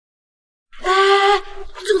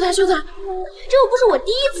才，这又不是我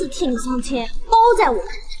第一次替你相亲，包在我身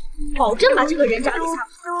上，保证把这个人渣给吓跑。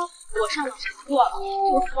我上网查过了，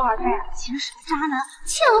这个富二代啊，前世的渣男，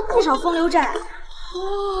欠了不少风流债。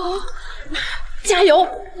哦，加油！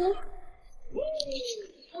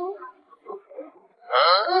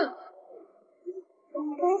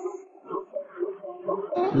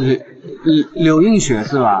柳映雪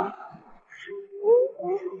是吧？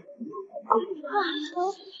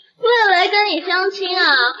为了来跟你相亲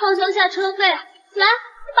啊，报销下车费，来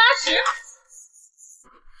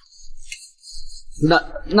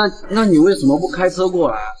80。那你为什么不开车过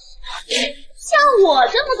来？像我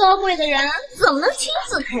这么高贵的人，怎么能亲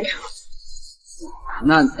自开车？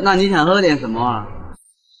那你想喝点什么啊？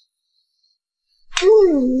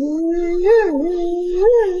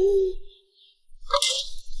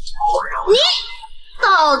你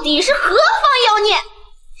到底是何方妖孽？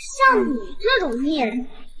像你这种孽人，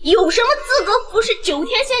有什么资格服侍9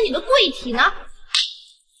天仙女的贵体呢？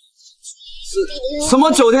什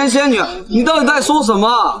么9天仙女？你到底在说什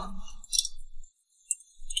么？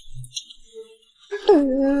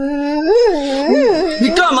你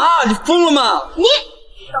干嘛？你疯了吗？你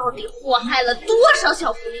到底祸害了多少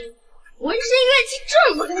小狐狸？浑身怨气这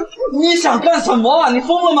么重，你想干什么啊？你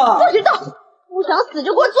疯了吗？不许动！不想死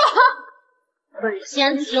就给我坐好，本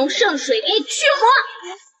仙子用圣水给你驱魔。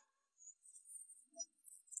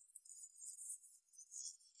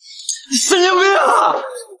你神经病啊！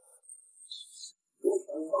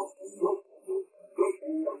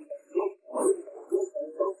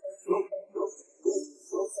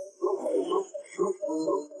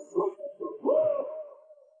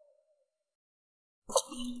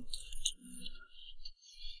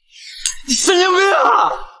你神经病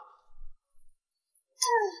啊！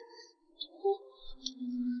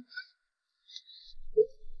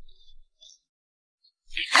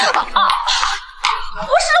不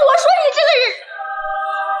是，我说你这个人，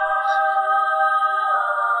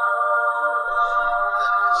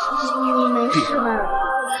你没事吧？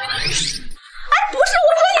哎，不是，我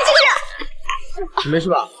说你这个人，你没事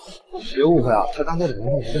吧？别误会啊，他刚才的人是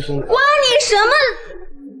我的兄弟。关你什么？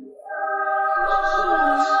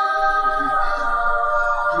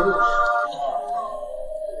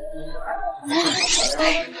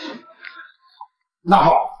那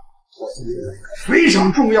好，我有一个非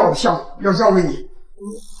常重要的项目要交给你。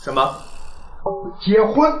什么？结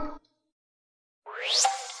婚。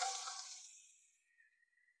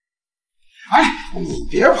哎，你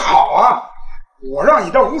别跑啊！我让你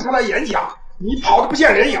到公司来演讲，你跑得不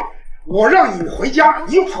见人影；我让你回家，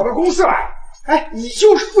你又跑到公司来。哎，你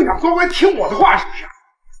就是不想乖乖听我的话，是不是？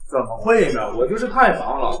怎么会呢？我就是太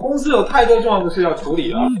忙了，公司有太多重要的事要处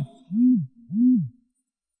理了。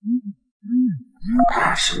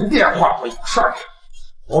啊，什么电话我有事儿。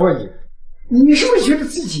我问你，你是不是觉得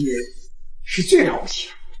自己是最了不起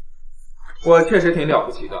的？我确实挺了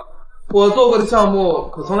不起的，我做过的项目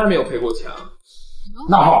可从来没有赔过钱。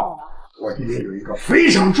那好，我今天有一个非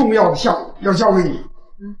常重要的项目要交给你。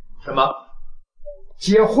什么？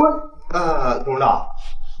结婚。董事长，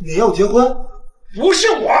你要结婚？不是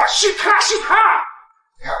我，是他，是他。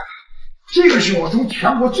这个是我从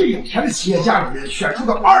全国最有钱的企业家里面选出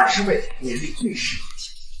的20位年龄最适合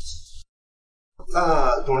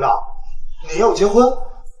的。董事长，你要结婚？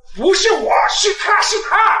不是我，是他，是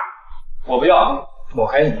他。我不要，我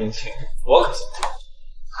还很年轻，我可行。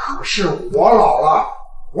可是我老了，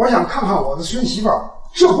我想看看我的孙媳妇儿，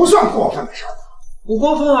这不算过分的事儿。不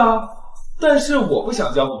过分啊，但是我不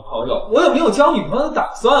想交女朋友，我也没有交女朋友的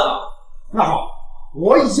打算啊。那好，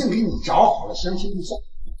我已经给你找好了相亲对象。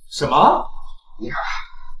什么？你看看，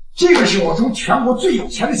这个是我从全国最有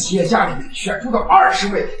钱的企业家里面选出的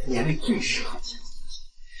20位年龄最适合的相亲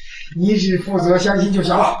对象，你只负责相亲就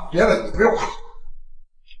行了，别的你不用管。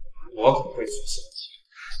我可不会去相亲。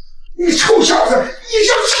你臭小子，你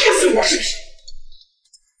想气死我是不是？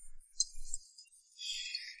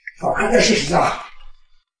我看电视时间了。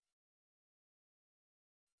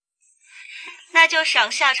那就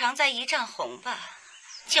赏下场再一丈红吧，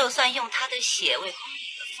就算用他的血为红的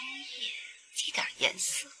枫叶积点颜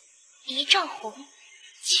色。一丈红，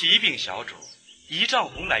启禀小主，一丈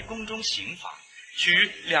红乃宫中刑法，取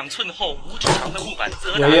2寸厚5指长的木板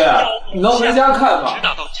责打爷爷，你能回家看吗？直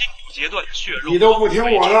打到筋骨节段血肉。你都不听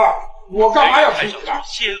我的，我干嘛要听你的？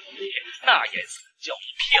鲜红叶，那颜色叫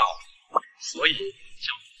漂亮，所以叫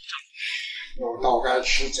一丈红。又到该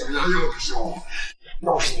吃井羊肉的时候，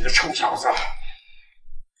又是你个臭小子！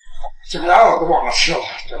井羊肉都忘了吃了，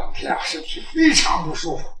这2天啊，身体非常不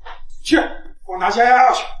舒服。去，给我拿降压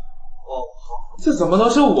药去。哦，好。这怎么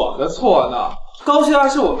能是我的错呢？高血压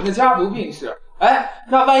是我们的家族病史，哎，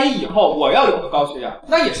那万一以后我要有了高血压，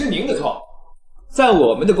那也是您的错。在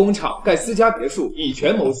我们的工厂盖私家别墅，以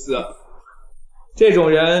权谋私，这种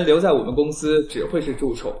人留在我们公司只会是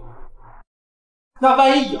蛀虫。那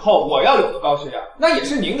万一以后我要有了高血压，那也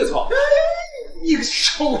是您的错。你个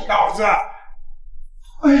臭小子！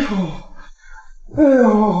哎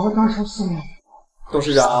呦，难受死了！董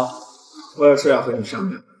事长，我有事要和你商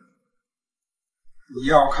量。你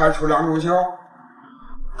要开除梁仲孝？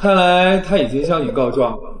看来他已经向你告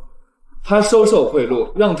状了。他收受贿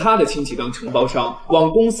赂，让他的亲戚当承包商，往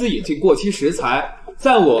公司引进过期食材，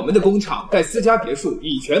在我们的工厂盖私家别墅，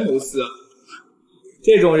以权谋私。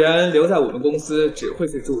这种人留在我们公司只会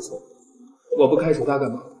是蛀虫。我不开除他干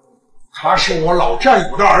嘛？他是我老战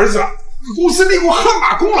友的儿子，公司立过汗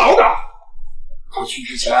马功劳的。他去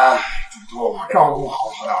之前嘱托我照顾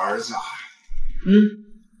好他的儿子。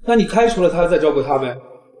那你开除了他，再照顾他呗。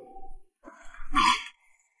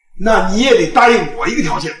那你也得答应我一个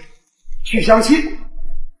条件，去相亲。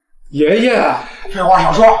爷爷，废话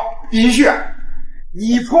少说，必须去。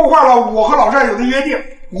你破坏了我和老战友的约定，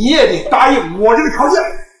你也得答应我这个条件。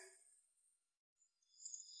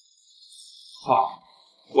好，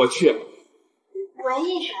我去。喂，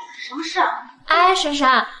逸轩，什么事啊？哎，珊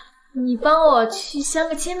珊，你帮我去相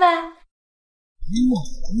个亲呗。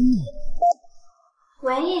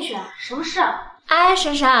喂，逸轩，什么事啊？哎，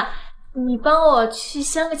珊珊，你帮我去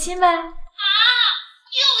相个亲呗。啊，又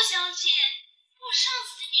相亲？我上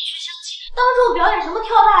次跟你去相亲，当着我表演什么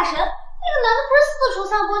跳大神？那个男的不是四处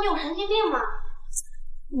散播，你有神经病吗？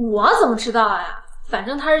我怎么知道呀？反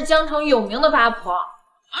正他是江城有名的八婆。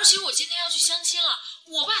而且我今天要去相亲了，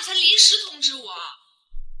我爸才临时通知我。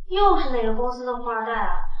又是哪个公司的富二代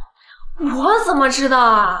啊？我怎么知道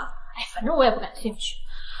啊？哎，反正我也不感兴趣。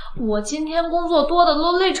我今天工作多的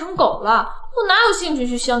都累成狗了，我哪有兴趣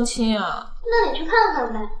去相亲啊？那你去看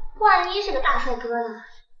看呗，万一是个大帅哥呢？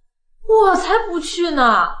我才不去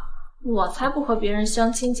呢！我才不和别人相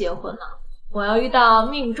亲结婚呢！我要遇到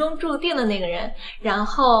命中注定的那个人，然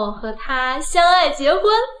后和他相爱结婚。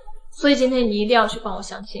所以今天你一定要去帮我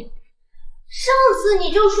相亲。上次你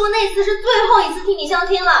就说那次是最后一次替你相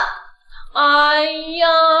亲了。哎呀，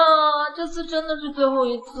这次真的是最后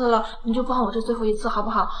一次了，你就帮我这最后一次好不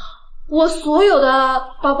好？我所有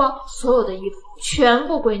的包包、所有的衣服全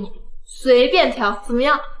部归你，随便挑，怎么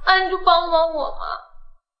样？哎，你就帮帮我嘛！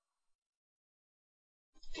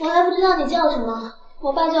我还不知道你叫什么，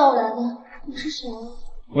我爸叫我来的。你是谁？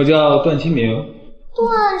我叫段清明。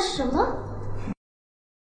段什么？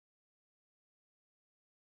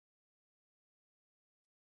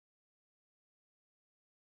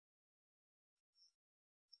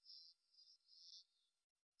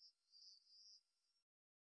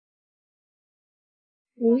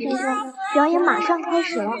林先生，表演马上开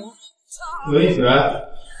始了。有意思来。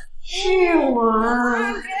是我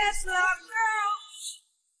啊。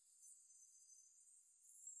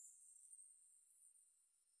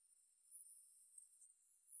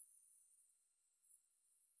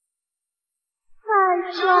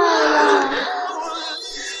太帅了！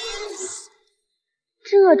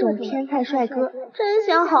这种天才帅哥，真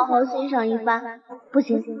想好好欣赏一番。不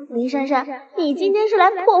行，林珊珊，你今天是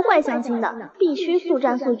来破坏相亲的，必须速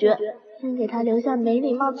战速决，先给他留下没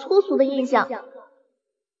礼貌、粗俗的印象。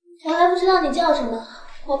我还不知道你叫什么，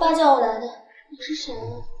我爸叫我来的。你是谁？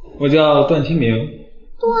我叫段清明。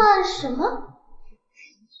段什么？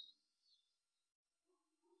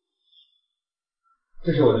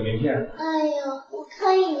这是我的名片。哎呀，我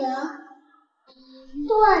看一眼啊。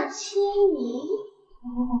段清明。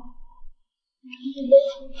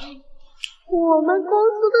我们公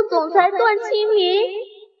司的总裁段清明，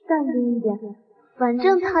淡定一点，反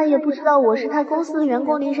正他也不知道我是他公司的员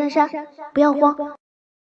工林珊珊，不要慌。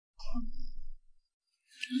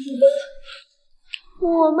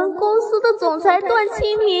我们公司的总裁段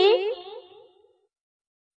清明。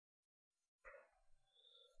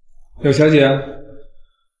柳小姐，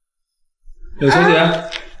柳小姐，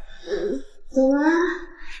怎么了？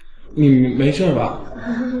你没事吧？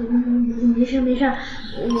没事没事，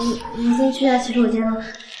你先去洗手间了。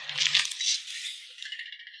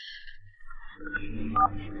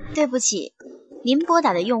对不起，您拨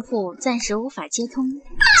打的用户暂时无法接通，请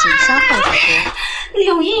稍后再拨。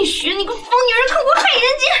柳映徐，你个疯女人，坑我害人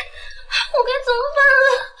间，我该怎么办啊？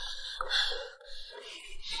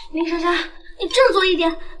林珊珊，你振作一点，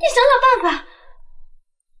你想想办法。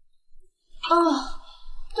哦，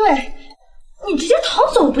对，你直接逃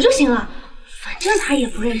走不就行了？反正他也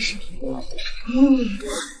不认识你。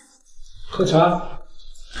喝茶。好。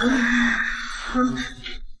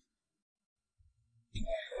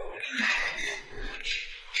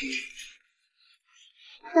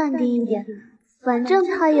淡定一点，反正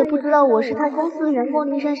他也不知道我是他公司员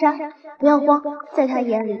工林珊珊，不要慌，在他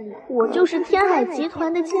眼里，我就是天海集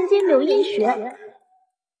团的千金柳映雪。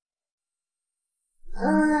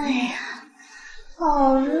哎呀，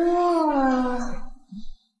好热啊！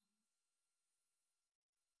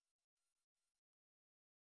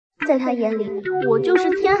在他眼里，我就是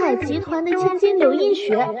天海集团的千金柳映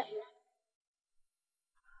雪。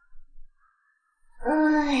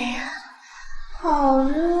哎呀，好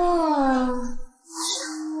热啊！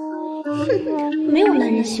哼，没有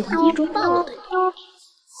男人喜欢衣着暴露的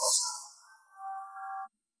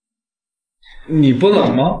你。你不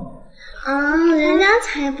冷吗？啊，人家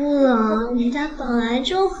才不冷，人家本来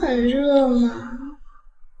就很热嘛。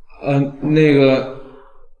那个，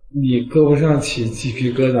你胳膊上起鸡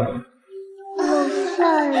皮疙瘩了。好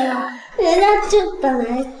帅呀！人家就本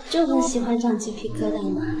来就很喜欢长鸡皮疙瘩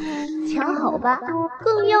嘛。瞧好吧，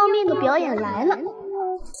更要命的表演来了。哎呀，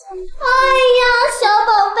小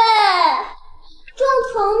宝贝，撞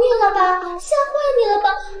疼你了吧？吓坏你了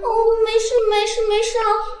吧？哦，没事没事没事啊，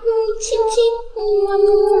亲亲。哎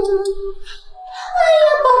呀，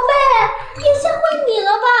宝贝，也吓坏你了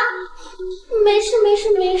吧？没事没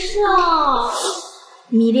事没事啊。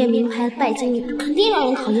迷恋名牌拜金女肯定让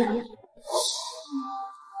人讨厌。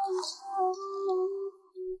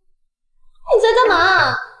你在干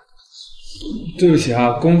嘛？对不起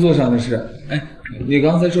啊，工作上的事。哎，你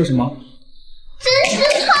刚才说什么？真是太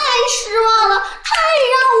失望了，太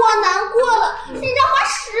让我难过了。人家花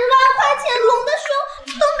10万块钱隆的胸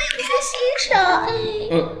都没有欣赏。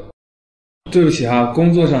对不起啊，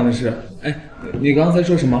工作上的事。哎，你刚才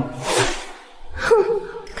说什么？哼，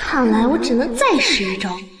看来我只能再使一招。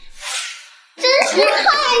真是太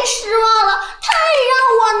失望了，太让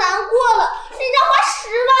我难过了。人家花10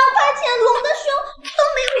万块钱隆的胸都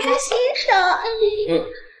没有人欣赏。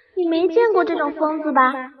你没见过这种疯子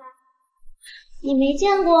吧？你没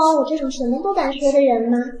见过我这种什么都敢说的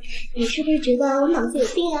人吗？你是不是觉得我脑子有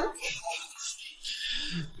病啊？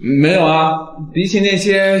没有啊，比起那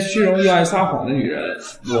些虚荣又爱撒谎的女人，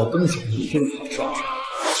我更喜欢你这种好耍。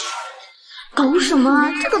搞什么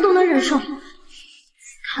啊？这个都能忍受？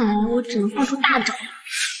看来我只能放出大招了。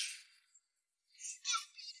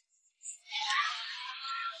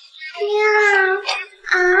呀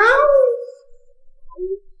啊！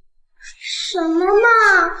什么嘛？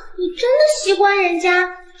你真的喜欢人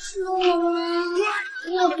家？是我吗？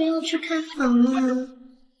要不要去开房啊？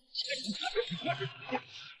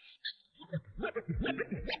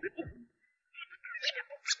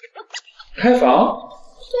开房？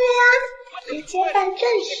对呀，直接办正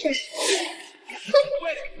事。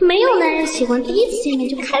没有男人喜欢第一次见面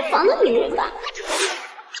就开房的女人吧？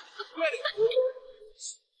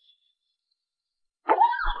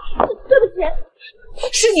对不起，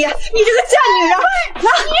是你，你这个贱女人！你是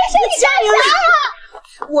你贱女人！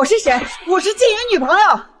我是谁？我是静云女朋友。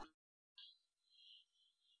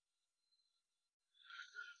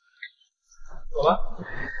走吧。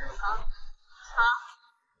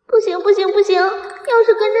不行不行不行！要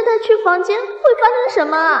是跟着他去房间，会发生什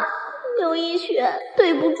么啊？刘一雪，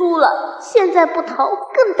对不住了，现在不逃，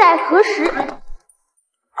更待何时？对不起，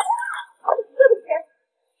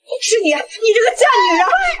是你，你这个贱女人！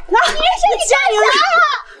你是你贱女人！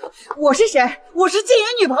我是谁？我是静云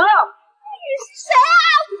女朋友。你是谁啊？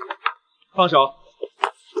放手！这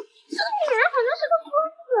个女人好像是个疯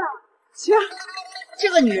子。切，这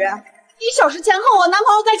个女人1小时前和我男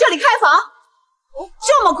朋友在这里开房，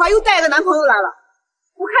这么快又带个男朋友来了。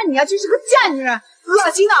我看你呀，就是个贱女人，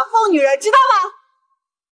恶心的疯女人，知道吗？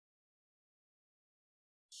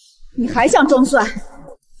你还想装蒜？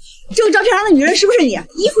这个照片上的女人是不是你？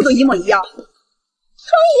衣服都一模一样。穿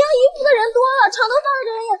一样衣服的人多了，长头发的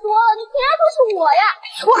人也多了，你凭啥说是我呀？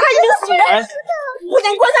我看你这个女人，不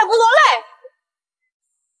见棺材不落泪。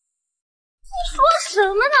你说什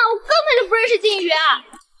么呢？我根本就不认识金鱼啊！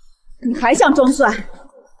你还想装蒜？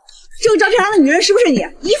这个照片上的女人是不是你？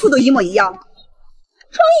衣服都一模一样。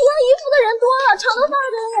穿一样衣服的人多了，长头发的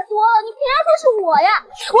人也多了，你凭啥说是我呀？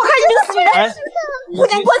我看你这个女人，不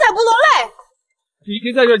见棺材不落泪。与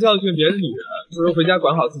其在这教训别的女人，不如回家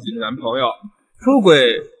管好自己的男朋友。出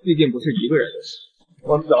轨毕竟不是一个人的事。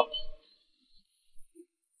我们走。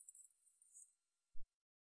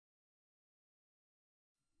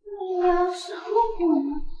哎呀，什么鬼啊！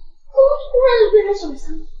怎么突然就变成小三？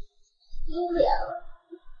丢脸了。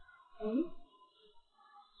哼，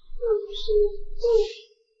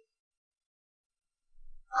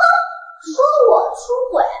说我出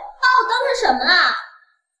轨，把我当成什么啊？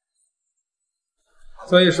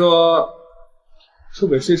所以说，出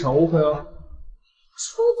轨是一场误会哦。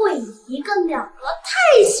出轨1个2个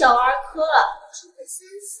太小儿科了，出个3、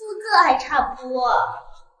4个还差不多。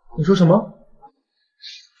你说什么？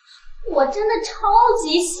我真的超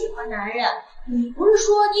级喜欢男人。你不是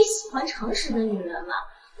说你喜欢诚实的女人吗？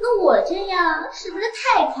那我这样是不是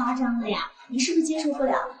太夸张了呀？你是不是接受不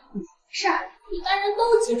了？没事儿，一般人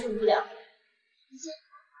都接受不了。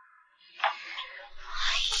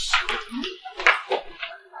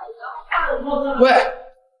喂，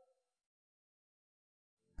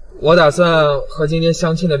我打算和今天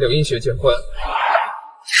相亲的柳映雪结婚。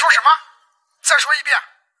你说什么？再说一遍。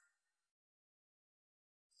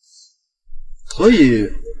所以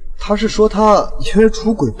他是说他因为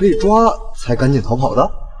出轨被抓才赶紧逃跑的？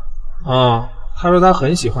啊，他说他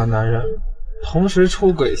很喜欢男人，同时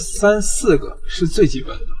出轨3、4个是最基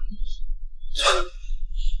本的。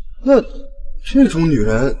那这种女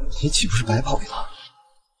人你岂不是白跑一趟？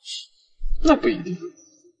那不一定。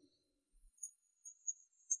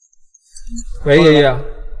喂，爷爷，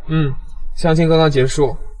相亲刚刚结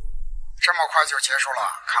束。这么快就结束了，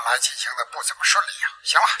看来进行的不怎么顺利啊。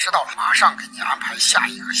行了，知道了，马上给你安排下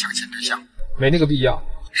一个相亲对象。没那个必要。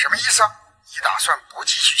什么意思？你打算不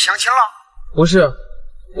继续相亲了？不是，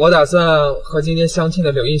我打算和今天相亲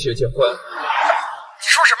的柳映雪结婚。你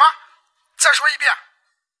说什么？再说一遍。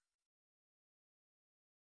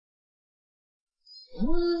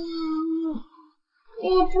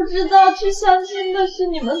我不知道去相亲的是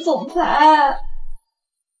你们总裁，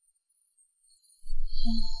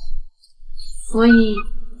所以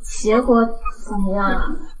结果怎么样啊？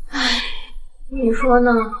唉，你说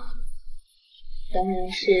呢？当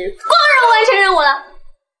然是光荣完成任务了。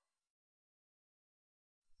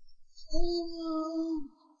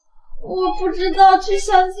我不知道去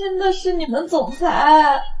相亲的是你们总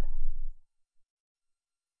裁，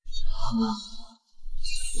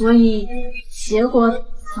所以结果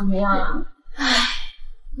怎么样啊？唉，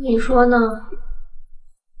你说呢？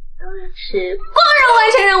当然是光荣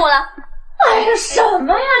完成任务了。哎呀，什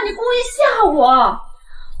么呀？你故意吓我！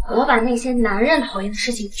我把那些男人讨厌的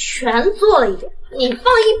事情全做了一遍，你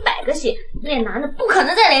放100个血，那男的不可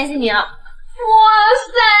能再联系你了。哇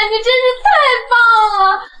塞，你真是太棒了！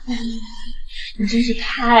你真是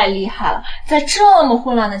太厉害了，在这么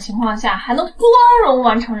混乱的情况下还能光荣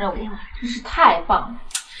完成任务，真是太棒了。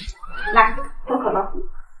来，喝可乐，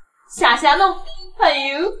下下弄，还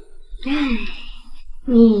有，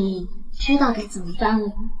你知道该怎么办了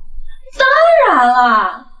吗？当然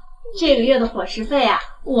啦，这个月的伙食费啊，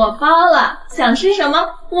我包了，想吃什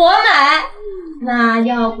么我买。那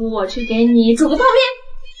要不我去给你煮个泡面？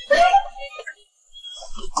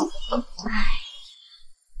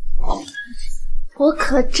我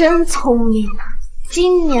可真聪明啊！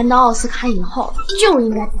今年的奥斯卡影后就应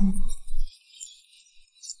该当你。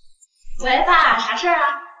喂，爸，啥事儿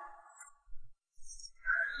啊？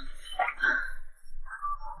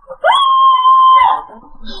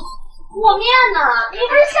我面呢？你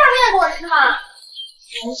不是下面给我吃吗？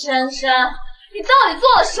珊珊，你到底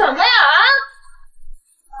做了什么呀？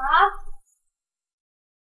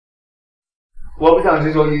我不想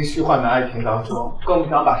执着于虚幻的爱情当中，更不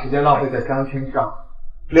想把时间浪费在相亲上。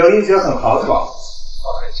柳映雪很豪爽，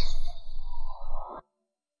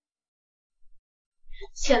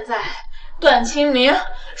现在段清明说要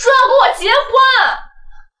跟我结婚。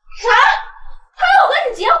啥？他要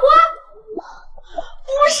跟你结婚？不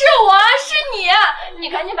是我，是你！你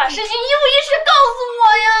赶紧把事情一五一十告诉我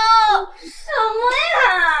呀！什么呀？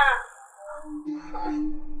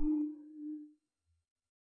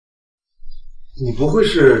你不会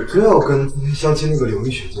是真要跟今天相亲那个柳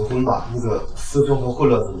映雪结婚吧？那个私生活混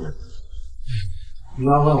乱的女人。你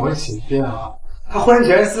要问我几遍啊？他婚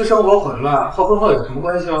前私生活混乱和婚后有什么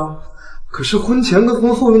关系吗？可是婚前跟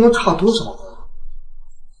婚后又能差多少呢？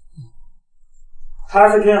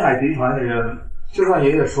他是天海集团的人，就像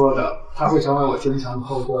爷爷说的，他会成为我坚强的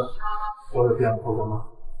后盾。我有变过吗？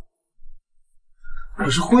可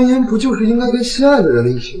是婚姻不就是应该跟心爱的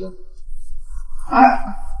人一起吗？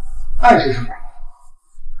爱是什么？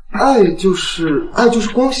爱就是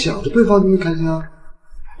光想着对方就会开心啊！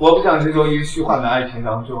我不想执着于虚幻的爱情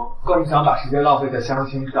当中，更不想把时间浪费在相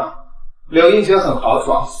亲上。柳映雪很豪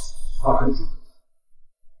爽，她很喜欢。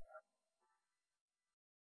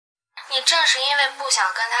你正是因为不想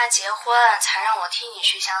跟他结婚，才让我替你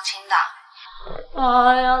去相亲的。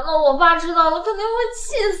哎呀，那我爸知道了肯定会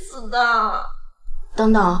气死的。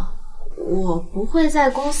等等，我不会在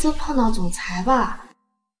公司碰到总裁吧？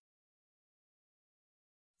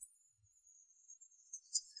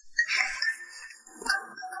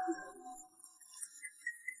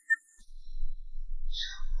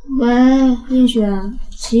喂，映雪，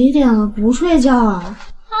几点了不睡觉啊？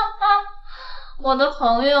我的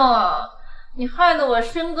朋友啊，你害得我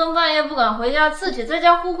深更半夜不敢回家，自己在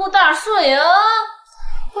家呼呼大睡啊！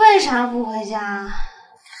为啥不回家？亏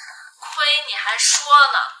你还说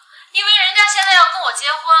呢，因为人家现在要跟我结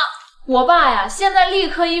婚。我爸呀，现在立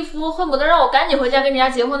刻一副恨不得让我赶紧回家跟人家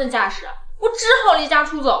结婚的架势，我只好离家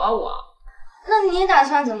出走啊！那你打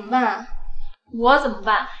算怎么办？我怎么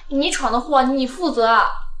办？你闯的祸你负责。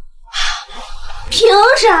凭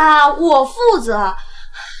啥我负责？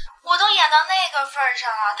我都演到那个份上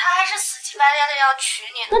了，他还是死乞白赖的要娶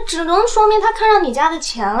你，那只能说明他看上你家的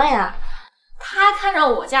钱了呀。他看上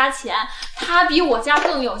我家钱，他比我家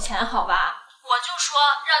更有钱，好吧？我就说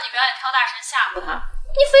让你表演跳大神吓唬他，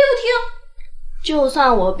你非不听。就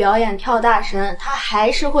算我表演跳大神，他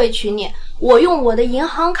还是会娶你。我用我的银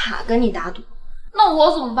行卡跟你打赌。那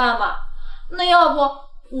我怎么办嘛？那要不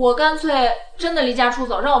我干脆真的离家出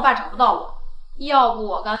走，让我爸找不到我；要不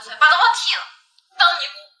我干脆把头发剃了，当尼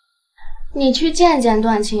姑。你去见见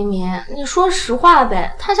段清明，你说实话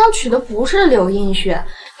呗，他想娶的不是柳映雪。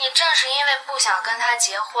你正是因为不想跟他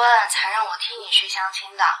结婚，才让我替你去相亲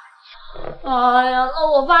的。哎呀，那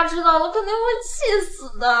我爸知道了肯定会气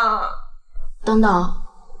死的。等等，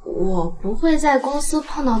我不会在公司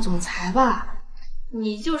碰到总裁吧？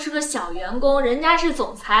你就是个小员工，人家是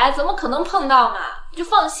总裁，怎么可能碰到嘛？你就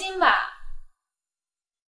放心吧。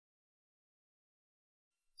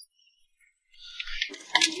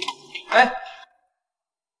哎，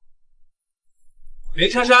梅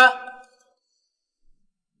珊珊，要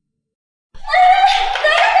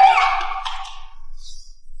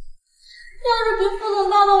是比副总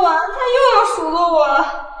当的晚，他又要数落我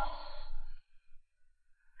了。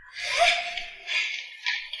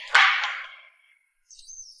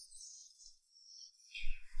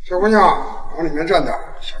小姑娘，往里面站点，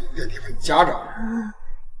小心电梯被夹着。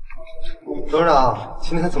董事长，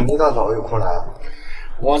今天怎么一大早有空来啊？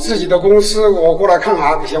我自己的公司，我过来看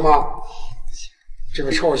看不行吗？这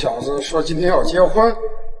个臭小子说今天要结婚，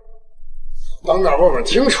当面问问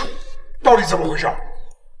清楚，到底怎么回事？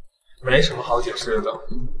没什么好解释的。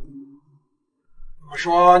我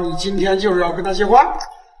说你今天就是要跟他结婚？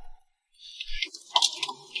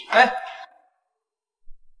哎，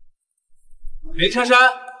梅珊珊，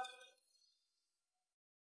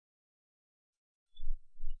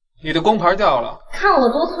你的工牌掉了。看我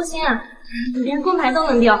多粗心啊，连工牌都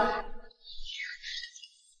能掉。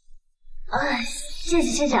谢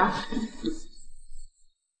谢啊。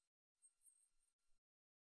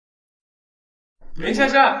梅珊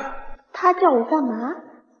珊，他叫我干嘛？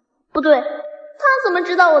不对，他怎么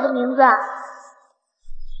知道我的名字啊？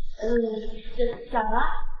咋了？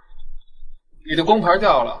你的工牌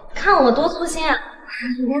掉了。看我多粗心啊，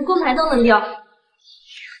连工牌都能掉。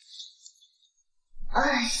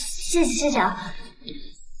谢谢啊。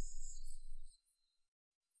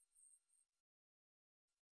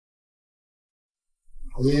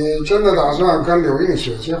你真的打算跟柳映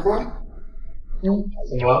雪结婚？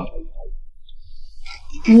怎么了？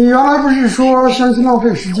你原来不是说相亲浪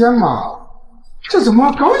费时间吗？这怎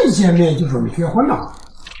么刚一见面就准备结婚呢？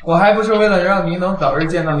我还不是为了让您能早日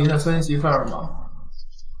见到您的孙媳妇儿吗？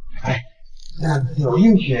哎，那柳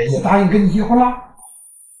映雪也答应跟你结婚了？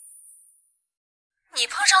你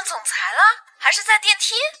碰上总裁了？还是在电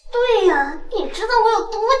梯？对呀，你知道我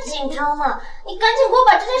有多紧张吗？你赶紧给我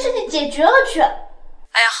把这件事情解决了去。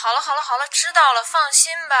哎呀，好了，知道了，放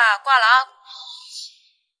心吧，挂了啊。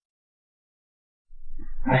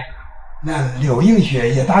哎，那柳映雪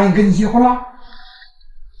也答应跟你结婚了？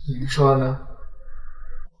您说呢？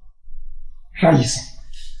啥意思？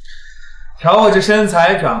瞧我这身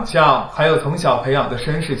材、长相，还有从小培养的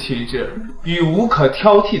绅士气质与无可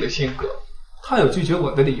挑剔的性格，他有拒绝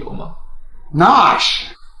我的理由吗？那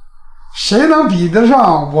是，谁能比得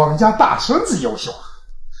上我们家大孙子优秀啊？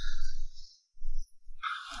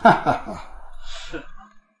哈哈哈。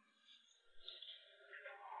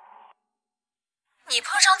你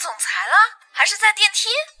碰上总裁了？还是在电梯？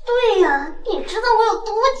对呀，你知道我有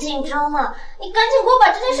多紧张吗？你赶紧给我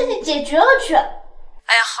把这件事情解决了去。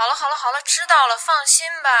哎呀，好了，知道了，放心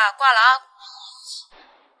吧，挂了啊。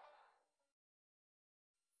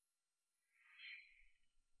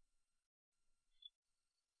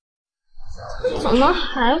他怎么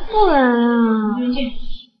还不来啊？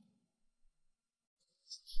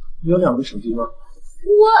你有2个手机吗？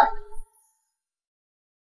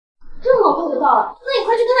这么快就到了，那你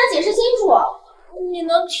快去跟他解释清楚。你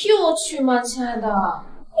能替我去吗，亲爱的？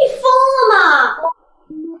你疯了吗？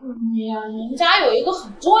哎呀，人家有一个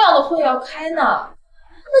很重要的会要开呢。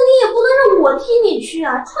那你也不能让我替你去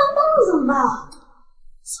啊，穿帮了怎么办？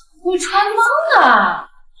怎么会穿帮啊？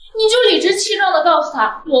你就理直气壮的告诉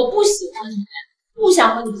他，我不喜欢你，不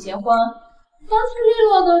想和你结婚。干脆利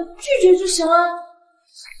落的拒绝就行了。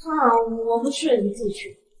算了，我不去了，你自己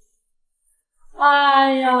去。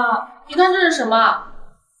哎呀，你看这是什么？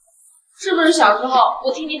是不是小时候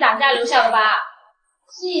我听你打架留下的疤？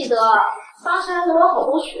记得当时还流了好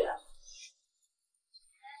多血。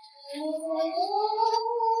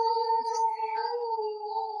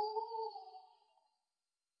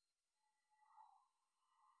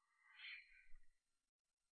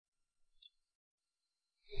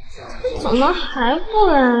他怎么还不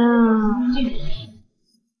来啊？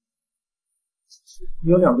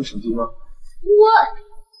你有2个手机吗？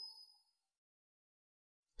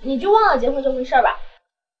你就忘了结婚这回事吧。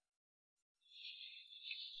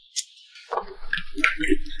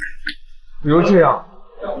比如这样，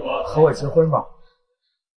和我结婚吧。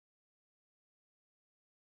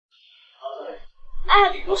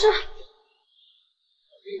哎，不是，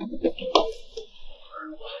你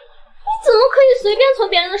怎么可以随便存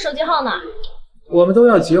别人的手机号呢？我们都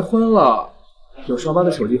要结婚了，有双方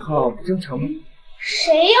的手机号不正常吗？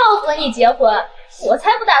谁要和你结婚？我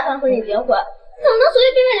才不打算和你结婚，怎么能随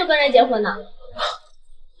随便便就跟人结婚呢？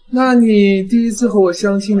那你第一次和我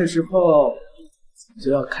相亲的时候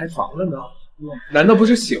就要开房了呢？难道不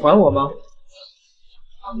是喜欢我吗？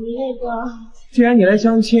那个，既然你来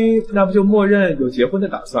相亲，那不就默认有结婚的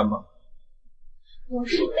打算吗？我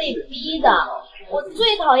是被逼的。我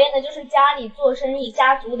最讨厌的就是家里做生意，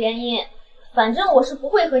家族联姻。反正我是不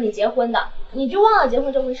会和你结婚的，你就忘了结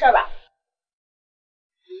婚这回事吧。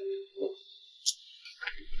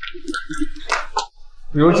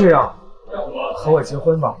比如这样，和我结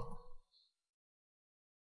婚吧。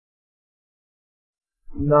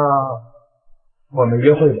那我们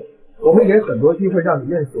约会吧，我会给很多机会让你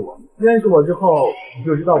认识我，认识我之后，你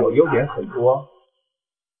就知道我优点很多。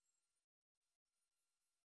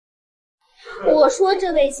我说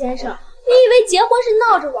这位先生，你以为结婚是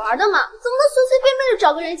闹着玩的吗？怎么能随随便便就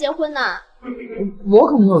找个人结婚呢？我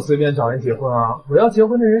可没有随便找人结婚啊！我要结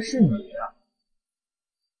婚的人是你啊！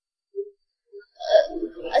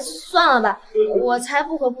算了吧，我才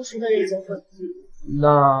不和不熟的人结婚。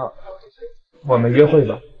那我们约会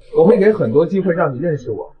吧，我会给很多机会让你认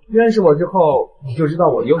识我，认识我之后，你就知道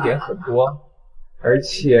我优点很多，而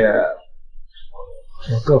且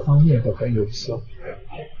我各方面都很优秀。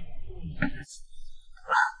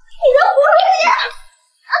你个狐狸！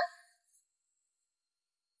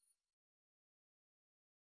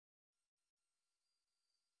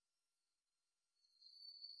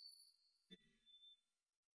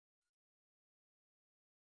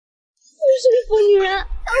我是个疯女人，要是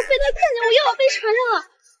被他看见，我又要被缠上了。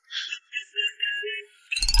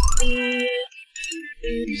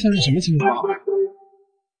现在什么情况？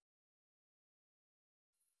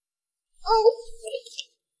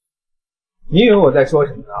你以为我在说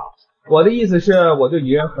什么呢？我的意思是我对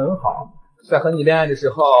女人很好，在和你恋爱的时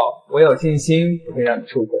候，我有信心不会让你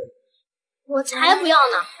出轨。我才不要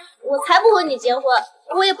呢！我才不和你结婚，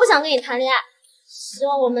我也不想跟你谈恋爱，希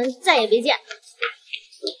望我们再也别见。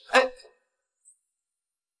哎，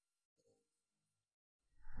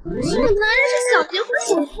这个男人是想结婚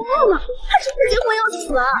想疯了吗？还是不结婚要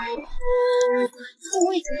死啊？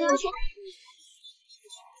我已经跟他说，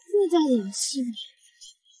又在演戏。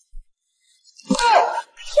天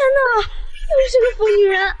哪！又是个疯女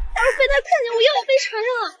人，要是被他看见，我又要被缠上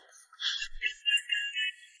了。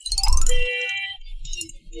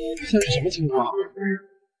现在什么情况？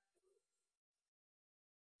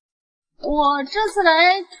我这次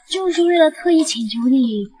来就是为了特意请求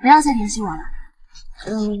你不要再联系我了。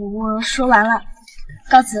我说完了，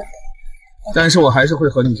告辞。但是我还是会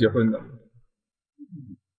和你结婚的。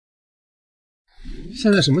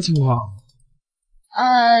现在什么情况？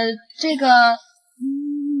这个，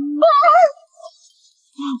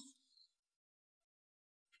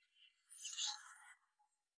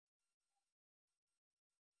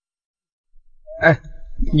哎，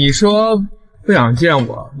你说不想见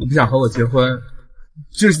我，你不想和我结婚，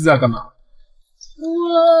这是在干嘛？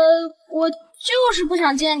我就是不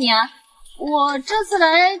想见你啊！我这次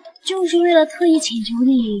来就是为了特意请求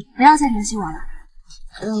你不要再联系我了。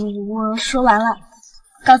我说完了，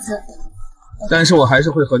告辞。但是我还是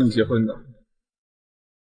会和你结婚的。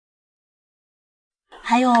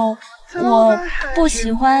还有，我不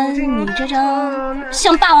喜欢你这张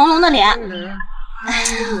像霸王龙的脸。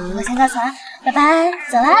我先告辞了，拜拜，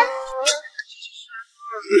走啦。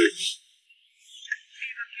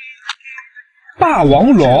霸王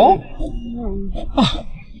龙？啊！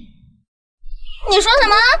你说什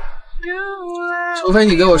么？除非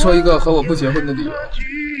你给我说一个和我不结婚的理由。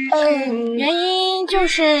原因就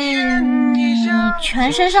是你全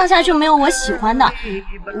身上下就没有我喜欢的，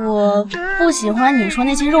我不喜欢你说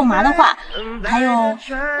那些肉麻的话，还有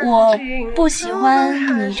我不喜欢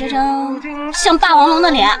你这张像霸王龙的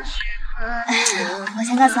脸。我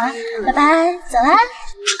先告辞了，拜拜，走啦。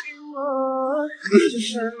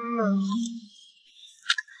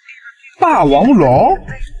霸王龙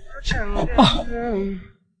啊，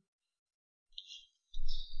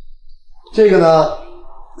这个呢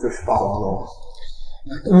就是霸王龙。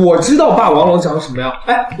我知道霸王龙长什么样，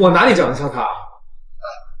哎，我哪里长得像他？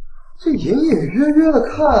这隐隐约约的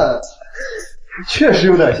看，确实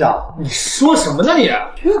有点像。你说什么呢你？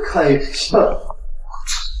越看越像。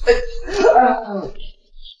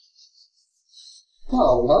霸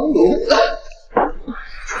王龙。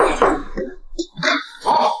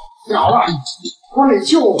好，了了，婚礼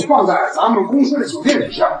就放在咱们公司的酒店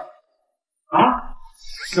里行。啊？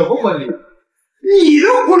什么婚礼？你的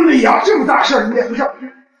婚礼呀，这么大事你也不知道，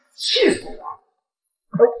气死我了！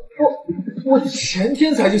我前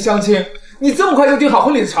天才去相亲，你这么快就定好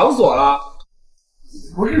婚礼的场所了？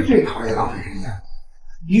你不是最讨厌浪费时间，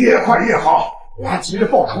越快越好，我还急着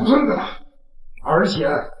报重孙子呢。而且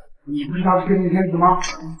你不知道是跟那天子吗？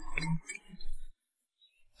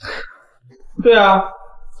对啊，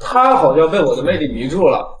他好像被我的魅力迷住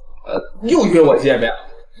了，又约我见面，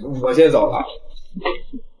我先走了。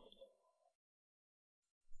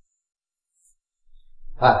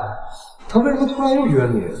哎，他为什么突然又约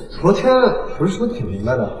你？昨天不是说挺明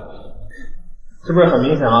白的？这不是很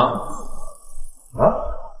明显吗？啊？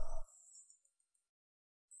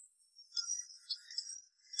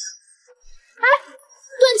哎，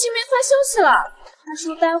段青梅发消息了，他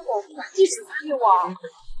说待会儿会把地址发给我。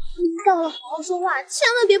到了好好说话，千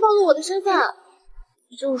万别暴露我的身份。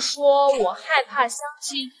就说我害怕相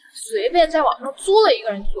亲，随便在网上租了一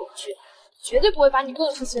个人替我去，绝对不会把你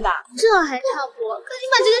供出去的。这还差不多，赶紧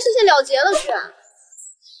把这件事情了结了去。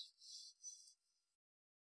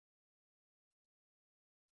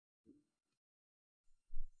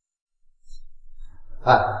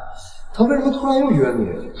哎，他为什么突然又约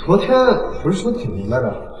你？昨天不是说挺明白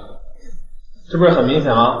的？这不是很明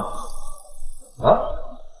显吗？啊？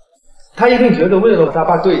他一定觉得为了和他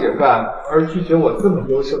爸对着干而拒绝我这么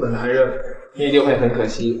优秀的男人，你一定会很可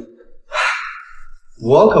惜。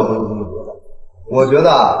我可不是这么觉得，我觉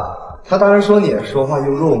得他当时说你说话又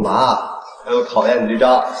肉麻，还有讨厌你这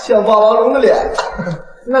张像霸王龙的脸。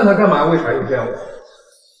那他干嘛？为啥又这样？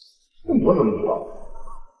我怎么知道？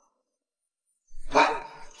哎，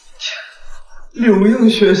柳映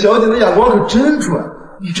雪小姐的眼光可真准，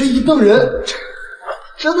你这一瞪人，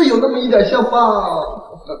真的有那么一点像霸。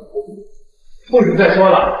不许再说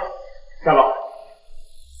了，下楼。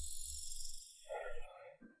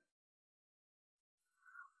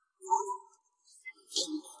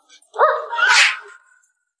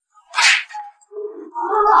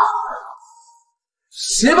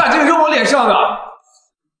谁把这个扔我脸上的？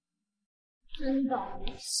真的，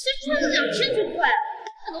先穿个2天就坏了，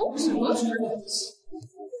看得我什么穿东西。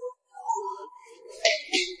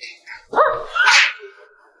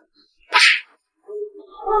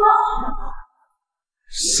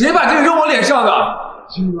谁把这个扔我脸上的？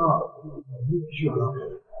金哥，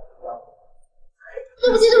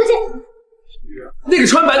对不起，对不起。那个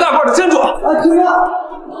穿白大褂的真主。啊，金哥。好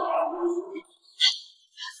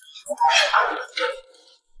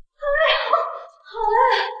累。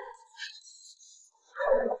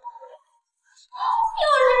又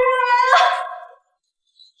是人！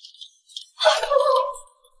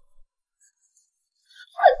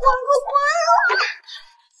快滚！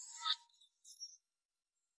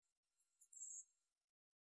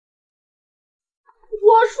我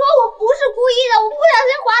说我不是故意的，我不小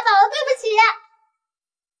心滑倒了，对不起。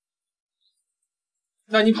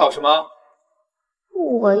那你跑什么？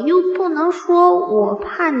我又不能说，我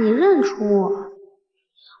怕你认出我。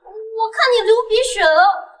我看你流鼻血了，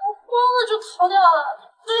我慌了就逃掉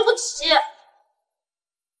了，对不起。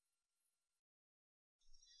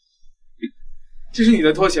这是你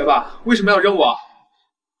的拖鞋吧？为什么要扔我？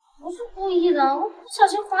不是故意的，我不小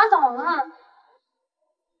心滑倒了。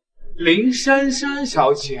林珊珊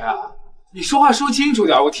小姐，你说话说清楚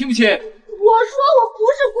点，我听不清。我说我不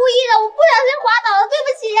是故意的，我不小心滑倒了，对不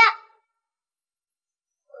起。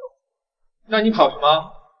那你跑什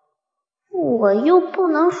么？我又不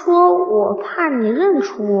能说，我怕你认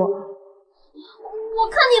出我。我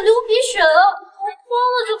看你流鼻血了，我慌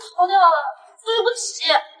了就逃掉了，对不起。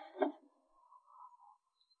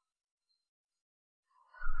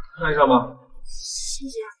看上吗？谢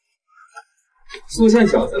谢。苏县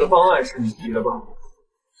小子的方案是你提的吧？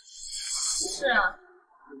是啊。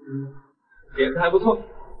脸还不错。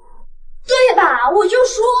对吧？呀，我就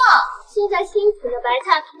说，现在新品的白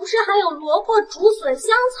菜同时含有萝卜、竹笋、香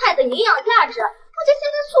菜的营养价值，而且现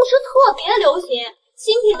在素食特别流行。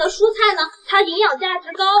新品的蔬菜呢，它营养价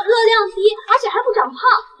值高，热量低，而且还不长胖，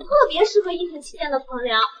特别适合疫情期间的囤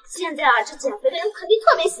粮。现在啊，这减肥的人肯定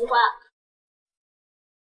特别喜欢。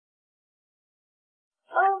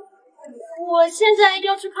我现在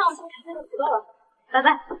要去看我新开的土豆了，拜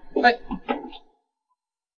拜。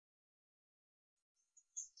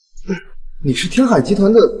你是天海集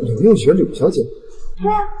团的柳映雪柳小姐？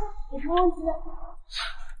对啊，有什么问题？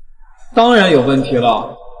当然有问题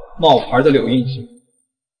了，冒牌的柳映雪。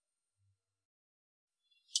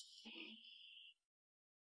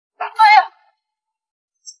哎呀，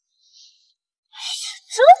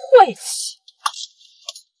真晦气！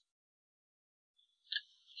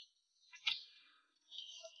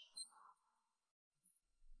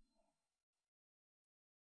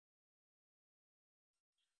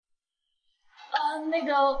那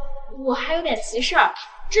个我还有点急事儿，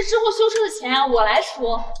这之后修车的钱我来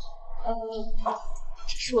出。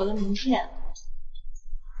这是我的名片。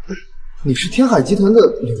你是天海集团的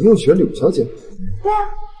柳映雪柳小姐？对啊，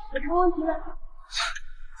有什么问题呢？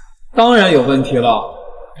当然有问题了，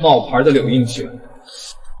冒牌的柳映雪。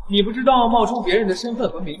你不知道冒充别人的身份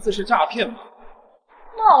和名字是诈骗吗？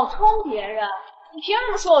冒充别人？你凭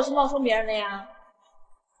什么说我是冒充别人的呀？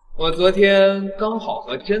我昨天刚好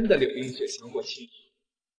和真的柳映雪相过亲。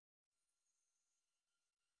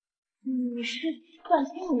你是段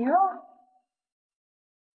清明？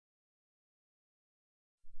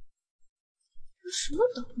这什么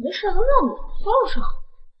倒霉事都让我碰上？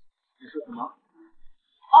你说什么？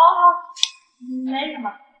哦，没什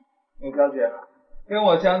么。柳小姐，跟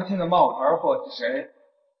我相亲的冒牌货是谁？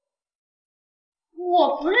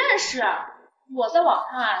我不认识，我在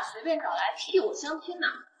网上啊随便找来替我相亲的。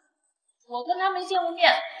我跟他没见过面，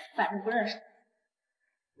反正不认识。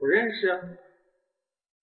不认识？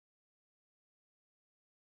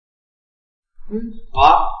好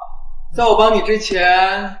啊，在我帮你之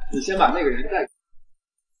前，你先把那个人带给我。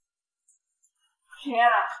谁啊？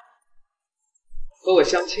和我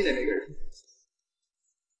相亲的那个人。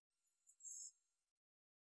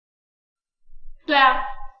对啊。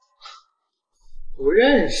不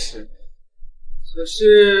认识。可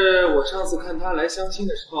是我上次看他来相亲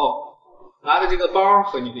的时候，拿的这个包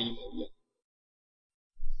和你的一模一样。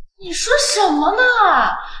你说什么呢？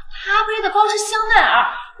他背的包是香奈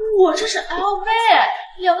儿，我这是 LV，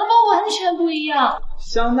 两个包完全不一样。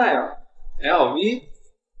香奈儿 LV？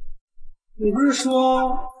 你不是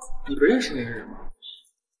说你不认识那个人吗？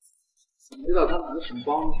你知道他拿的什么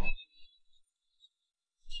包吗？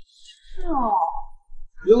是哦。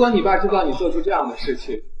如果你爸知道你做出这样的事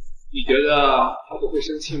情，你觉得他不会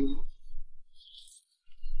生气吗？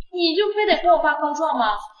你就非得跟我爸告状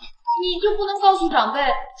吗？你就不能告诉长辈，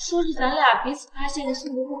说是咱俩彼此发现的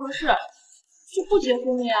性格不合适，就不结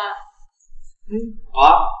婚了呀？好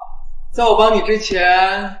啊，在我帮你之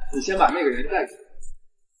前，你先把那个人带给我。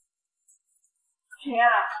谁啊？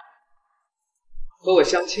和我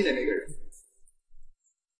相亲的那个人。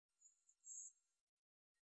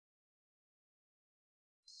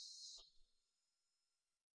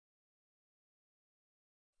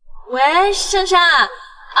喂，珊珊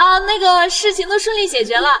啊，那个事情都顺利解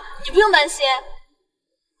决了，你不用担心。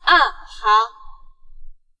啊，好。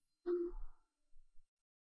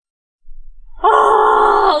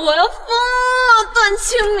啊，我要疯了，段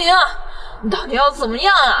清明，你到底要怎么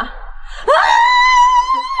样啊？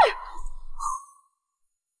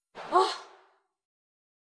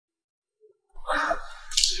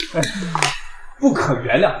不可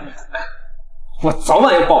原谅你！我早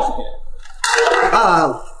晚要报复你！啊，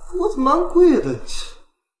我怎么蛮贵的？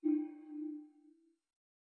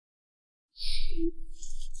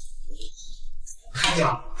哎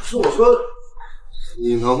呀，不是我说，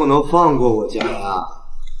你能不能放过我家呀？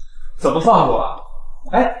怎么放过啊？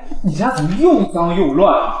哎，你家怎么又脏又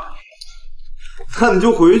乱啊？那你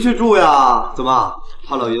就回去住呀。怎么，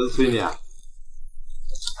怕老爷子催你？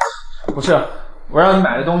不是，我让你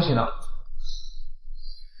买的东西呢。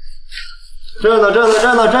这呢。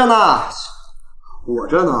我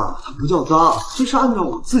这呢，它不叫脏，这是按照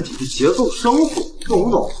我自己的节奏生活，懂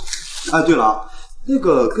不懂？哎，对了，那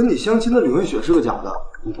个跟你相亲的柳映雪是个假的，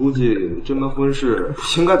我估计这门婚事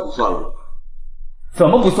应该不算了吧？怎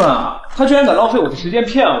么不算啊？他居然敢浪费我的时间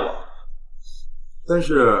骗我！但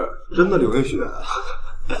是真的柳映雪，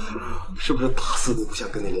是不是打死都不想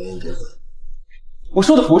跟你联姻结婚？我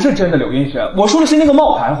说的不是真的柳映雪，我说的是那个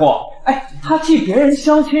冒牌货。哎，他替别人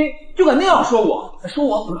相亲，就敢那样说我，说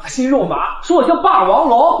我恶心肉麻，说我像霸王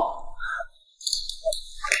龙，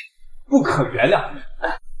不可原谅！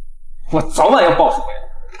我早晚要报复回来。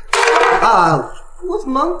啊，脖子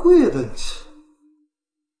蛮贵的。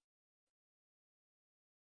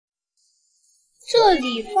这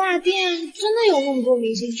理发店真的有那么多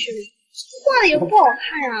明星去吗？画的也不好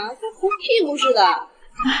看呀，跟红屁股似的。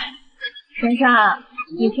唉，珊珊，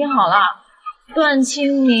你听好了，段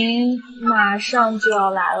清明马上就要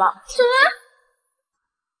来了。什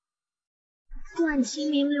么？段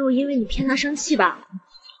清明没有因为你骗他生气吧？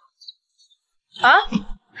啊？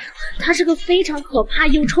他是个非常可怕、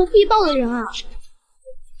有仇必报的人啊！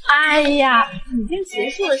哎呀，已经结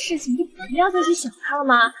束的事情就不要再去想它了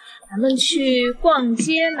吗？咱们去逛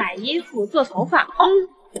街、买衣服、做头发。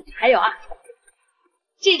还有啊，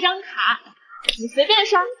这张卡你随便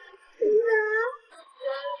刷。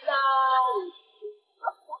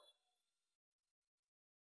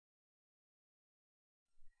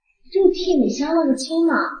就替你相了个亲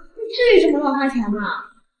嘛，至于这么乱花钱吗？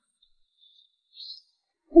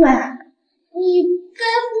喂，你该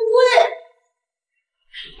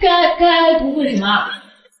不会什么？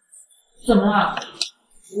怎么了？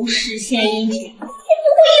不是献殷勤，你不会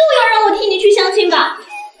又要让我替你去相亲吧？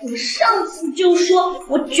我上次就说，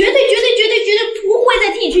我绝对不会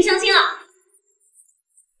再替你去相亲了。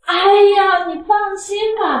哎呀，你放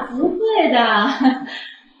心吧，不会的。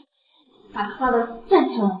把画的再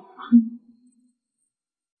漂亮。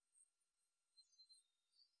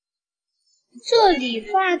这理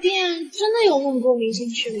发店真的有那么多明星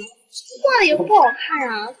去吗？画的也不好看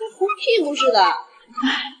呀，跟红屁股似的。唉，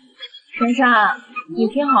珊珊，你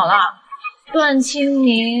听好了，段清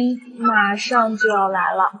明马上就要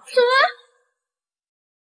来了。什么？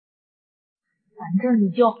反正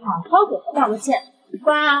你就好好给他道个歉，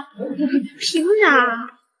乖啊。凭啥？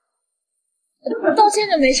道歉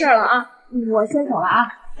就没事了啊，我先走了啊，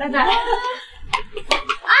拜拜。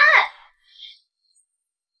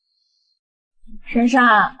珊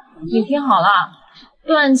珊，你听好了，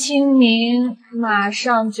段清明马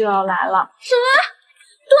上就要来了。什么？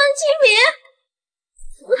段清明？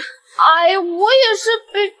哎呀，我也是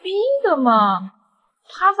被逼的嘛。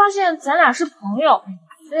他发现咱俩是朋友，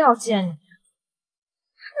非要见你。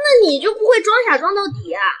那你就不会装傻装到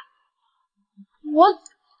底啊？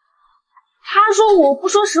他说我不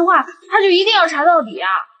说实话，他就一定要查到底啊！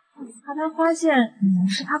怕他发现你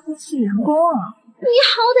是他公司员工啊！你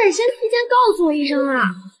好歹先提前告诉我一声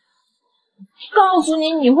啊！告诉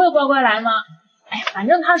你，你会乖乖来吗？哎，反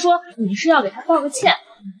正他说你是要给他道个歉，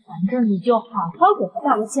反正你就好好给他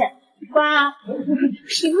道个歉，乖啊！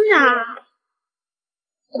凭啥？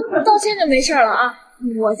道歉就没事了啊！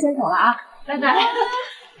我先走了啊，拜拜。哎。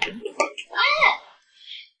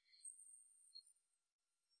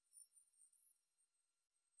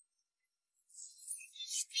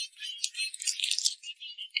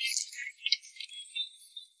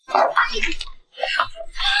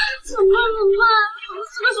怎么办？我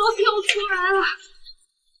什么时候跳出来了？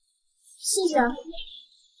谢谢。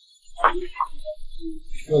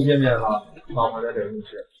又见面了，老婆在等你吃。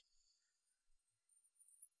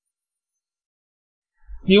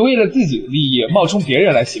你为了自己的利益冒充别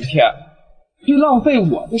人来行骗，并浪费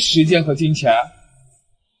我的时间和金钱，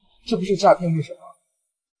这不是诈骗是什么？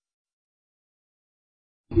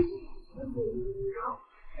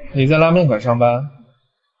你在拉面馆上班？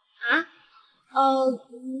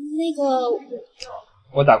那个，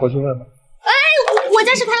我打过去问问。哎，我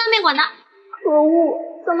家是开拉面馆的。可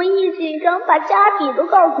恶，怎么一紧张把家底都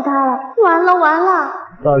告诉他了？完了。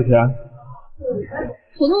多少钱？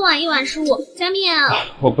普通碗1碗15，加面。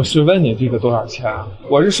我不是问你这个多少钱，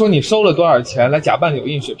我是说你收了多少钱来假扮柳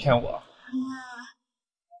映雪骗我。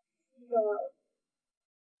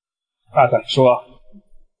大胆说。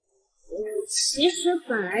其实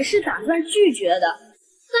本来是打算拒绝的，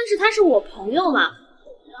但是他是我朋友嘛，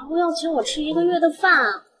然后要请我吃1个月的饭，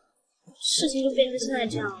事情就变成现在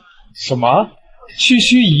这样了。什么？区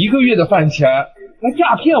区1个月的饭钱来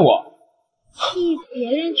诈骗我？替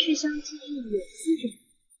别人去相亲有资格。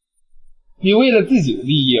你为了自己的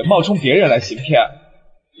利益冒充别人来行骗，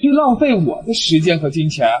并浪费我的时间和金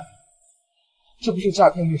钱，这不是诈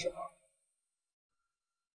骗是什么？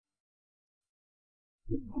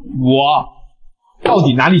我到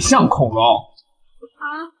底哪里像恐龙？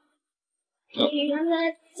你原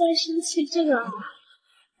来在生气这个啊？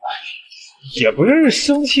也不是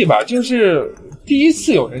生气吧，就是第一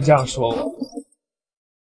次有人这样说我。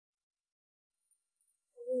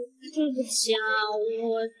对不起啊，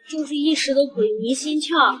我就是一时的鬼迷心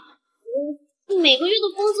窍，我每个月的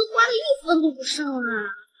工资花的1分都不剩啊。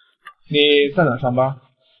你在哪上班？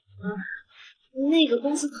那个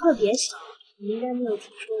公司特别小，你应该没有听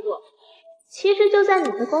说过。其实就在你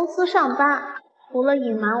的公司上班，除了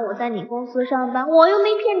隐瞒我在你公司上班，我又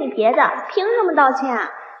没骗你别的，凭什么道歉啊？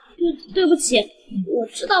对不起，我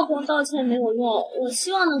知道光道歉没有用，我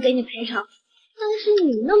希望能给你赔偿，但是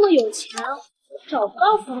你那么有钱，我找不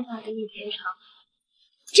到方法给你赔偿。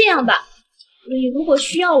这样吧，你如果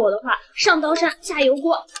需要我的话，上刀山下油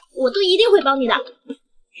锅，我都一定会帮你的。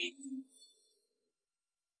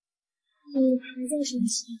你还在生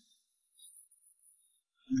气？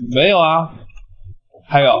没有啊。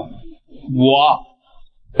还有，我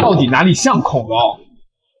到底哪里像恐龙？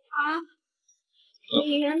啊？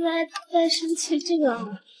你原来在生气这个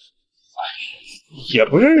啊？也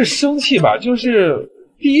不是生气吧，就是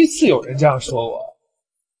第一次有人这样说我。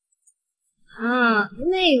啊，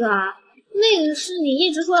那个是你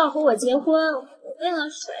一直说要和我结婚，我为了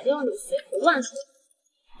甩掉你随口乱说。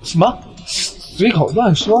什么？随口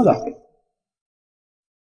乱说的？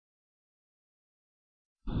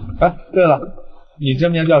哎，对了，你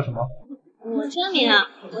真名叫什么？我真名啊，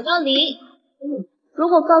我叫黎。如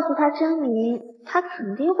果告诉他真名，他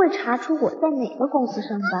肯定会查出我在哪个公司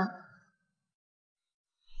上班。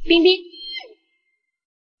冰冰。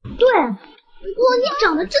对，你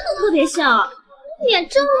长得真的特别像，脸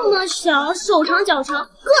这么小，手长脚长，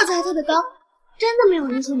个子还特别高，真的没有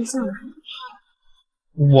人说你像吧？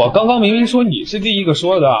我刚刚明明说你是第一个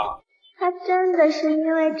说的。他真的是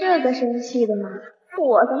因为这个生气的吗？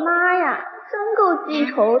我的妈呀，真够记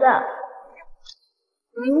仇的。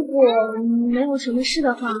如果没有什么事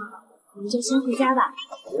的话，我们就先回家吧。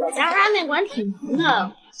我家拉面馆挺忙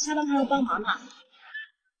的，下班还要帮忙呢。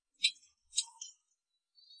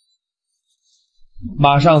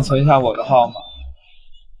马上存下我的号码，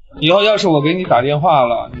以后要是我给你打电话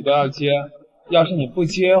了，你都要接。要是你不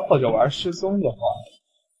接或者玩失踪的话，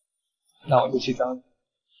那我就去找你。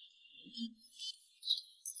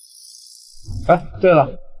哎，对了，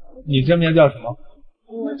你真名叫什么？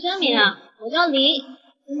我真名啊，我叫黎。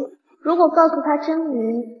如果告诉他真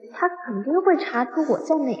名，他肯定会查出我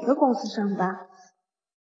在哪个公司上班。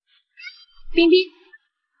冰冰。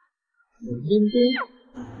冰冰。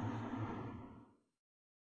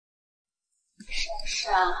珊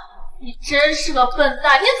珊，你真是个笨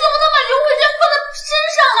蛋，你怎么能把刘慧娟放在身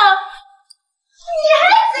上呢？你还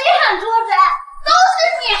贼喊捉贼，都是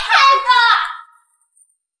你害的！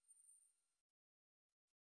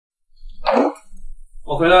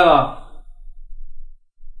我回来了。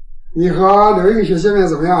你和刘映雪见面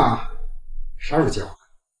怎么样？啥时候结婚？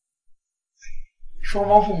双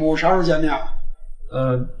方父母啥时候见面？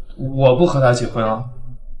我不和他结婚了。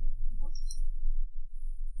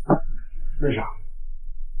为啥？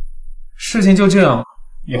事情就这样，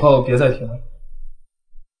以后别再提了。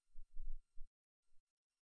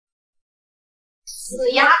死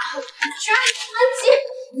丫头，居然还记，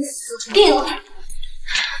你死定了！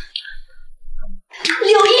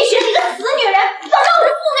柳映雪这个死女人，早知道我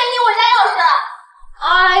就不给你我家钥匙了。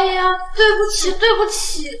哎呀，对不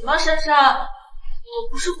起嘛，珊珊，我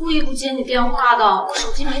不是故意不接你电话的，我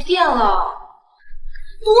手机没电了。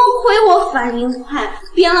多亏我反应快，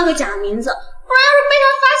编了个假名字，不然要是被他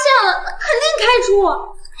发现了，那肯定开除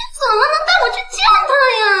我。你怎么能带我去见他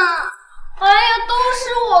呀？哎呀，都是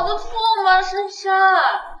我的错嘛，珊珊，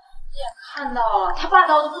你也看到了，他霸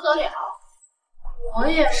道的不得了，我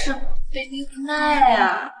也是被逼无奈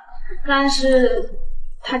呀。但是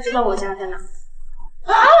他知道我家在哪？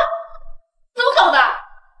啊？怎么搞的？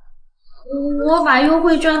我把优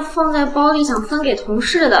惠券放在包里，想分给同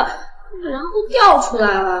事的，然后掉出来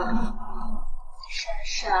了。珊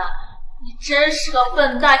珊，你真是个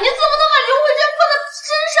笨蛋，你怎么能把优惠券放在身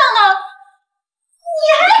上呢？你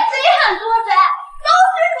还贼喊捉贼，都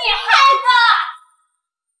是你害的！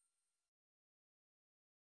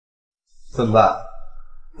怎么办？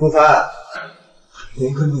总裁，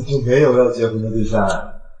您根本就没有要结婚的对象。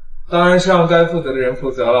当然是让该负责的人负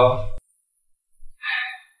责了。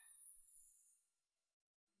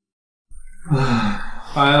唉，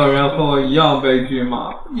还有人和我一样被拒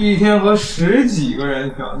吗？一天和10几个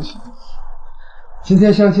人相亲。今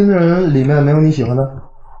天相亲的人里面没有你喜欢的？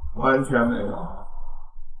完全没有。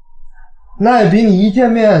那也比你一见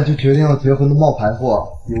面就决定要结婚的冒牌货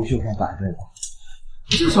优秀上100倍了。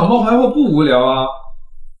这场冒牌货不无聊啊。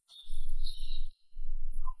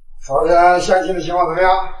昨天相亲的情况怎么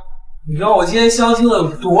样？你知道我今天相亲了有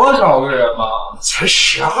多少个人吗？才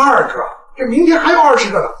12个，这明天还有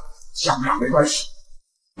20个呢。想不上没关系，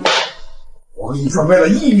我给你准备了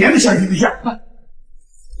1年的相亲对象。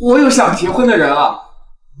我有想结婚的人了。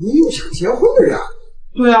你有想结婚的人？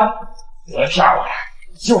对啊。别骗我了，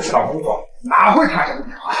就知道工作，哪会看这个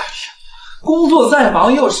女孩？工作再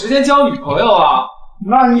忙也有时间交女朋友啊。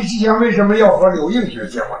那你之前为什么要和柳映雪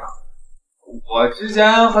结婚呢？我之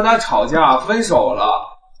前和他吵架分手了，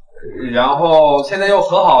然后现在又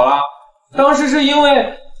和好了。当时是因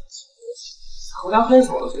为和他分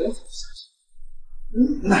手了，觉得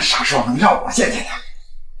那啥时候能让我见见他？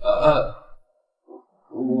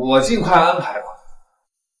我尽快安排吧。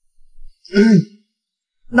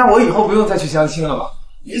那我以后不用再去相亲了吧？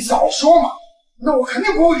你早说嘛，那我肯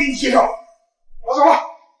定不会给你介绍。我走了。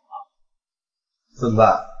怎么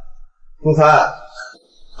办？总裁，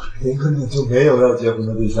您根本就没有要结婚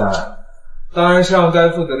的对象。当然是让该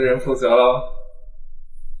负责的人负责了。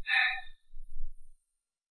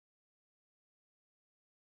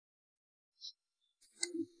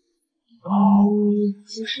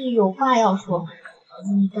不是有话要说，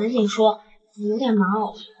你赶紧说，我有点忙，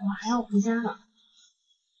我还要回家呢。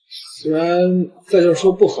虽然在这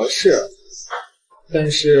说不合适，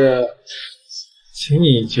但是请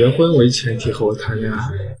你以结婚为前提和我谈恋爱。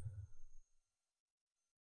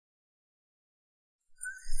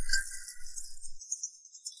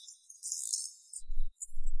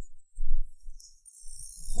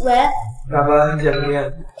喂，下班见面。为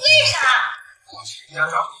啥？我去你家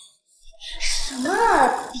找你。什么？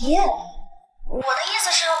别！我的意思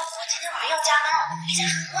是，我今天晚上要加班，回家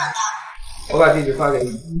很晚的。我把地址发给你。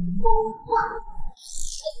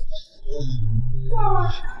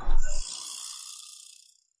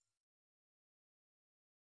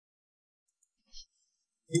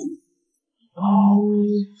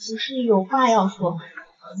不是有话要说，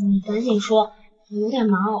你赶紧说，我有点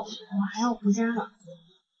忙，我还要回家呢。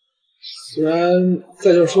虽然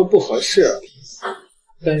在这说不合适，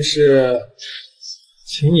但是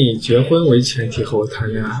请你以结婚为前提和我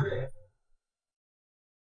谈恋爱。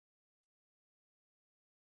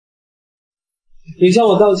你向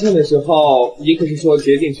我道歉的时候，一个是说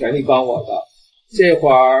竭尽全力帮我的，这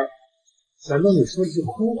会儿难道你说的是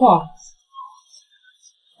空话？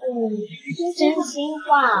真心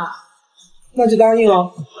话。那就答应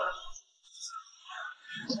啊。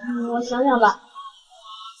我想想吧。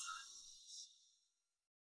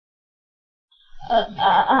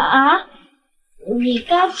你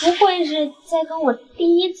该不会是在跟我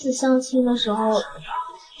第一次相亲的时候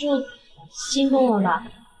就心动了吧？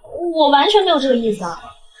我完全没有这个意思啊！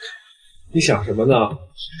你想什么呢？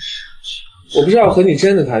我不是要和你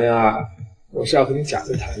真的谈恋爱，我是要和你假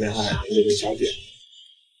的谈恋爱，这位小姐。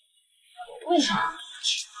为啥？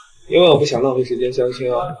因为我不想浪费时间相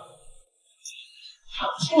亲啊。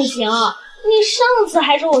不行，你上次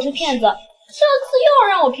还说我是骗子，这次又要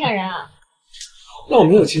让我骗人。那我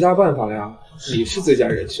没有其他办法了呀，你是最佳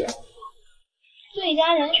人选。最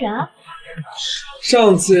佳人选？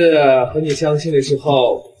上次和你相亲的时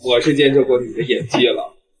候，我是见证过你的演技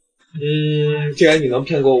了。既然你能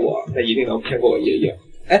骗过我，那一定能骗过我爷爷。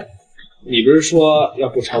哎，你不是说要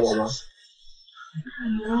补偿我吗？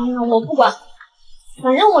我不管，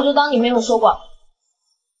反正我就当你没有说过。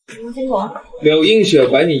你先走。柳映雪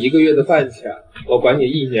管你1个月的饭钱，我管你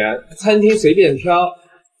1年，餐厅随便挑，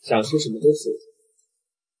想吃什么都行。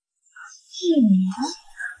1年？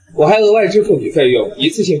我还额外支付你费用，一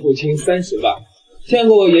次性付清30万。见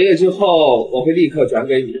过我爷爷之后，我会立刻转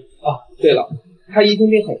给你。对了，他疑心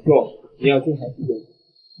病很重，你要经常记住。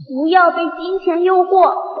不要被金钱诱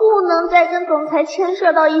惑，不能再跟总裁牵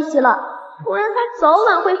涉到一起了，不然他早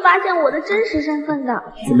晚会发现我的真实身份的。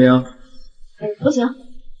怎么样？不行。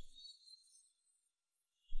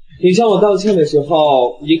你向我道歉的时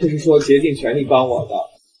候，一个是说竭尽全力帮我的，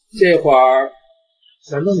这会儿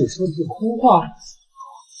难道你说的是空话？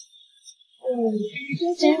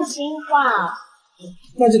真心话。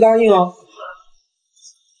那就答应啊。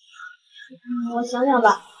我想想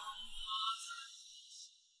吧。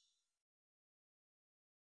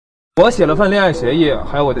我写了份恋爱协议，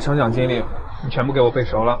还有我的成长经历，你全部给我背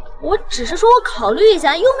熟了。我只是说我考虑一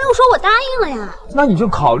下，又没有说我答应了呀。那你就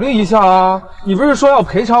考虑一下啊！你不是说要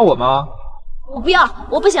赔偿我吗？我不要，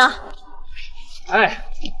我不想。哎。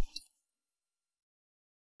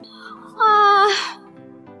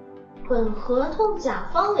本合同甲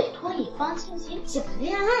方委托乙方进行假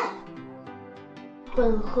恋爱。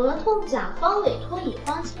本合同甲方委托乙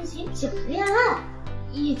方进行假恋爱，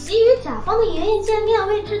以及与甲方的爷爷见面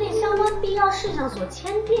未制定相关必要事项所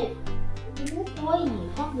签订。如果乙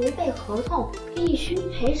方违背合同，必须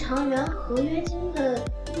赔偿原合约金的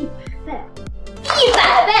100倍。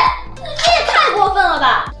100倍？这也太过分了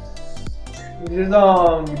吧！你知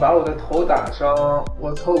道你把我的头打伤，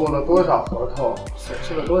我凑够了多少合同，损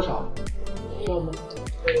失了多少，知道吗？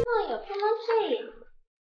那也不能这样。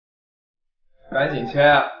赶紧签。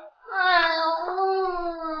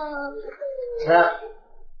签。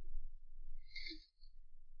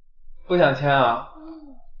不想签啊？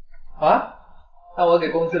让我给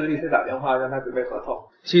公司的律师打电话，让他准备合同，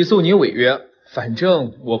起诉你违约。反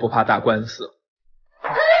正我不怕打官司。别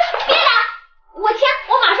打！我签，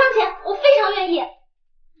我马上签，我非常愿意。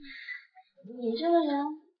你这个人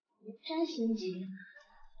真心机。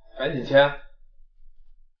赶紧签。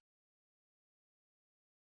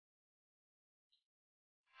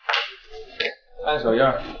按手印，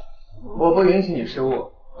我不允许你失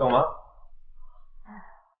误，懂吗？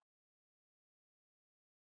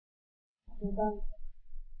没办法。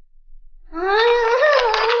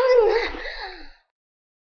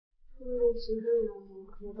其实我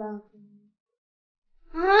没办法。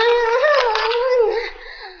1、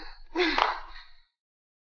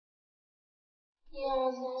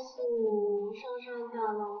2、3、4、5，上上下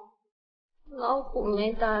楼。老虎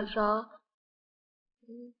没打着，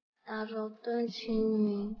打着段青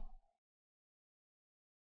云。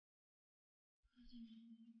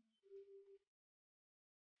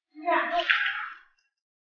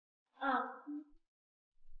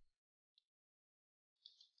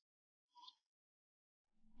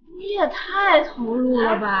你也太投入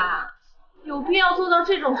了吧，有必要做到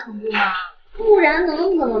这种程度吗？不然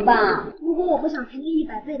能怎么办？如果我不想赔那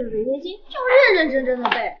100倍的违约金，就认认真真的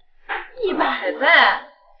背。100倍？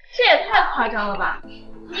这也太夸张了吧！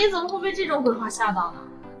你怎么会被这种鬼话吓到呢？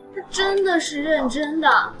他真的是认真的，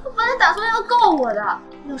他本来打算要告我的。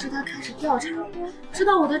要是他开始调查我，知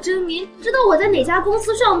道我的真名，知道我在哪家公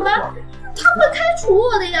司上班，他会开除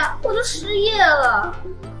我的呀，我就失业了。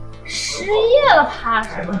失业了怕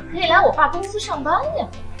什么？可以来我爸公司上班呀。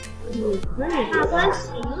你和你大关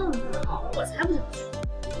系那么好，我才不想去。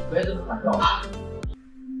别这么反照。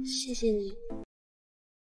谢谢你。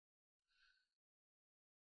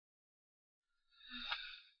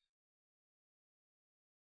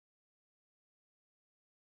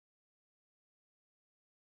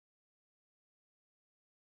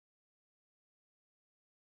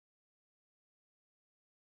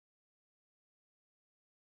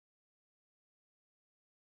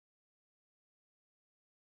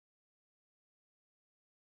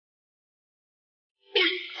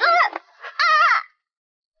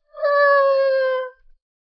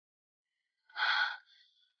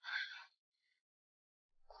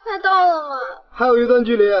快到了吗？还有一段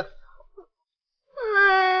距离。哎呀，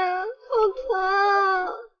好疼！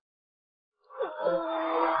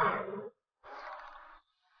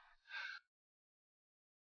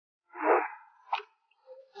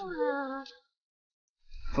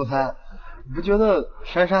总裁，你不觉得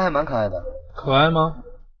珊珊还蛮可爱的？可爱吗？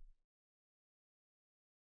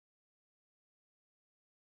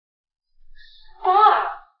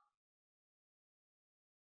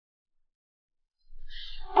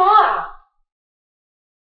爸，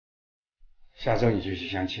下周你就去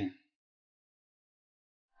相亲。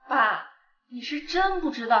爸，你是真不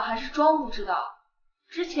知道还是装不知道？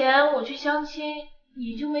之前我去相亲，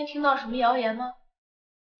你就没听到什么谣言吗？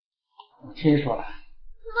我听说了。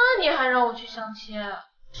那你还让我去相亲？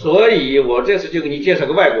所以我这次就给你介绍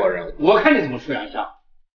个外国人，我看你怎么出洋相。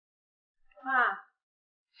爸，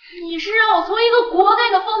你是让我从一个国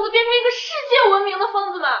内的疯子变成一个世界闻名的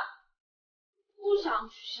疯子吗？不想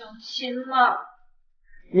去相亲吗？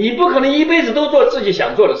你不可能一辈子都做自己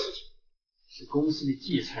想做的事情，是公司的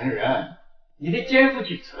继承人，你得肩负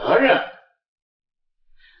起责任。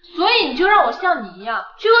所以你就让我像你一样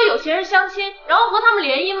去和有钱人相亲，然后和他们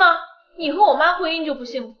联姻吗？你和我妈婚姻就不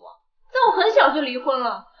幸福，在我很小就离婚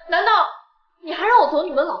了，难道你还让我走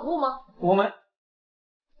你们老路吗？我们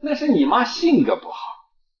那是你妈性格不好。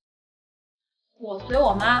我随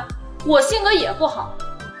我妈，我性格也不好，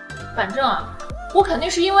反正啊，我肯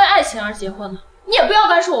定是因为爱情而结婚的，你也不要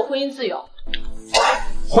干涉我婚姻自由。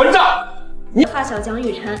混账！你发小蒋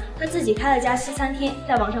雨晨，他自己开了家西餐厅，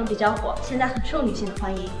在网上比较火，现在很受女性的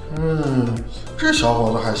欢迎。这小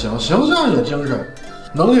伙子还行，形象也精神，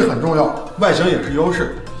能力很重要，外形也是优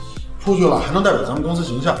势，出去了还能代表咱们公司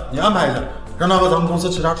形象。你安排一下，让他和咱们公司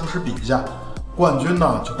其他厨师比一下，冠军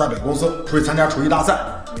呢就代表公司出去参加厨艺大赛。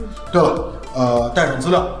对了，带上资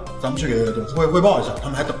料，咱们去给董事会汇报一下，他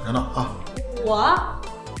们还等着呢啊。我？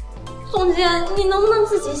总监，你能不能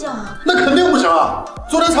自己想啊？那肯定不行啊！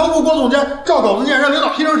昨天财务部郭总监照稿子念，让领导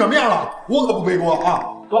批成什么样了？我可不背锅啊！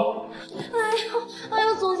走。哎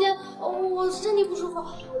呦，总监，我身体不舒服，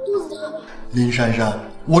肚子疼。林珊珊，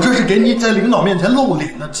我这是给你在领导面前露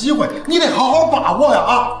脸的机会，你得好好把握呀！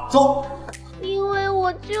啊，走。因为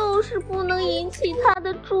我就是不能引起他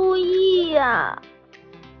的注意呀。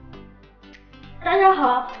大家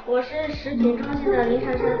好，我是食品中心的林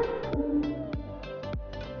珊珊。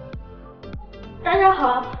大家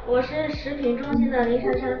好，我是食品中心的林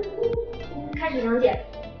珊珊。开始讲解。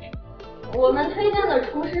我们推荐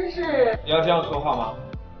的厨师是……你要这样说话吗？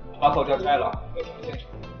把口罩摘了，要听现场。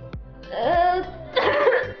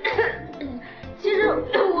其实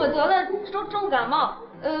我得了重感冒，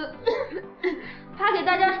怕给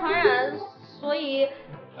大家传染，所以……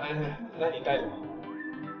那你带着。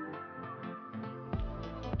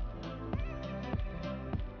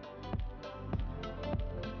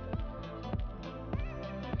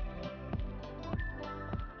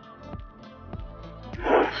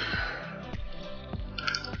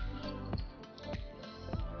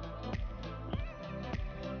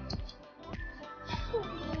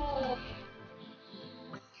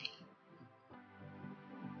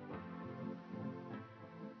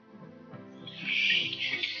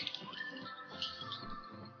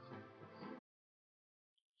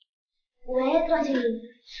喂，段经理，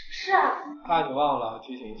是啊。怕你忘了，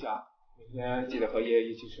提醒一下，明天记得和爷爷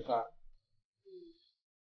一起吃饭。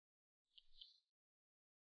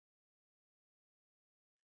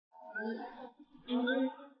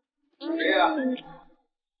谁呀？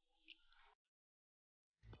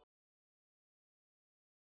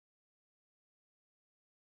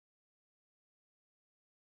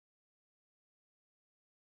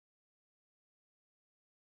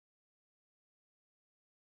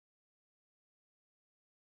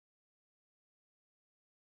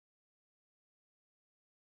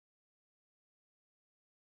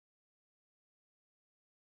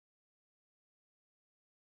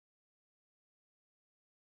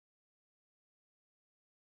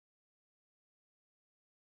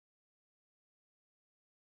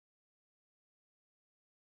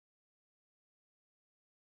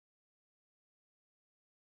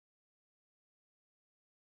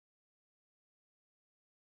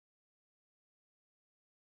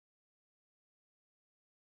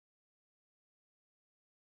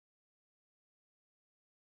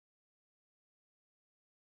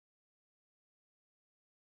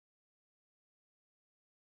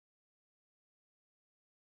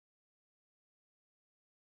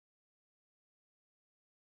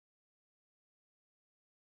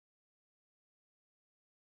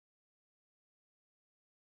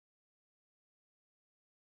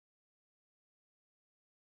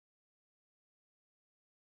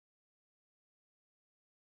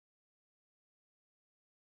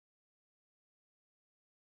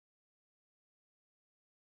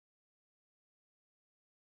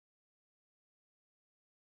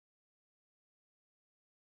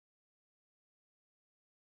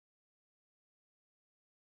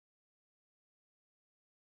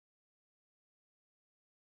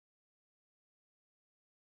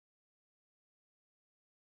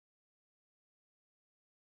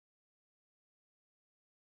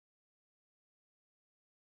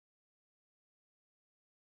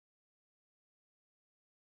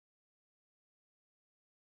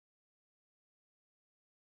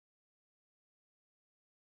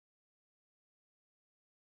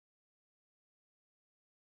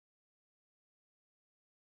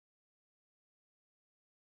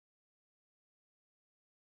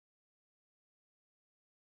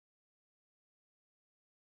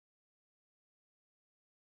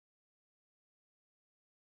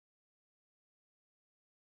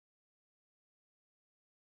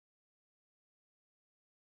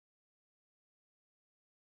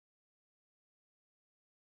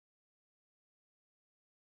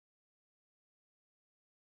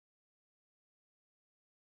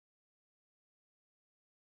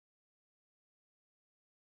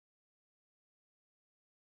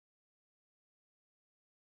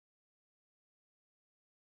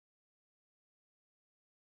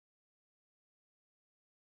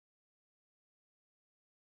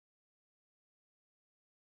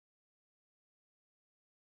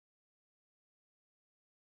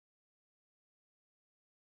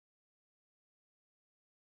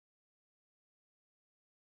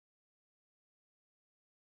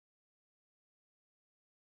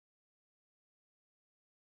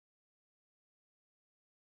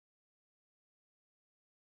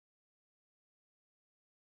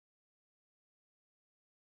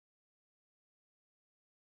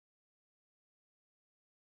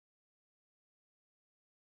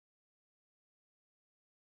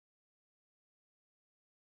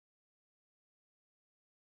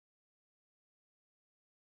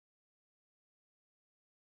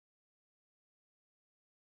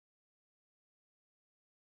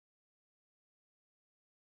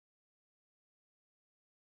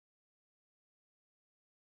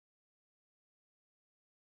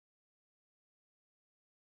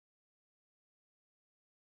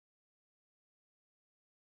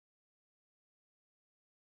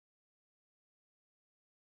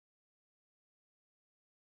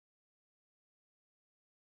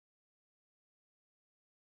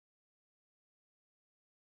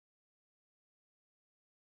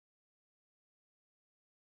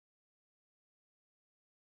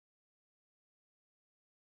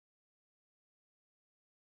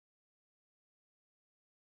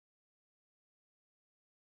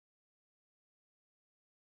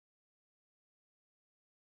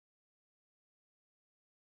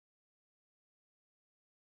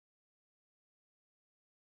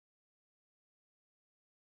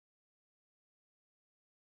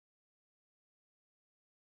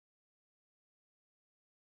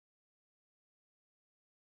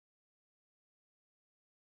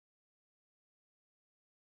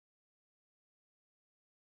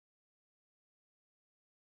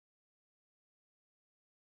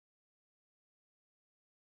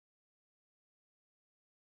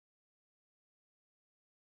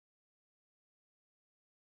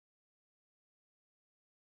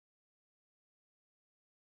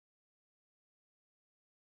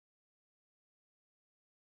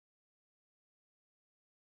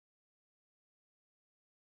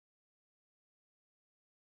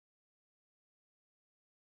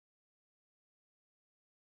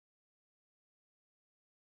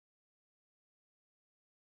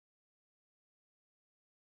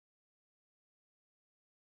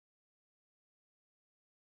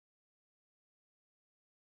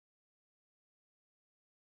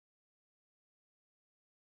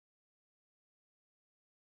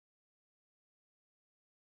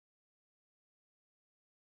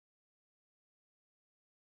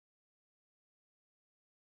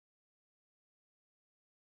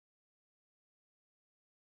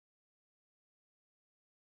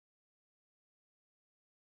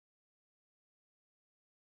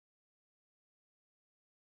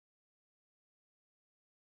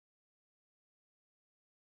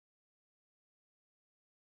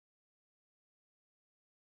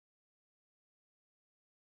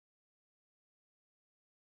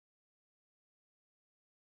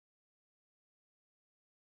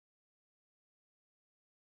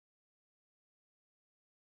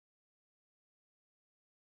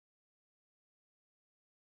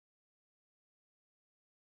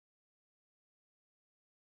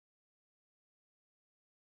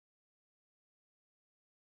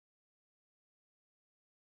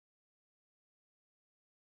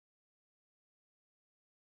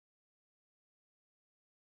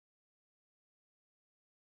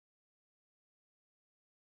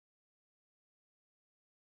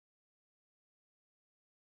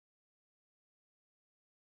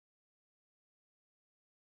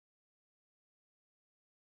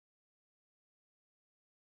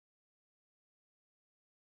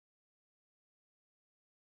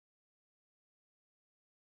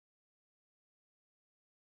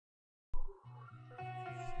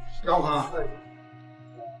让我看看。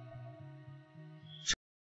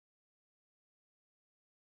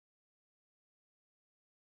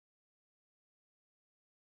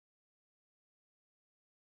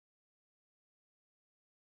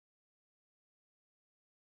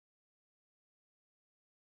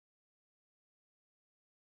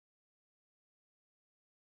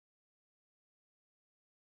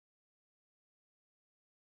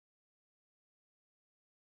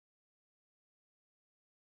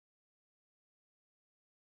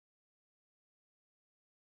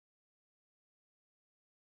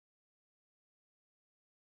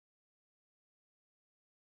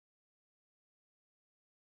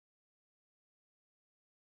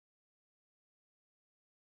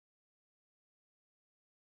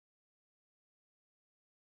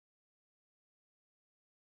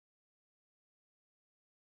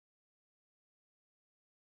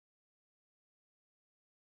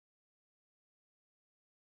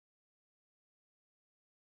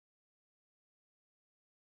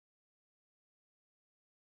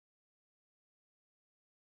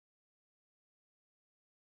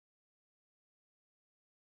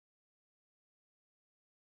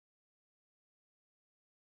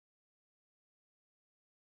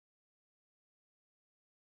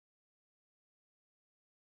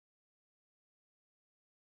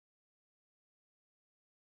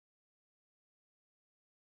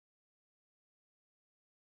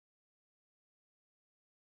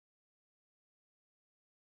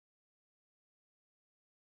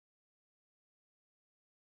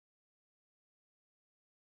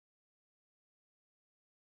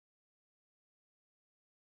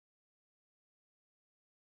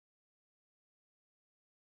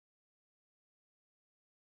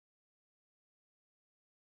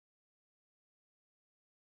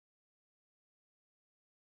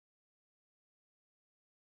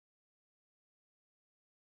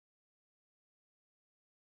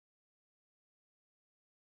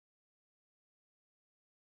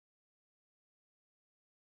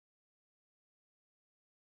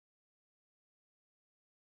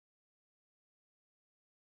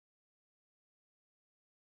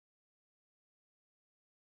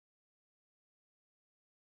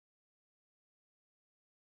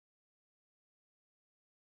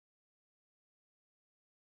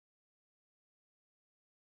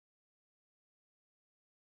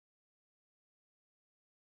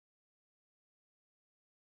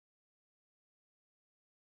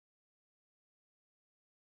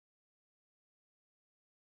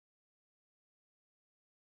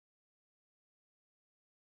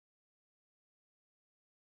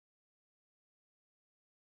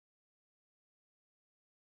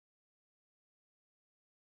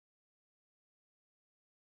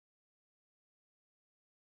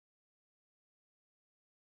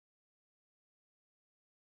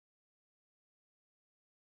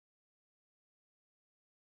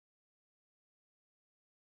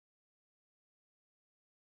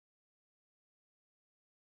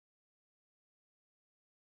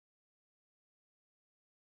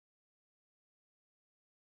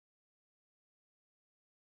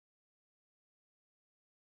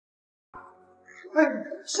哎，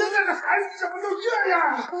现在的孩子怎么都这样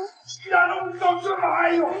啊？一点都不知道尊老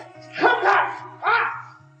爱幼，看不看啊？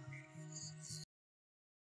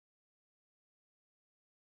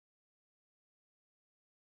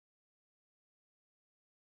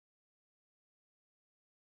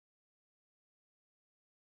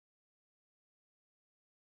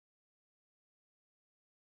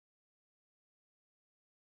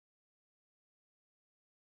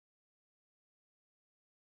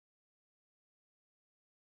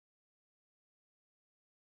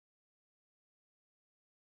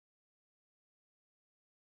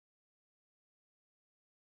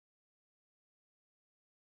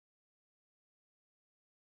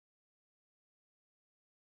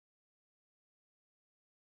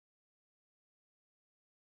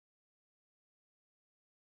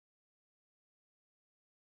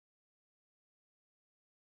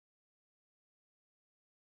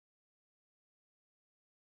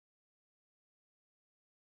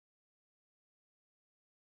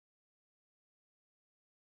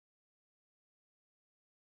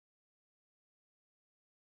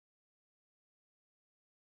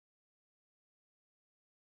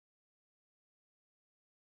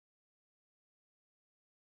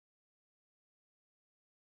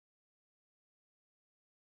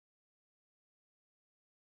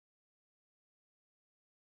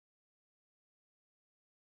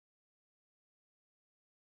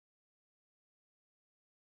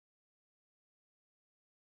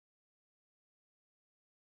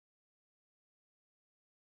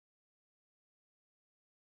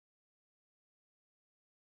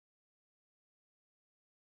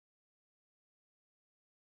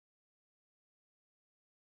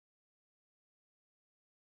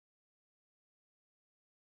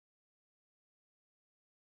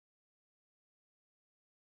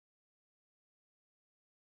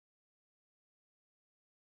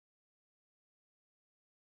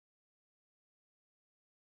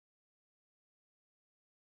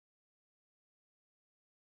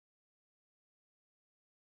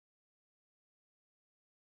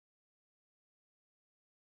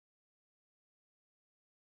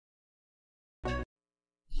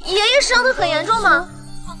爷爷伤得很严重吗？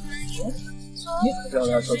你怎么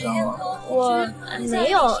知道他受伤了？我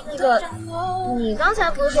没有。你刚才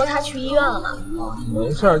不是说他去医院了吗？没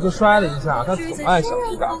事儿，就摔了一下。他总爱小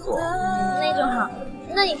题大做。那就好。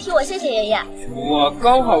那你替我谢谢爷爷。我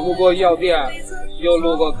刚好路过医药店，又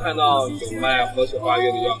路过看到有卖和水花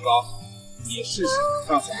月的药膏，你试试，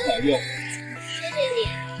看好不好用。谢谢你，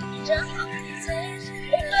你真好。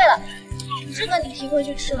对了，这个你提回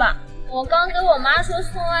去吃吧。我刚给我妈说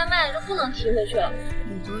送外卖就不能提回去了。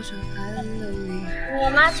我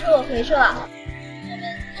妈接我回去了，我们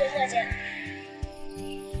周末见。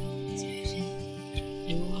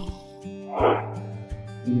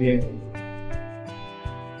冰冰，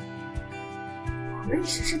我认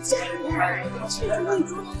识是假的，这是为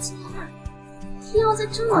猪头计划。非要在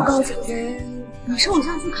这么高级的，你是偶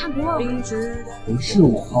像剧看多了？不是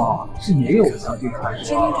我，是也有偶像剧看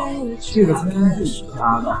多。这个餐厅是你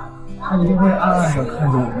家的，他一定会暗暗的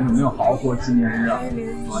看着我们有没有好好过纪念日，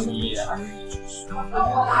所以。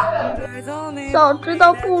早知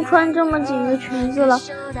道不穿这么紧的裙子了，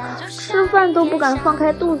吃饭都不敢放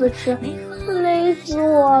开肚子吃，累死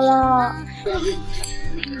我了。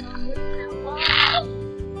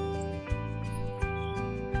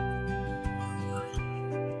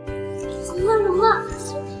怎么了？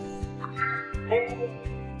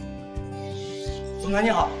总裁你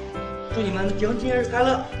好，祝你们订婚日快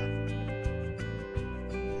乐。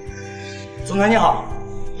总裁你好，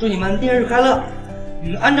祝你们订婚日快乐。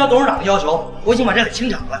按照董事长的要求，我已经把这个清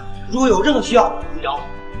场了。如果有任何需要，你找我。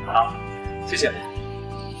好，谢谢。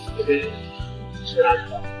这边是哪里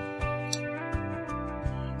的？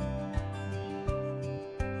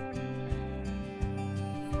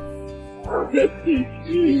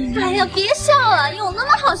哎呀，别笑了，有那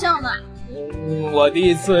么好笑吗？我第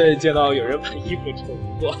一次见到有人把衣服撑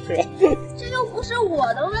过。这又不是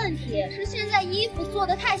我的问题，是现在衣服做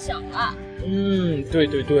的太小了。对，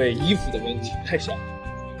衣服的问题太小了。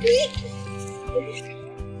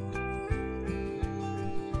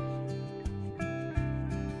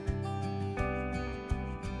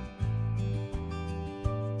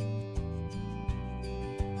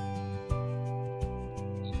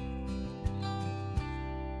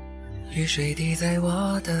雨水滴在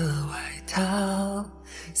我的外套，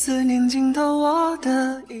思念浸透我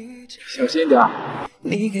的衣角。小心点。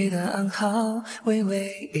你给的暗号，微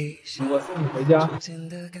微一笑。我送你回家。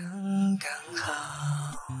刚刚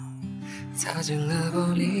好，擦进了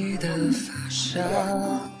玻璃的发梢，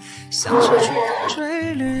像是去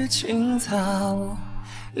追绿青草，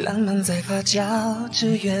浪漫在发酵，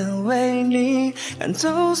只愿为你赶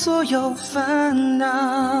走所有烦恼。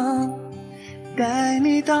带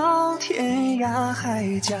你到天涯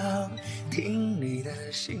海角，听你的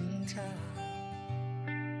心跳。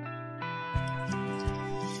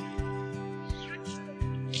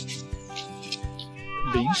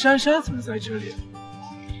林珊珊怎么在这里？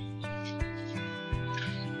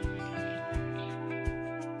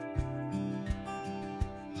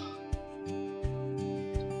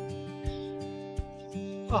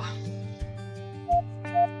啊！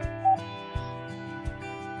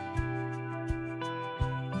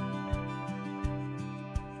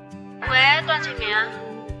喂，段敬明，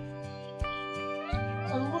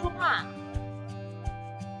怎么不说话？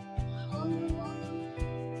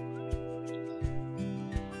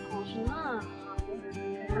搞什么啊？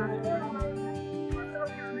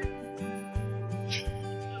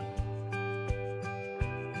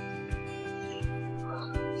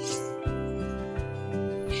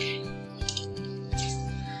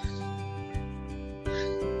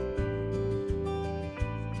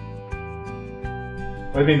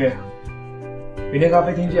喂，冰冰，明天咖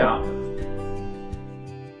啡厅见啊！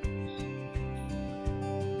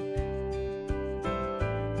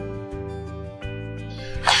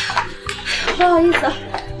不好意思，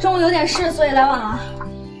中午有点事，所以来晚了。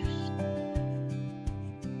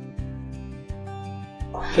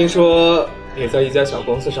听说你在一家小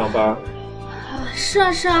公司上班？是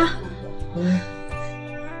啊，是啊。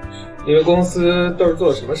你们公司都是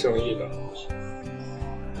做什么生意的？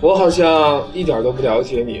我好像一点都不了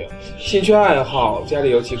解你，兴趣爱好，家里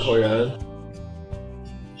有几口人？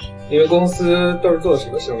你们公司都是做什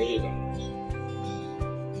么生意的？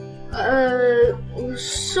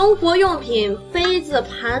生活用品、杯子、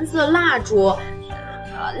盘子、蜡烛、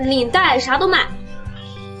领带，啥都卖。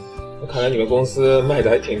看来你们公司卖的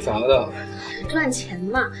还挺杂的。赚钱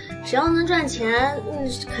嘛，只要能赚钱，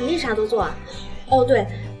肯定啥都做啊。哦，对，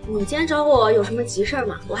你今天找我有什么急事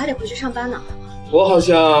吗？我还得回去上班呢。我好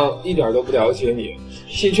像一点都不了解你，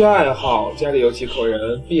兴趣爱好，家里有几口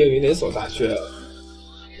人，毕业于哪所大学？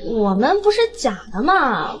我们不是假的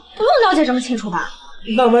嘛，不用了解这么清楚吧？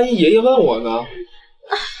那万一爷爷问我呢？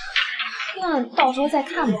那到时候再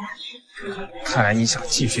看吧。看来你想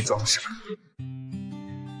继续装傻。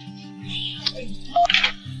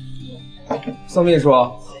宋秘书，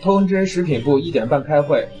通知食品部1点半开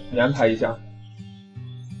会，你安排一下。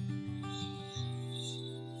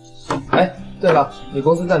哎，对了，你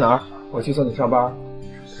公司在哪儿？我去送你上班。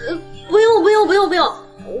不用，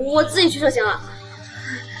我自己去就行了。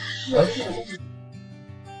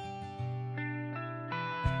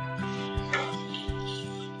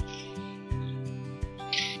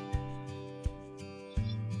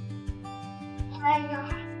哎呀，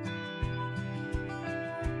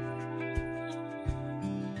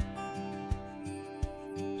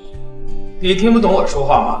你听不懂我说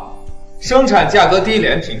话吗？生产价格低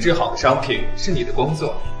廉、品质好的商品是你的工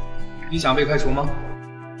作，你想被开除吗？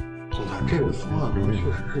总裁，这个方案里面确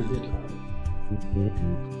实是有条。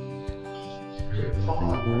方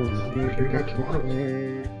案应该挺好的。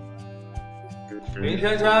林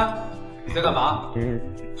珊珊，你在干嘛？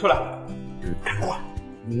出来！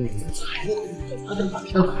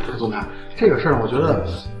总裁，这个事儿我觉得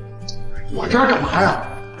我这儿干嘛呀？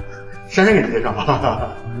珊珊给你介绍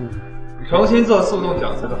吧。重新做速冻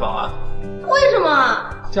饺子的方案。为什么？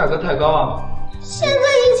价格太高啊！现在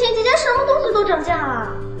疫情期间，什么东西都涨价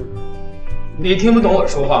啊！你听不懂我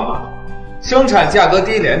说话吗？生产价格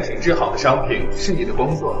低廉、品质好的商品是你的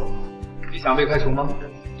工作，你想被开除吗？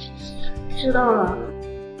知道了。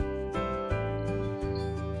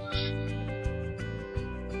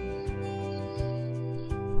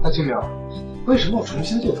清明，为什么要重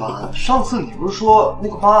新做方案？上次你不是说那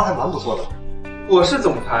个方案还蛮不错的？我是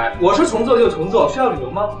总裁，我说重做就重做，需要理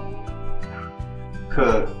由吗？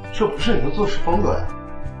可这不是你的做事风格呀。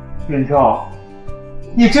远照，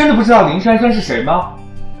你真的不知道林珊珊是谁吗？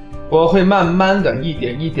我会慢慢的、一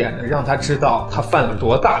点一点的让她知道她犯了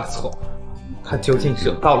多大的错，她究竟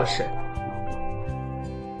惹到了谁。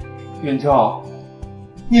远照，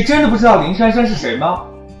你真的不知道林珊珊是谁吗？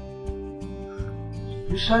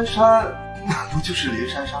林珊珊，那不就是林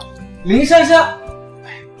珊珊？林珊珊，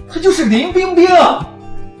她就是林冰冰。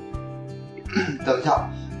等一下，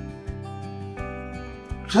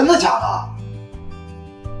真的假的？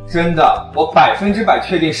真的，我100%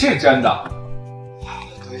确定是真的。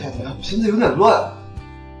等一下，我现在有点乱。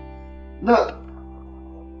那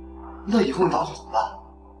以后你打算怎么办？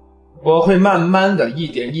我会慢慢的、一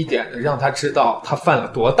点一点的让她知道她犯了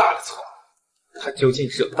多大的错，她究竟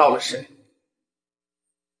惹到了谁。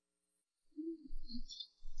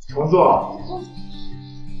重做。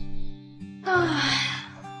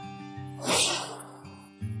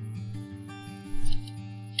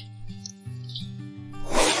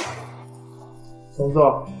重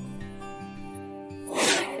做。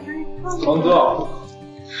重做。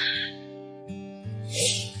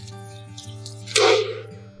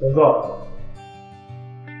重做。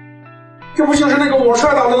这不就是那个我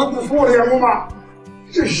帅到的不服我的员工吗？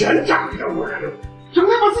这人长得我人，整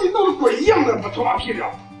天把自己弄得鬼一样的，把头发披着。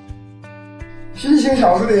新型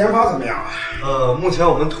小吃的研发怎么样啊？目前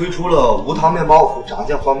我们推出了无糖面包和炸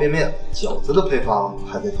酱方便面，饺子的配方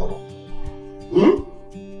还在调整。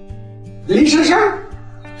林珊珊，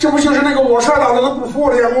这不就是那个我帅到的不服我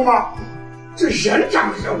的员工吗？这人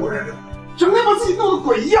长得我人，整天把自己弄得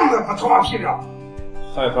鬼一样的，把头发披着。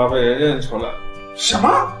害怕被人认出来。什么？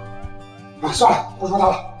啊，算了，不说他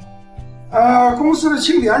了。公司的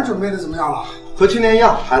庆典准备的怎么样了？和去年一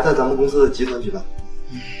样，还在咱们公司的集团举办。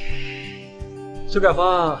修改方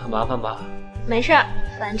案很麻烦吧？没事，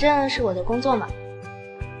反正是我的工作嘛。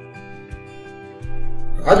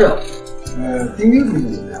阿正，丁丁同学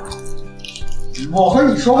怎么样？我和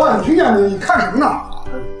你说话，你听见没？你看什么呢？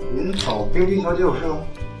您找冰冰小姐有事吗？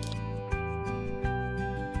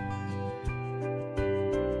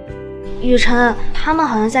雨辰，他们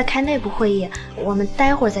好像在开内部会议，我们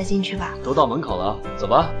待会儿再进去吧。都到门口了，走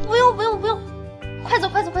吧。不用，快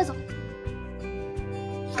走。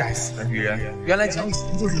该死的女人，原来蒋雨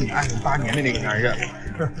辰就是你暗恋8年的那个男人，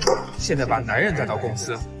现在把男人带到公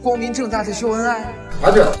司，光明正大的秀恩爱。阿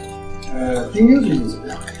正，丁丁最近怎么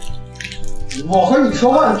样？我和你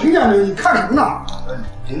说话，你听见没？你看什么呢？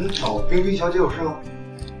您找冰冰小姐有事吗？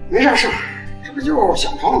没啥事，这不就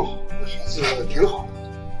想通了吗？孩子挺好的。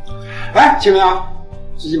哎，清明，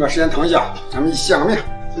最近把时间腾一下，咱们一起见个面。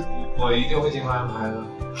我一定会尽快安排的。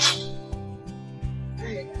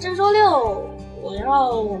这周6。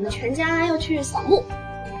我们全家要去扫墓。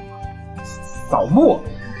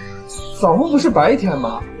扫墓不是白天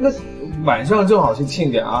吗？那晚上正好是庆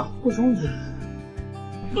典啊，不中去。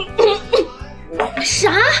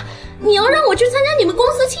啥？你要让我去参加你们公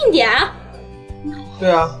司庆典？对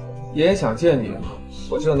啊，爷爷想见你，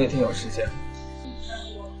我知道那天有时间。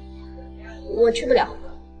我去不了。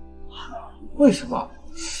为什么？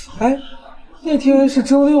哎，那天是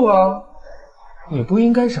周六啊，你不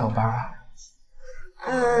应该上班啊。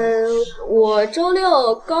我周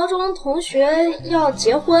六高中同学要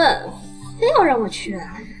结婚，非要让我去。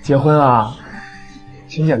结婚啊？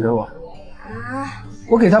请柬给我。啊？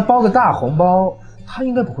我给他包个大红包，他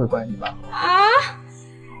应该不会怪你吧？啊？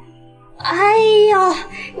哎呦，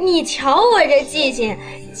你瞧我这记性，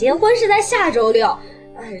结婚是在下周六，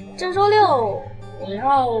这周六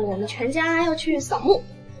我们全家要去扫墓。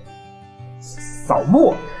扫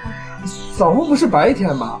墓？扫墓不是白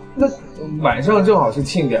天吗？那晚上正好是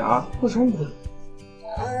庆典啊，不冲突。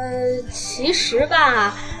其实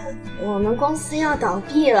吧，我们公司要倒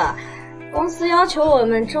闭了，公司要求我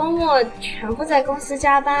们周末全部在公司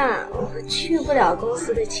加班，我去不了公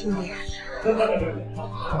司的庆典。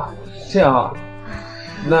这样啊，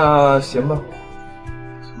那行吧，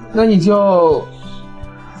那你就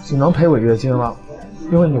只能赔违约金了，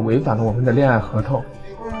因为你违反了我们的恋爱合同。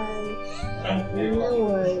那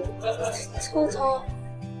我凑凑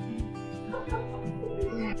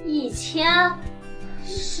1000，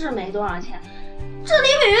是没多少钱，这离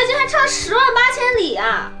违约金还差108000里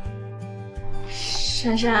啊！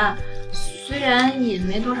珊珊，虽然也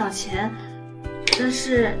没多少钱，但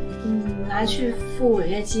是你拿去付违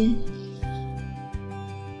约金。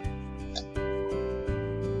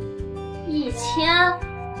1000，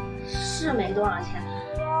是没多少钱，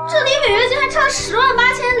这离违约金还差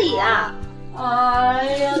108000里啊！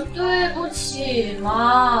哎呀，对不起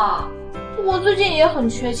嘛，我最近也很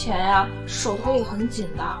缺钱呀，手头也很紧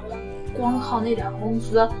的，光靠那点工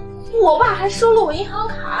资，我爸还收了我银行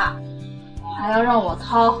卡，还要让我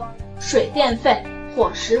掏水电费、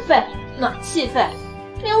伙食费、暖气费，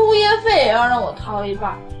连物业费也要让我掏一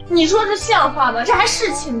半。你说这像话吗？这还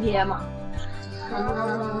是亲爹吗？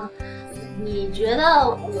你觉得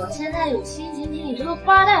我现在有心情听你这个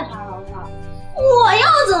富二代发牢骚？我要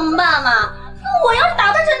怎么办嘛？那我要是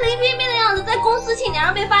打扮成林冰冰的样子，在公司庆典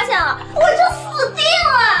上被发现了，我就死定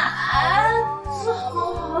了！哎，这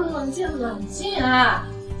好冷静冷静啊！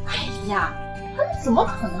哎呀，他怎么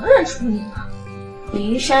可能认出你呢？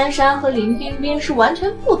林珊珊和林冰冰是完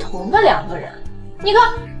全不同的两个人。你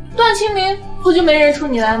看，段清明不就没认出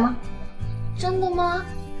你来吗？真的吗？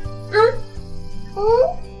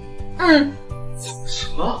什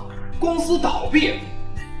么？公司倒闭？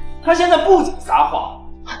他现在不仅撒谎，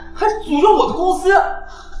还诅咒我的公司！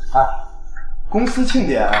哎，公司庆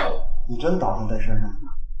典，你真打算带珊珊？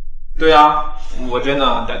对啊，我真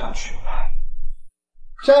的带她去。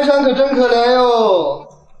珊珊可真可怜哟。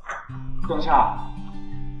等下，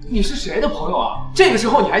你是谁的朋友啊？这个时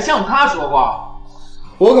候你还向他说话？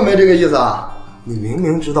我可没这个意思啊！你明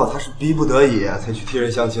明知道他是逼不得已才去替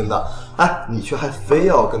人相亲的，哎，你却还非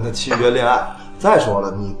要跟他契约恋爱。再说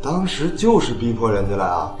了，你当时就是逼迫人家来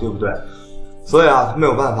啊，对不对？所以啊，他没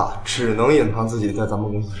有办法，只能隐藏自己在咱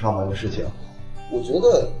们公司上班的事情。我觉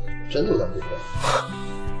得真有点不对。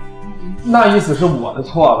那意思是我的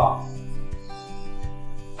错了？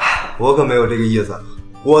我可没有这个意思，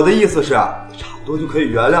我的意思是啊，差不多就可以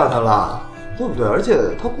原谅他了，对不对？而且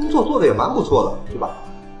他工作做的也蛮不错的，对吧？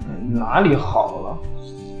哪里好了？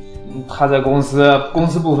他在公司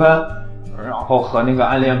不分，然后和那个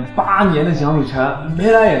暗恋8年的蒋雨晨眉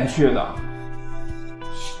来眼去的。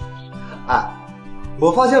哎，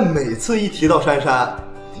我发现每次一提到珊珊，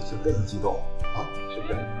你就更激动啊，是不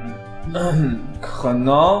是？可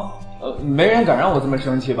能没人敢让我这么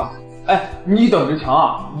生气吧？哎，你等着瞧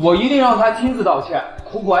啊！我一定让他亲自道歉，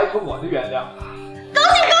苦苦哀求我的原谅。高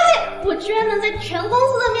兴高兴！我居然能在全公司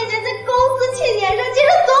的面前，在公司庆典上接着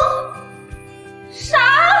总。啥？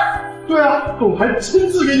对啊，总裁亲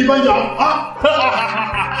自给你颁奖啊！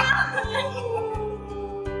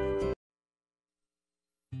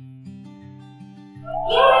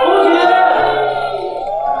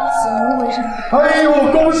怎么回事？哎呦，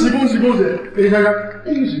恭喜恭喜恭喜！林珊珊，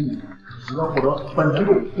恭喜你，你将获得本年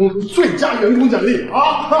度公司最佳员工奖励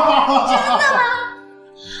啊！真的吗？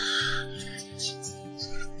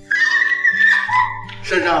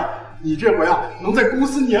珊珊，你这回啊，能在公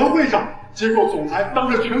司年会上接受总裁当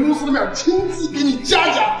着全公司的面亲自给你嘉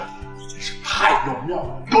奖，真是太荣耀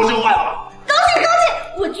了，高兴坏了！高兴高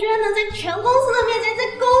兴！我居然能在全公司的面前，在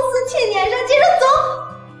公司庆典上接着总。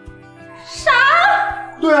啥？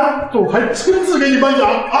对啊，总裁亲自给你颁奖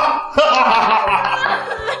啊！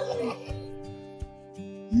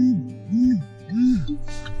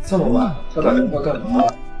这么晚，他打电话干嘛？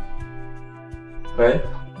喂，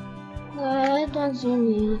段经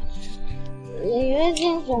理，违约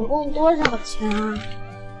金总共多少钱啊？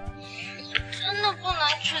真的不能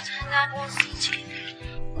去参加公司庆典。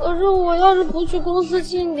可是我要是不去公司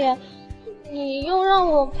庆典，你又让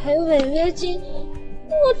我赔违约金，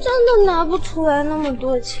我真的拿不出来那么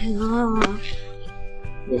多钱啊！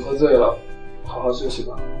你喝醉了，好好休息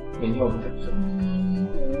吧，明天我们再说。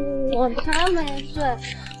我才没醉，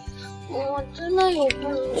我真的有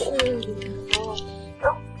空去旅游。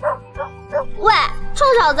喂，臭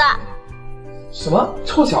小子！什么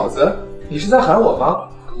臭小子？你是在喊我吗？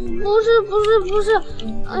不是，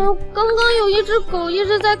哎呦，刚刚有一只狗一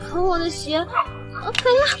直在啃我的鞋。哎呀，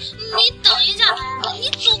你等一下，你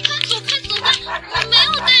走开，我没有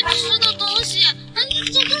带吃的东西，你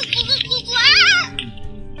走开！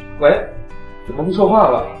喂，怎么不说话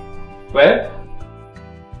了？喂。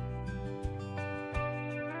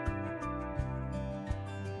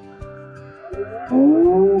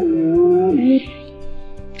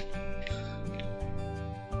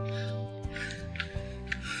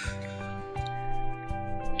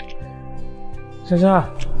珊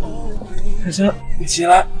珊，你起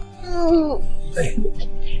来。哎。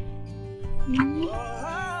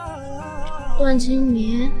段青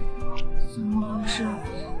明，怎么回事？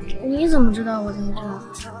你怎么知道我在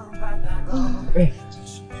这？哎。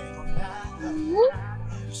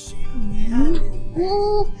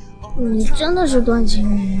你真的是段青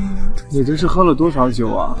明啊？你这是喝了多少酒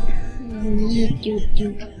啊？一丢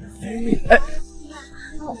丢。哎。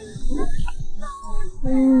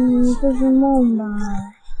这是梦吧？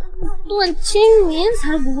段青明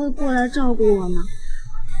才不会过来照顾我呢。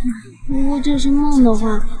如果这是梦的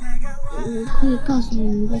话，我可以告诉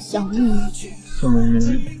你一个小秘密。什么秘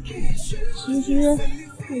密？其实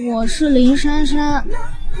我是林珊珊，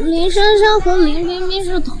林珊珊和林冰冰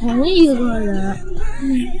是同一个人。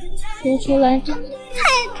说出来真的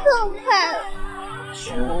太可怕了。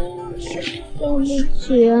对不起，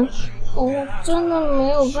我真的没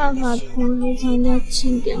有办法同时参加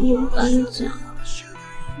庆典和颁奖。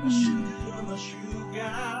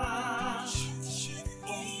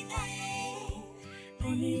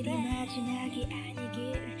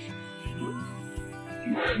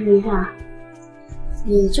林夏，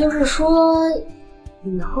也就是说，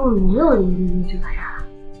以后没有林冰冰这个人了，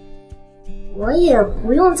我也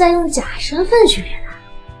不用再用假身份去骗他，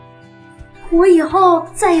我以后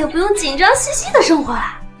再也不用紧张兮兮的生活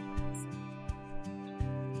了。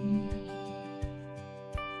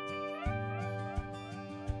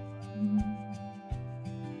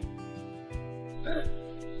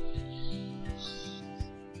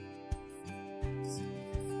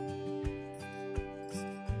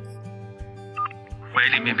喂，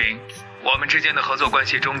林冰冰，我们之间的合作关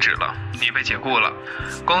系终止了，你被解雇了，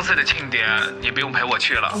公司的庆典你不用陪我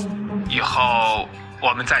去了，以后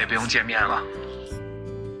我们再也不用见面了。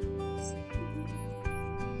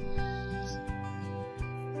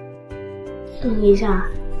等一下，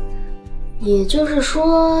也就是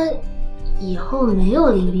说，以后没有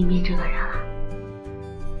林冰冰这个人了，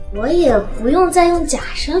我也不用再用假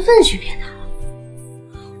身份去骗他了，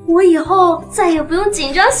我以后再也不用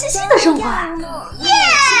紧张兮兮的生活了。耶！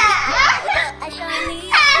太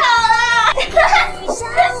好了！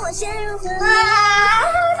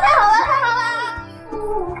太好了！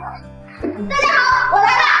大家好，我来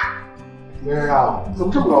了。林珊珊，你怎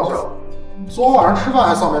么这么高兴？昨晚上吃饭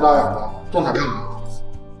还丧眉打眼的，中彩票呢。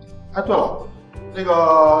哎，对了，那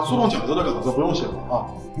个速冻饺子的稿子不用写了啊，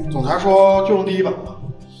总裁说就用第一版了。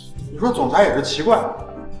你说总裁也是奇怪，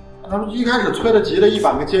他们一开始催得急的一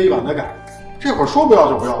版跟接一版的改，这会儿说不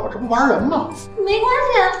要就不要了，这不玩人吗？没关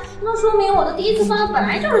系，那说明我的第一次方案本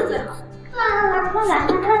来就是最好的。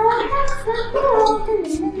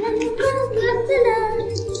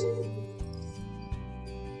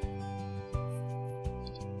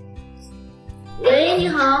喂，你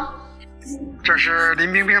好。这是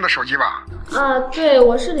林冰冰的手机吧？啊，对，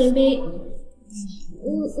我是林冰。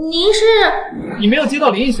您是？你没有接到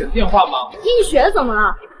林映雪的电话吗？映雪怎么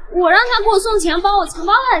了？我让她给我送钱，把我钱包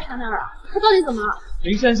落在她那儿了。她到底怎么了？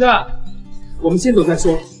林珊珊，我们先走再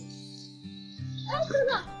说。哎，哥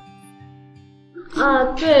哥。啊，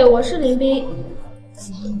对，我是林冰。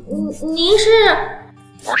您是？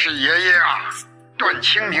我是爷爷啊，段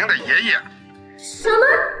清明的爷爷。什么？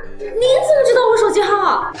您怎么知道我手机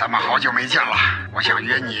号？咱们好久没见了，我想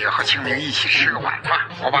约你和清明一起吃个晚饭，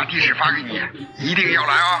我把地址发给你，一定要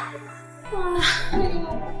来啊！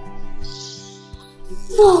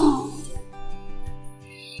哦，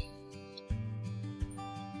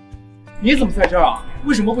你怎么在这儿啊？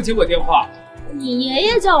为什么不接我电话？你爷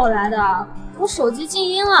爷叫我来的，我手机静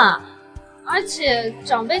音了，而且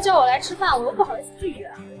长辈叫我来吃饭，我又不好意思拒绝。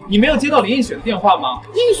你没有接到林映雪的电话吗？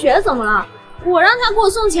映雪怎么了？我让他给我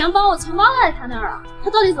送钱，把我钱包落在他那儿了。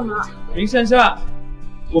他到底怎么了？林珊珊，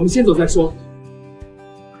我们先走再说。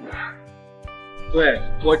对，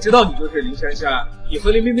我知道你就是林珊珊，你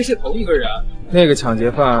和林冰冰是同一个人。那个抢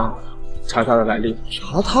劫犯，查他的来历。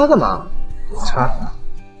查他干嘛？查。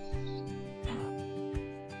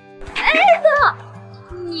哎，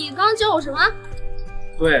哥，你刚叫我什么？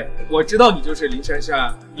对，我知道你就是林珊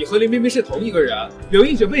珊，你和林冰冰是同一个人。刘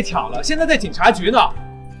映雪被抢了，现在在警察局呢。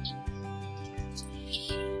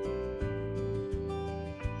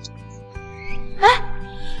哎，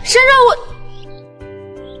珊珊，我。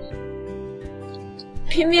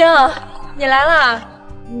冰冰，你来啦？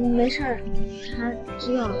没事儿，他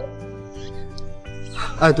知道了。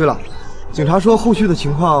哎，对了，警察说后续的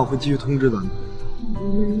情况会继续通知咱们。我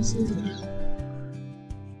们先走了。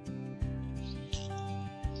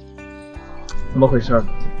怎么回事？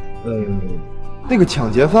那个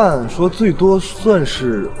抢劫犯说最多算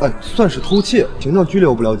是偷窃，行政拘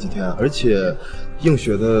留不了几天，而且映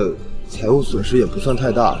雪的财务损失也不算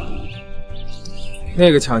太大。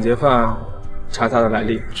那个抢劫犯。查他的来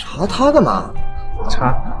历。查他干嘛？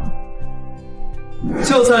查。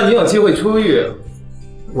就算你有机会出狱，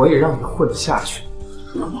我也让你混得下去。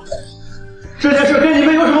这件事跟你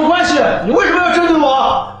们有什么关系？你为什么要针对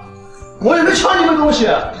我？我也没抢你们东西。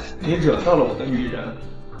你惹到了我的女人，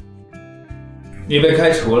你被开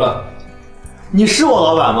除了。你是我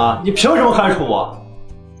老板吗？你凭什么开除我？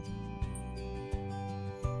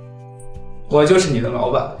我就是你的老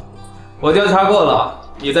板。我调查过了。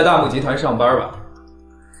你在大木集团上班吧？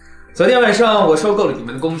昨天晚上我收购了你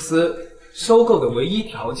们的公司，收购的唯一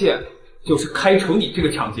条件就是开除你这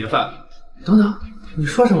个抢劫犯。等等，你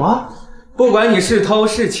说什么？不管你是偷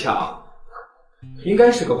是抢，应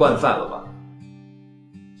该是个惯犯了吧？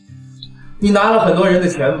你拿了很多人的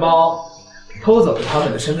钱包，偷走了他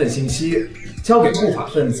们的身份信息，交给不法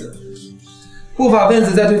分子，不法分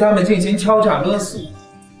子再对他们进行敲诈勒索。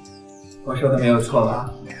我说的没有错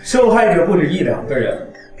吧？受害者不止1、2个人。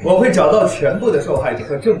我会找到全部的受害者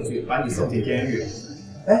和证据，把你送进监狱。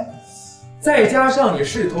哎，再加上你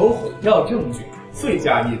试图毁掉证据，罪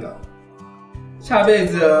加一等。下辈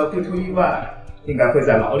子不出意外，应该会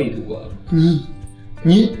在牢里度过。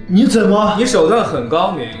你怎么？你手段很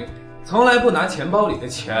高明，从来不拿钱包里的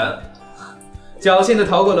钱，侥幸的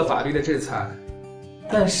逃过了法律的制裁。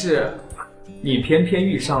但是你偏偏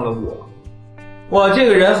遇上了我。我这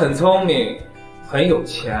个人很聪明，很有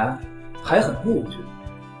钱，还很物质。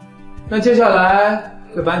那接下来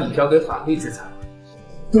就把你交给法律制裁。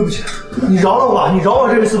对不起，你饶了我，你饶我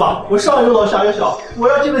这一次吧。我上有老下有小，我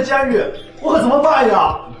要进了监狱，我可怎么办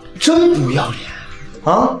呀？真不要脸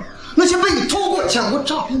啊！那些被你偷过、抢过、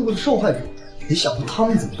诈骗过的受害者，你想过他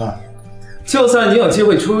们怎么办？就算你有机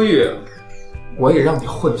会出狱，我也让你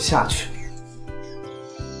混不下去。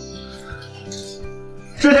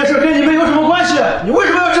这件事跟你们有什么关系？你为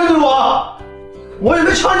什么要针对我？我也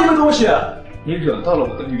没抢你们东西。你惹到了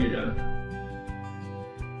我的女人。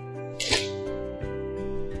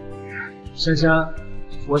珊珊，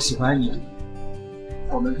我喜欢你，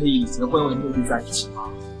我们可以以结婚为目的在一起吗？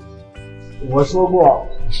我说过，我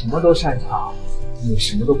什么都擅长，你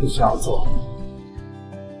什么都不需要做。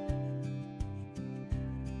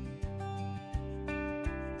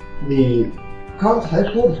你刚才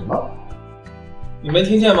说的什么？你没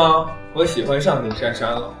听见吗？我喜欢上林珊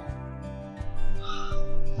珊了。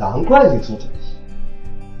难怪你做这些。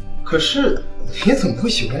可是你怎么会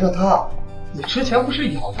喜欢上他？你之前不是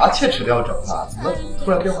咬牙切齿的要找他，怎么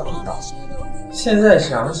突然变化这么大？现在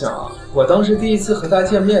想想，我当时第一次和他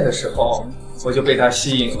见面的时候，我就被他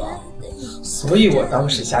吸引了，所以我当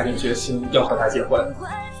时下定决心要和他结婚。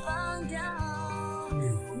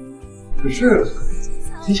可是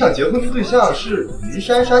你想结婚的对象是林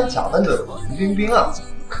珊珊假扮的林冰冰啊？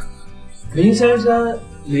林珊珊、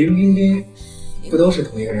林冰冰不都是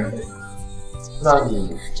同一个人吗？那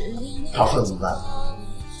你打算怎么办？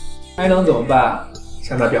还能怎么办？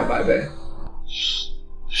向他表白呗。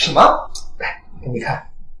什么？来，给你看，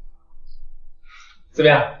怎么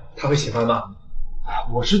样？他会喜欢吗？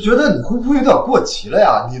我是觉得你会不会有点过期了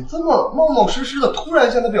呀？你这么冒冒失失的突然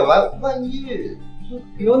向他表白，万一……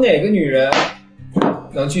有哪个女人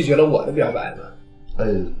能拒绝了我的表白呢？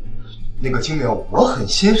那个青明，我很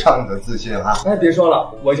欣赏你的自信啊！哎，别说了，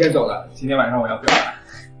我先走了。今天晚上我要表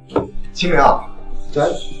白。青明啊，咱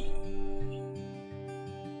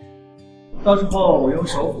到时候我用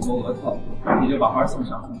手抚摸额头，你就把花送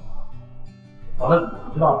上去。好的，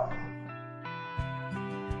知道了。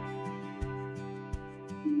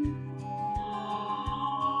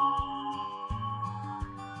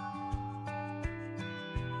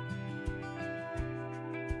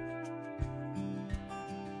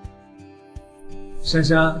珊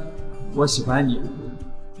珊，我喜欢你，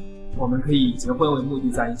我们可以以结婚为目的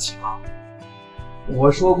在一起吗？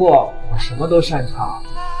我说过，我什么都擅长，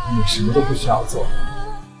你什么都不需要做。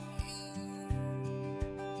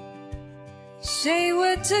Say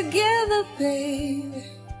we're together, babe,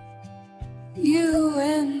 you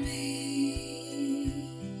and me.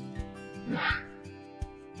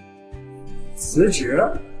 辞职？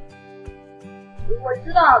我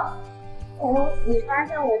知道，从你发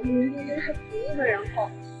现我们明明是同一个人后，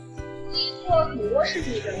你做了很多事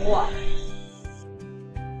情给我。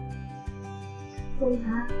总裁，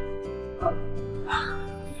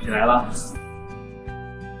你来了。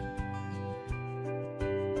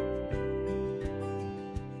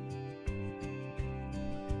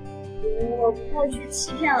我过去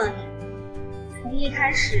欺骗了你，从一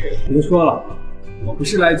开始。别说了，我不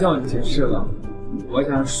是来叫你解释的，我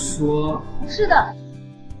想说。是的，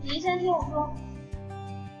您先听我说。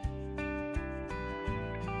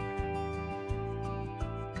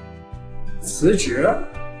辞职？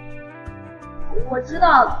我知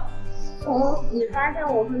道，从你发现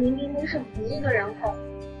我和林冰冰是同一个人后，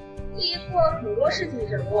你做了很多事情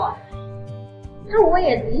给我，这我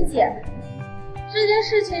也理解。这件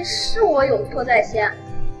事情是我有错在先，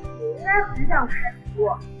我应该很想开除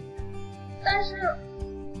我，但是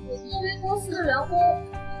我作为公司的员工，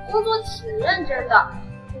工作挺认真的。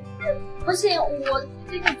不信我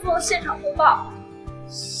给你做现场汇报。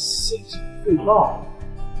现场汇报？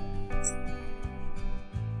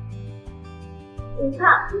你看，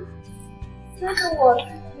这是我自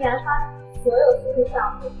己研发所有新的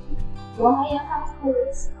项目，我还研发出了一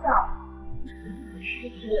个新项目，就是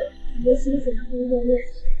一个新型的工作面。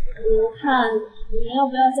我看你们要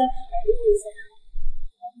不要再考虑一下？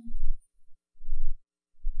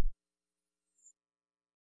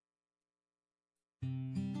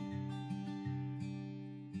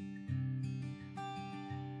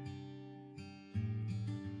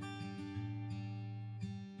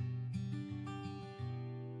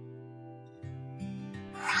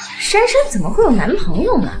珊珊怎么会有男朋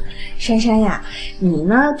友呢？珊珊呀，你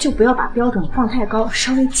呢就不要把标准放太高，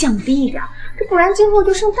稍微降低一点，这不然今后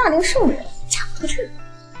就剩大龄剩女了，嫁不出去。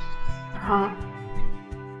好。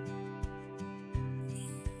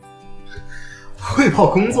汇报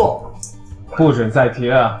工作，不准再提。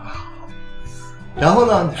然后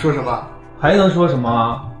呢？你说什么？还能说什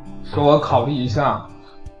么？说我考虑一下。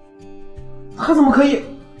他怎么可以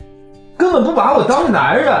根本不把我当个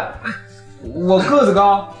男人？我个子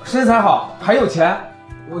高，身材好，还有钱，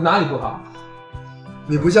我哪里不好？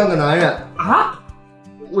你不像个男人啊？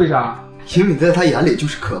为啥？因为你在他眼里就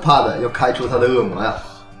是可怕的，要开除他的恶魔呀。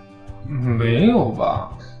没有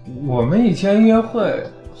吧？我们以前约会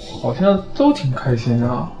好像都挺开心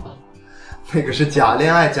啊。那个是假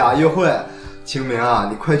恋爱假约会，清明啊，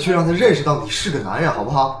你快去让他认识到你是个男人好不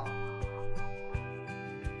好？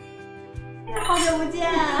好久不见。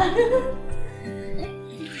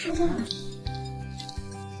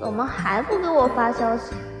怎么还不给我发消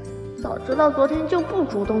息？早知道昨天就不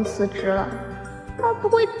主动辞职了。他不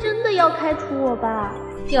会真的要开除我吧？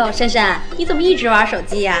哟，珊珊，你怎么一直玩手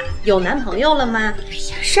机呀？有男朋友了吗？哎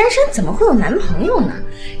呀，珊珊怎么会有男朋友呢？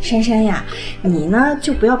珊珊呀，你呢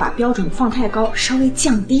就不要把标准放太高，稍微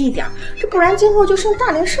降低一点，这不然今后就剩大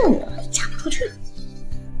龄剩女了，嫁不出去。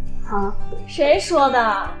啊，谁说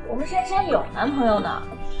的？我们珊珊有男朋友呢。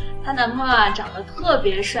她男朋友啊长得特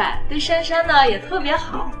别帅，对珊珊呢也特别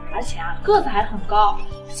好，而且啊个子还很高，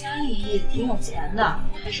家里也挺有钱的，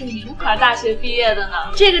还是名牌大学毕业的呢。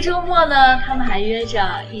这个周末呢，他们还约着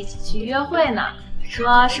一起去约会呢，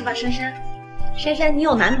说是吧，珊珊？珊珊，你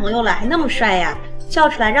有男朋友了，还那么帅呀？叫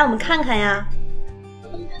出来让我们看看呀！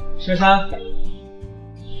珊珊，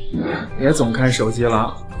别总看手机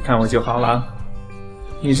了，看我就好了。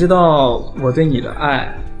你知道我对你的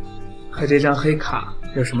爱和这张黑卡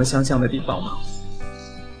有什么相像的地方吗？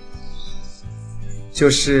就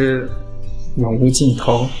是永无尽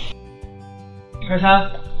头。珊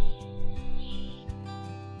珊，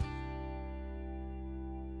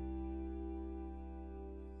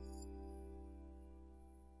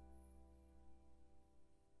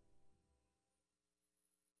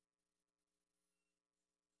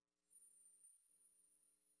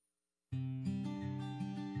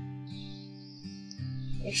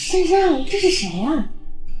珊珊，这是谁呀？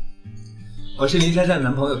我是林珊珊的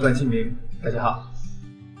男朋友段清明，大家好。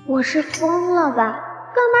我是疯了吧？干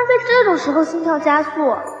嘛在这种时候心跳加速？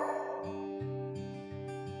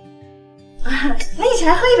来，一起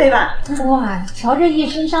来喝一杯吧！哇，瞧这一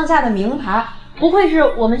身上下的名牌，不会是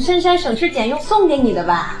我们珊珊省吃俭用送给你的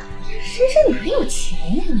吧？珊珊哪有钱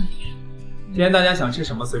呀？今天大家想吃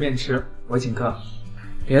什么随便吃，我请客。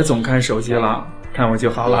别总看手机了，看我就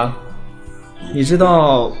好了。你知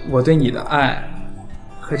道我对你的爱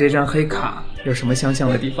和这张黑卡有什么相像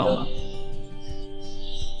的地方吗？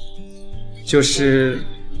就是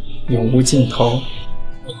永无尽头。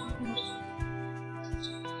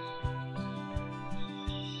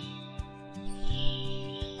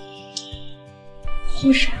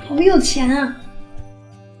好傻，好有钱啊！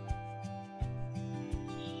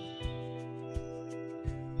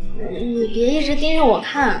你别一直盯着我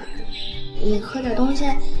看，你喝点东西。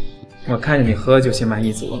我看着你喝就心满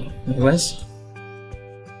意足了，没关系。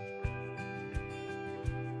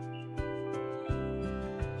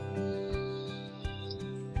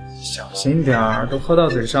小心点儿，都喝到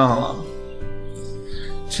嘴上了。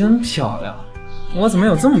真漂亮，我怎么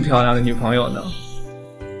有这么漂亮的女朋友呢？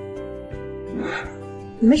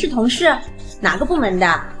你们是同事，哪个部门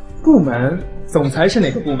的？部门？总裁是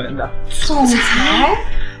哪个部门的？总裁？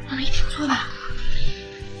我没听错吧？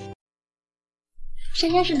珊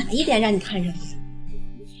珊是哪一点让你看上的？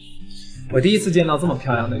我第一次见到这么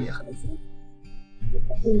漂亮的女孩子。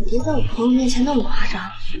你别在我朋友面前那么夸张。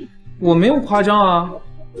我没有夸张啊，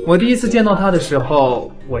我第一次见到她的时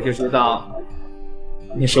候，我就知道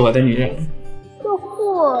你是我的女人。这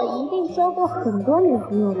货一定交过很多女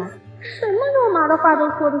朋友吧？什么肉麻的话都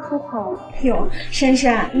说得出口。哟，珊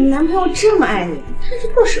珊，你男朋友这么爱你，他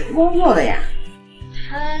是做什么工作的呀？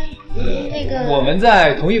他那个……我们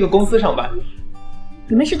在同一个公司上班。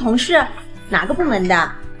你们是同事，哪个部门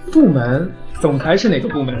的？部门？总裁是哪个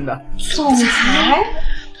部门的？总裁？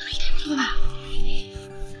没听错吧？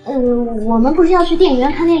我们不是要去电影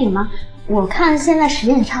院看电影吗？我看现在时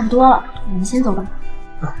间也差不多了，我们先走吧。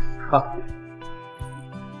好。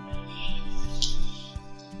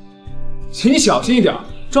请你小心一点，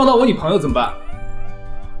撞到我女朋友怎么办？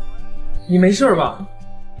你没事吧？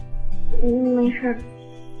没事。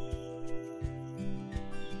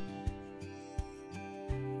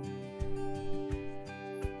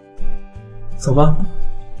走吧。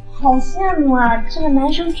好羡慕啊！这个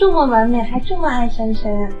男生这么完美，还这么爱珊珊。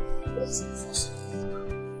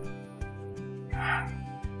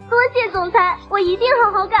多谢总裁，我一定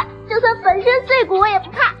好好干，就算粉身碎骨我也不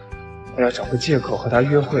怕。我要找个借口和他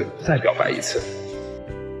约会，再表白一次。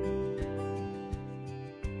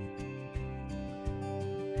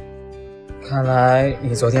看来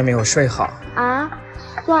你昨天没有睡好啊？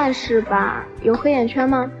算是吧。有黑眼圈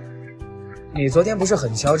吗？你昨天不是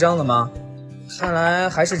很嚣张了吗？看来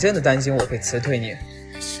还是真的担心我会辞退你。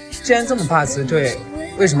既然这么怕辞退，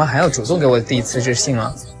为什么还要主动给我递辞职信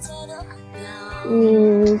啊？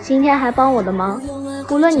你今天还帮我的忙，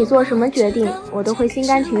无论你做什么决定，我都会心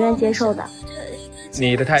甘情愿接受的。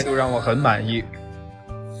你的态度让我很满意，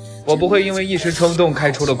我不会因为一时冲动开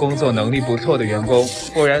除了工作能力不错的员工，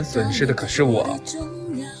不然损失的可是我。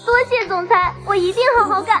多谢总裁，我一定好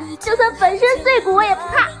好干，就算粉身碎骨我也不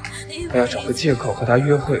怕。我要找个借口和他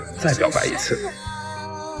约会，再表白一次。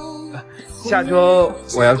下周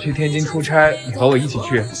我要去天津出差，你和我一起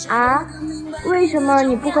去啊？为什么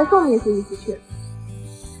你不和宋秘书一起去？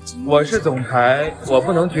我是总裁，我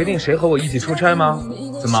不能决定谁和我一起出差吗？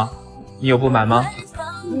怎么，你有不满吗？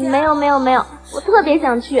没有，我特别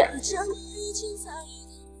想去。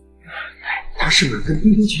他是不是跟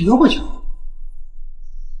冰冰去约会去了？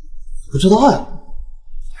不知道呀。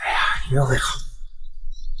哎呀，约会好，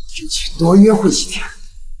争取多约会几天，争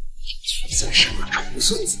取再生个重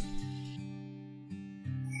孙子。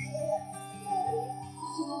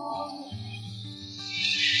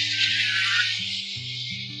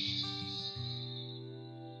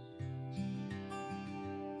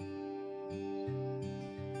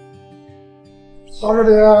到这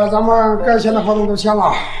里，咱们该签的合同都签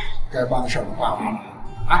了，该办的事儿都办完了。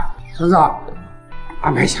哎，孙子，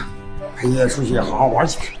安排一下，陪爷爷出去好好玩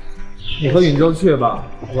几天。你和允州去吧，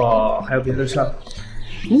我还有别的事儿。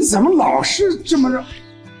你怎么老是这么着？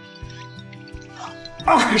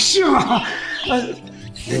啊，是吗？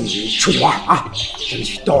那你出去玩啊，争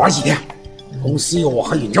取多玩几天。公司有我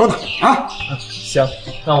和允州呢啊。行，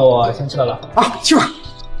那我先撤了啊，去吧。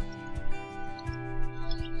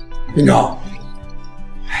允州。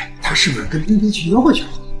他是不是跟冰冰去约会去了？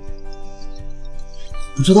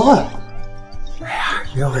不知道呀。哎呀，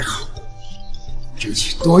约会好，争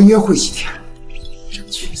取多约会几天，争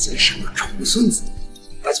取再生个重孙子，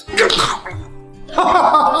那就更好了。哈哈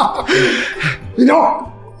哈哈！冰州，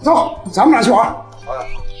走，咱们俩去玩。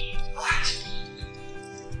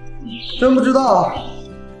真不知道，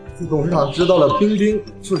自董事长知道了冰冰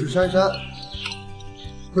就是珊珊，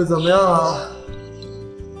会怎么样啊？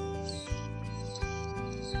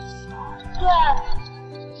对，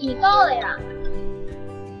你到了呀？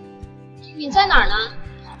你在哪儿呢？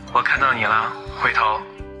我看到你了，回头。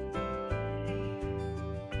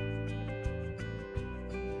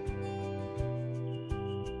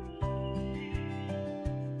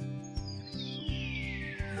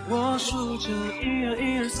我数着1、2、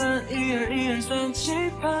1、2、3、1、2、1、2、3，期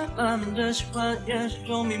盼慢慢的喜欢，眼神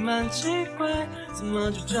中弥漫奇怪，怎么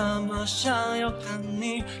就这么想要跟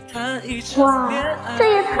你谈一场恋爱？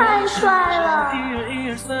这也太帅了！1、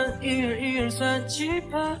2、1、2、3、1、2、1、2、3，期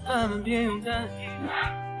盼慢慢变勇敢。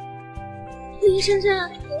林珊珊，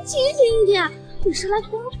你清醒一点，你是来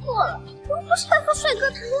工作的，我们不是来和帅哥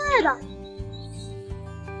谈恋爱的。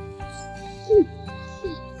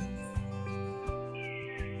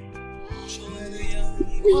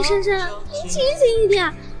林珊珊，你清醒一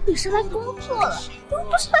点，你是来工作的，我们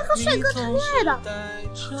不是来和帅哥谈恋爱的。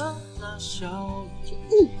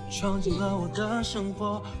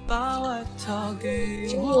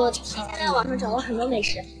我之前在网上找过很多美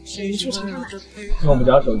食，你去尝尝吧。用不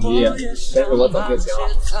着手机，跟着我走就行了。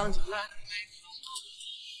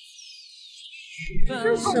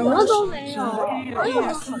这什么都没有，哪有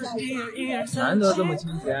这好待遇？难得这么清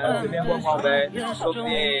闲，随便逛逛呗，说不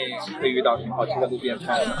定可以遇到挺好吃的路边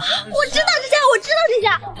菜呢。我知道这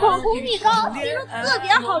家，网红米糕，听说特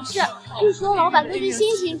别好吃。据说老板根据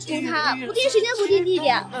心情出摊，不定时间不定地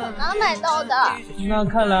点，很难买到的。那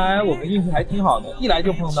看来我们运气还挺好的，一来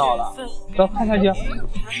就碰到了。走，看下去。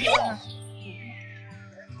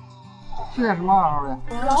吃点什么啊，二位？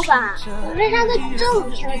老板，你为啥在这么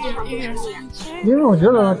偏的地方做生意？因为我觉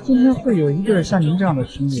得今天会有一对像您这样的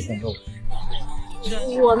情侣在这。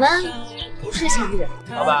我们不是情侣。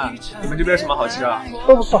老板，你们这边什么好吃啊？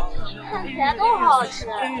都不错。看起来都好好吃，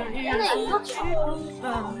哪个好？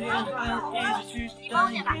你帮我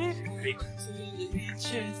点吧。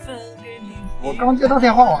我刚接到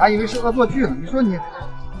电话，我还以为是恶作剧呢。你说你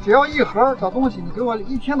只要一盒找东西，你给我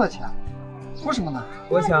1天的钱。说什么呢？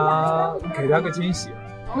我想给他个惊喜。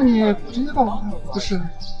那你直接告诉他，不是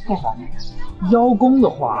更好吗？邀功的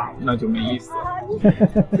话，那就没意思了。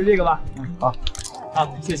就这个吧。好，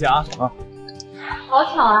好，谢谢啊。好。好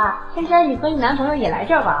巧啊！珊珊，你和你男朋友也来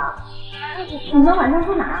这儿玩啊？你们晚上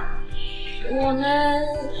住哪？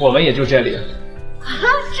我们也住这里。啊，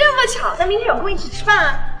这么巧，那明天有空一起吃饭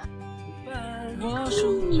啊？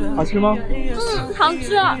好吃吗？好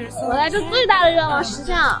吃！我来这最大的愿望实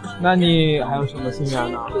现了。那你还有什么心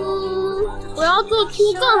愿呢？我要做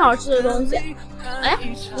出更好吃的东西。哎，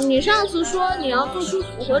你上次说你要做出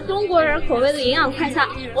符合中国人口味的营养快餐，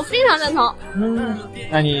我非常赞同。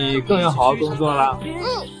那你更要好好工作了。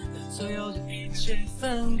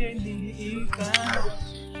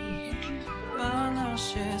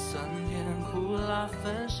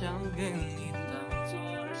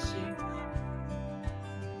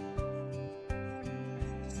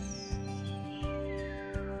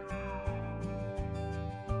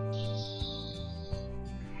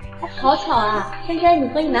好巧啊！珊珊，你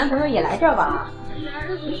和你男朋友也来这儿玩啊？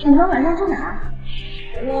你们晚上住哪？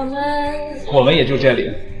我们也住这里。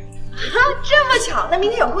啊，这么巧，那明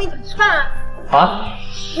天有空一起吃饭啊？好啊。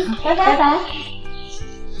拜拜。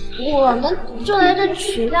我们就来这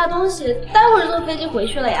取一下东西，待会儿坐飞机回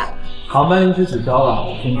去了呀。航班临时取消了，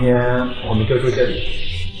今天我们就住这里。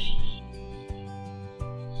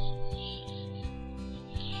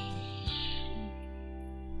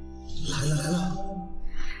来了。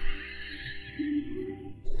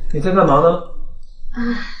你在干嘛呢？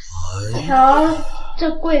瞧，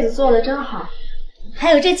这柜子做的真好，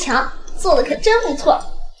还有这墙做的可真不错。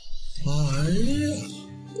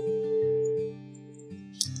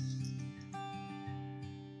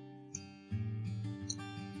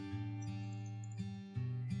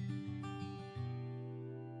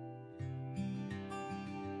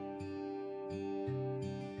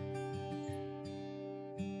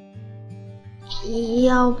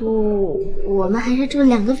要不我们还是住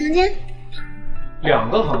2个房间？2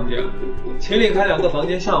个房间？情侣开2个房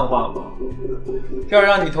间像话吗？要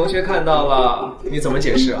让你同学看到了，你怎么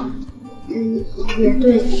解释啊？也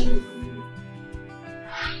对。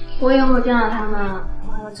我以后见到他们，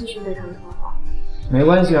我还要继续对他们说好。没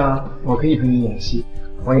关系啊，我可以陪你演戏，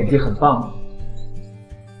我演技很棒的。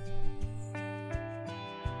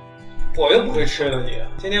我又不会吃了你。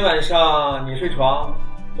今天晚上你睡床，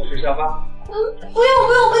我睡沙发。不用，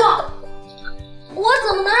我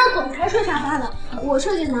怎么能让总裁睡沙发呢？我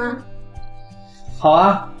睡最难。好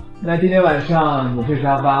啊，那今天晚上你睡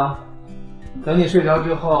沙发，等你睡着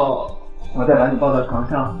之后，我再把你抱到床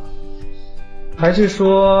上。还是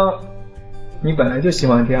说，你本来就喜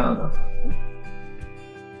欢这样的？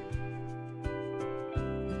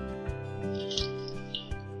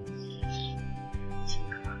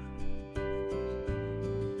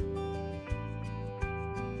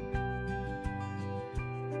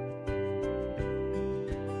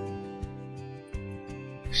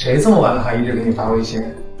谁这么晚了还一直给你发微信？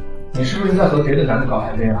你是不是在和别的男的搞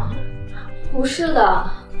暧昧啊？不是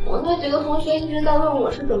的，我们那几个同学一直在问我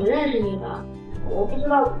是怎么认识你的，我不知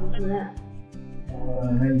道怎么回。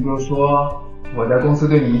那你就说我在公司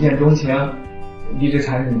对你一见钟情，一直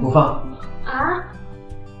缠着你不放。啊？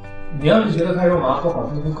你要是觉得太肉麻不好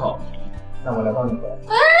说出口，那我来帮你回。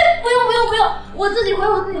哎，不用，我自己回。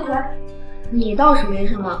你倒是没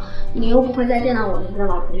什么，你又不会再见到我那些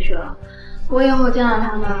老同学了。我以后见到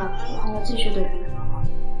他们，我还要继续对他们好。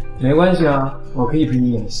没关系啊，我可以陪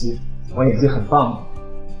你演戏，我演技很棒的。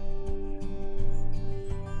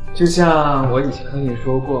就像我以前和你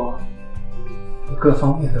说过，我各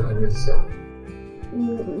方面都很优秀。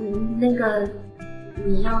那个，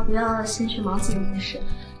你要不要先去忙自己的事？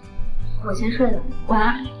我先睡了，晚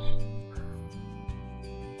安。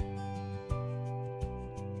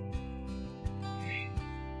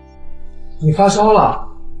你发烧了，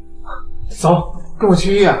走，跟我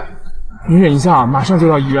去医院。你忍一下，马上就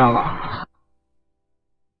到医院了。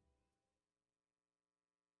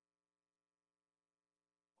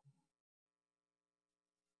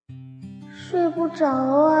睡不着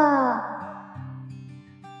啊。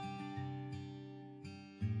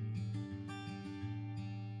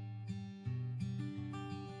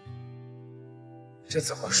这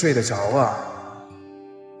怎么睡得着啊？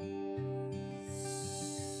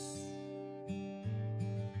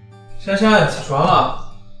珊珊，起床了。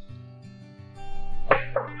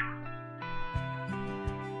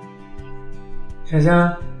珊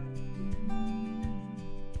珊，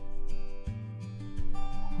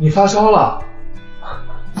你发烧了，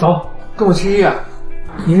走，跟我去医院。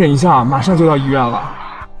你忍一下，马上就到医院了。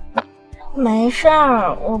没事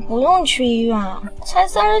儿，我不用去医院，才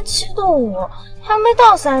37.5度，还没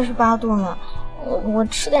到38度呢。我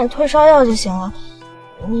吃点退烧药就行了。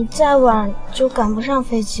你再晚就赶不上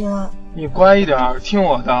飞机了。你乖一点，听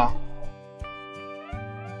我的。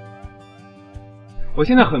我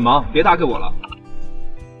现在很忙，别打给我了。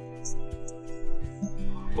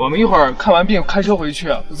我们一会儿看完病开车回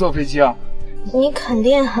去，不坐飞机啊。你肯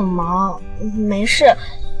定很忙，没事，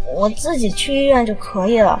我自己去医院就可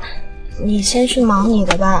以了。你先去忙你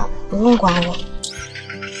的吧，不用管我。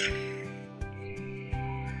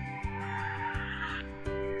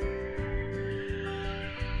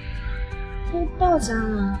都到家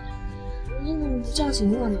了，你怎么不叫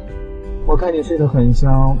醒我呢？我看你睡得很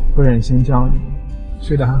香，不忍心叫你。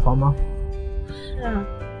睡得还好吗？是啊，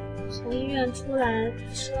从医院出来，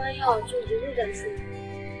吃完药就一直在睡。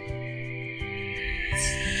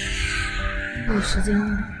有时间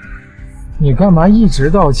了。你干嘛一直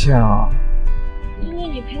道歉啊？因为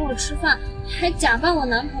你陪我吃饭，还假扮我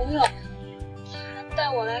男朋友，还带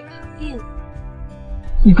我来看病。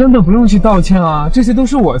你根本不用去道歉啊，这些都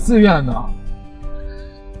是我自愿的。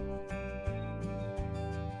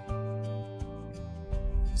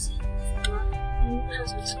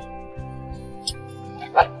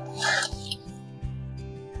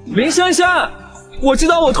林珊珊，我知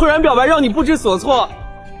道我突然表白让你不知所措，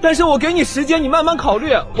但是我给你时间，你慢慢考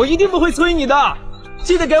虑，我一定不会催你的，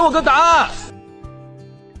记得给我个答案。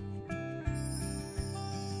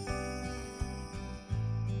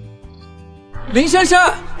林珊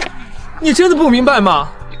珊，你真的不明白吗？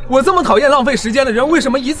我这么讨厌浪费时间的人，为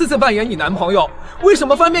什么一次次扮演你男朋友？为什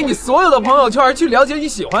么翻遍你所有的朋友圈去了解你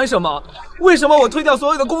喜欢什么？为什么我推掉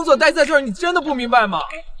所有的工作待在这儿？你真的不明白吗？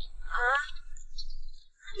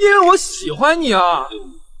因为我喜欢你啊！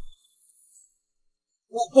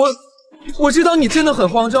我知道你真的很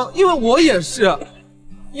慌张，因为我也是。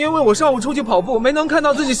因为我上午出去跑步，没能看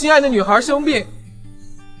到自己心爱的女孩生病，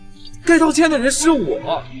该道歉的人是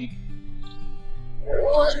我。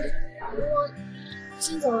我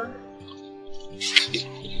先走了。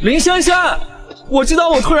林珊珊，我知道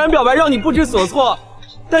我突然表白让你不知所措，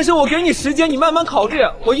但是我给你时间，你慢慢考虑，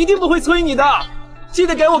我一定不会催你的，记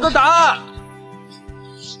得给我个答案。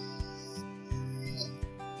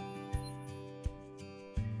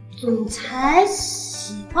总裁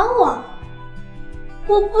喜欢我？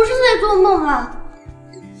我不是在做梦啊！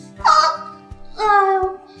哎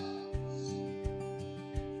呦！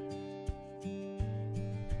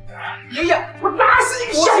爷爷，我打死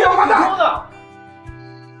你个小王八蛋！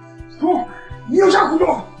说，你有啥苦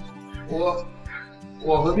衷？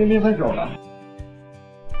我和冰冰分手了。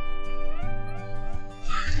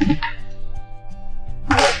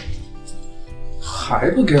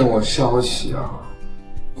还不给我消息啊？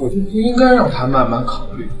我就不应该让他慢慢考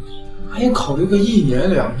虑，还考虑个1年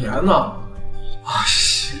2年呢。哎，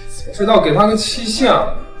早知道给他个期限。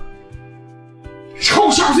臭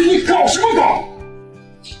小子，你搞什么搞？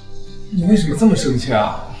你为什么这么生气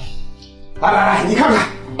啊？来，你看看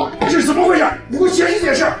这是怎么回事？你给我解释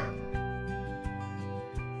解释。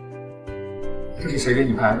这是谁给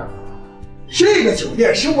你拍的？这个酒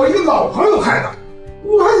店是我一个老朋友开的，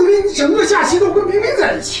我还以为你整个假期都跟冰冰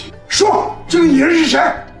在一起。说，这个女人是谁？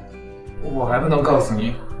我还不能告诉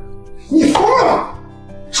你。你疯了吗？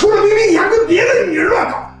除了冰冰，你还跟别的女人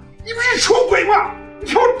乱搞，你不是出轨吗？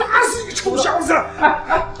你看我打死你臭小子！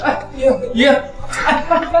爷，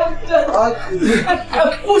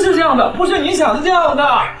不是这样的，不是你想的这样的。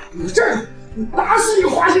你打死你个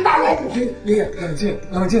花心大老母！爷，冷静，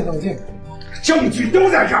证据都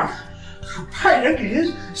在这儿，还派人给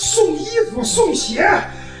人送衣服送鞋，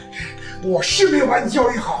我是没有把你教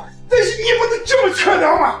育好，但是你也不能这么缺德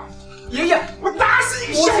嘛！爷爷，我打死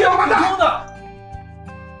你个小王八蛋！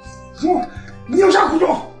说，你有啥苦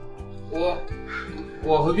衷？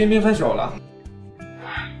我和冰冰分手了。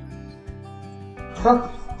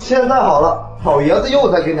现在好了，老爷子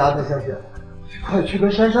又在给你安排相亲，快去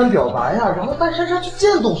跟珊珊表白呀，然后带珊珊去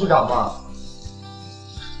见董事长吧。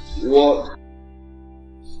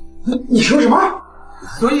你说什么？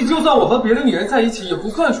所以就算我和别的女人在一起，也不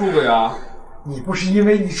算出轨啊。你不是因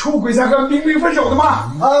为你出轨才跟冰冰分手的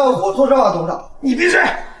吗？我作证啊，董事长。你闭嘴！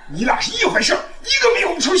你俩是一回事，一个没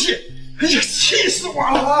有出息。哎呀，气死我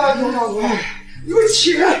了！董事长，你给我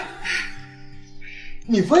起来！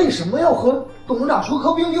你为什么要和董事长说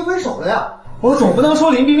和冰冰分手了呀？我总不能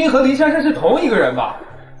说林冰冰和林珊珊是同一个人吧？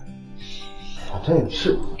这也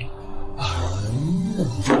是。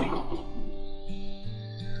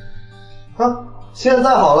现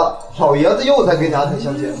在好了，老爷子又在给你安排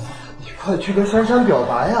相亲，你快去跟珊珊表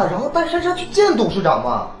白呀，然后带珊珊去见董事长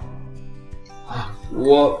吧。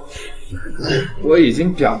我已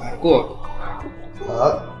经表白过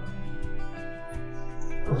了。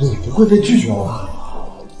你不会被拒绝了？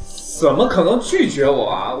怎么可能拒绝我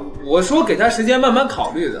啊？我说给他时间慢慢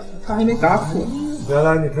考虑的，他还没答复。原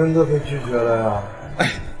来你真的被拒绝了呀！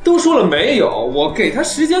都说了没有，我给他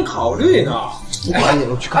时间考虑呢。不管你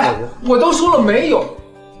了，去看我去。我都说了没有，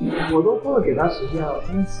我都说了给他时间了，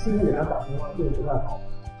现在给他打电话对不太好。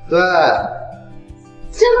对。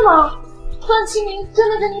真的吗？段清明真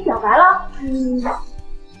的跟你表白了？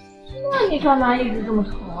那你干嘛一直这么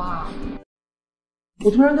疼啊？我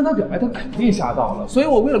突然跟他表白，他肯定吓到了，所以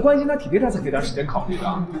我为了关心他体贴他，才给他时间考虑的。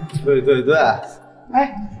对。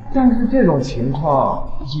但是这种情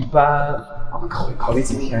况一般考虑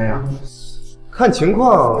几天呀？看情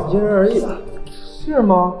况，因人而异吧。是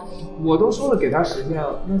吗？我都说了给他时间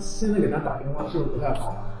了，那现在给他打电话是不是不太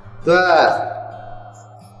好？对。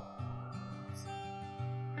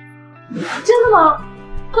真的吗？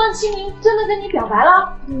段清明真的跟你表白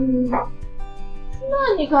了？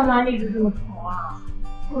那你干嘛一直这么愁啊？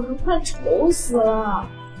我都快愁死了。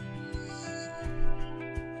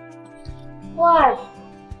喂，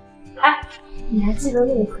你还记得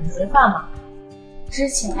那个腿贼犯吗？之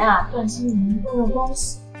前段清明动用关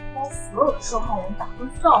系帮所有的受害人打分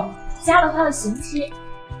少女，加了他的刑期。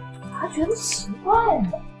我还觉得奇怪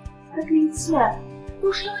呢，这一切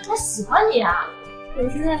都是因为他喜欢你啊！我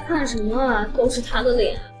现在看什么都是他的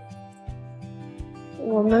脸。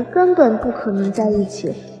我们根本不可能在一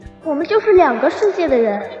起，我们就是两个世界的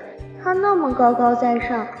人。他那么高高在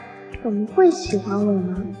上，怎么会喜欢我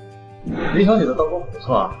呢？林小姐的刀工不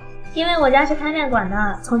错啊。因为我家是开面馆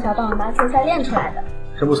的，从小到大竞赛练出来的。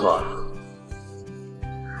真不错啊。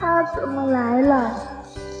他怎么来了？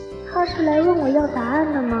他是来问我要答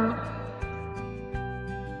案的吗？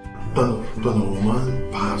段总，我们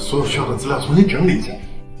把所有需要的资料重新整理一下。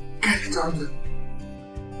改天这样子。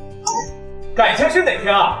改签是哪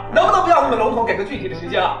天啊？能不能不要那么笼统，给个具体的时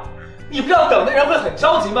间啊？你不知道等的人会很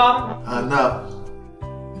着急吗？那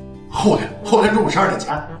后天中午12点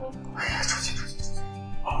前。哎呀，出去。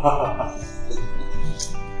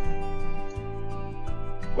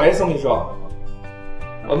喂，宋秘书，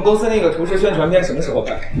我们公司那个厨师宣传片什么时候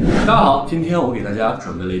拍？大家好，今天我给大家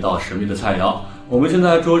准备了一道神秘的菜肴。我们现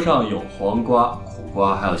在桌上有黄瓜、苦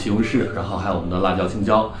瓜，还有西红柿，然后还有我们的辣椒、青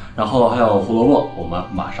椒，然后还有胡萝卜。我们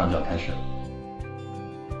马上就要开始了。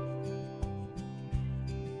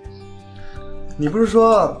你不是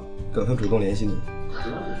说等他主动联系你？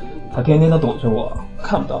他天天都躲着我，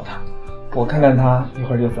看不到他。我看看他，一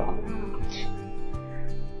会儿就走。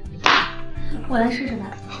我来试试吧。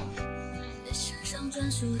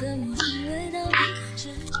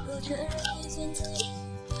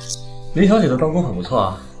林小姐的刀工很不错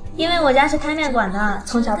啊。因为我家是开面馆的，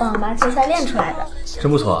从小到大竞赛练出来的。真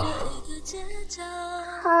不错啊。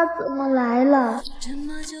他怎么来了？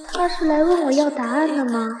他是来问我要答案的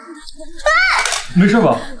吗？没事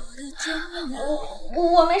吧？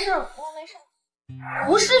我没事。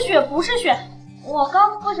不是雪，我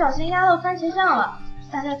刚不小心压到番茄酱了，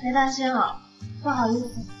大家别担心了，不好意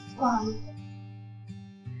思。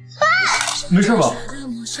没事吧？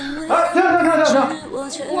哎，停！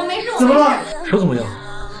我没事，怎么了？手怎么样？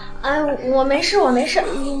哎，我没事。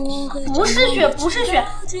不是血，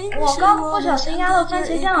我刚不小心压到番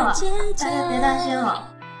茄酱了，大家别担心了。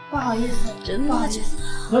不好意思。行，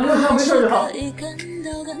没事就好。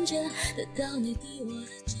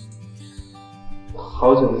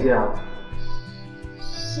好久不见啊！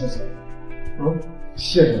谢谢。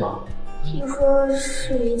谢什么？听说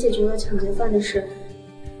是你解决了抢劫犯的事，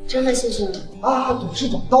真的谢谢你。啊，董事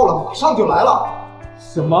长到了，马上就来了。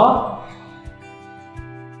什么？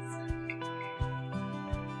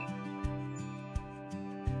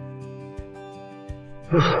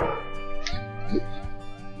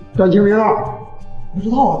段清明，不知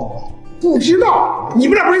道啊，董事长。不知道？你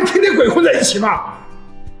们俩不是天天鬼混在一起吗？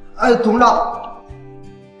哎，董事长，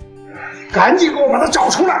赶紧给我把他找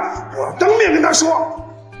出来，我当面跟他说，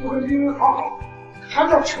不跟冰冰好好，按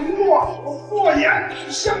照承诺，我诺言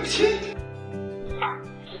去相亲。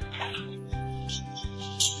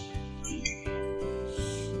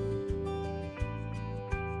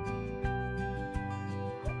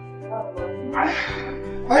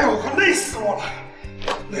哎呦，快累死我了，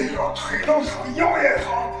累得我腿都疼，腰也疼。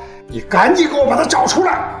你赶紧给我把他找出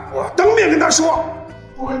来，我当面跟他说，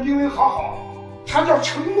不跟冰冰好好，按照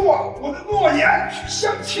承诺，我的诺言去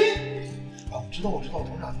相亲。我知道，董事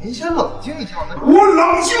长，您先冷静一下。我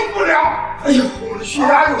冷静不了。哎呦，我的血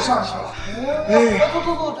压又上去了。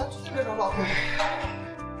走，咱去那边找找。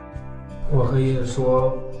我和爷爷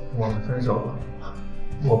说我们分手了，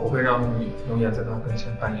我不会让你永远在他跟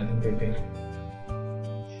前扮演林贝贝。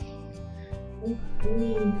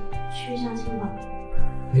你去相亲吧。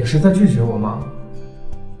你是在拒绝我吗？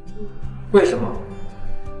为什么？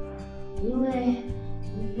因为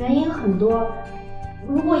原因很多。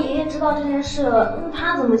如果爷爷知道这件事了，那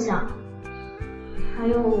他怎么想？还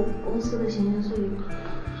有公司的闲言碎语。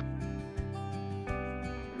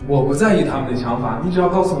我不在意他们的想法，你只要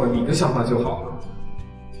告诉我你的想法就好了。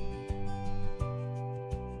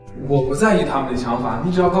我不在意他们的想法，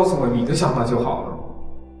你只要告诉我你的想法就好了。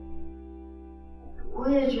我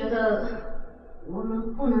也觉得我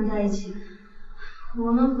们不能在一起，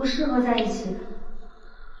我们不适合在一起。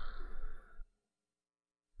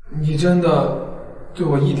你真的对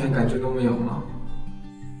我一点感觉都没有吗？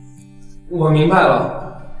我明白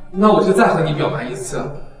了，那我就再和你表白一次。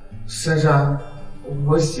珊珊，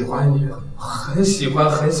我喜欢你，很喜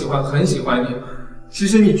欢你。即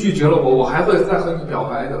使你拒绝了我，我还会再和你表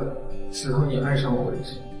白的，直到你爱上我为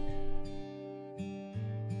止。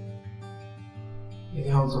一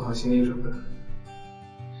定要做好心理准备。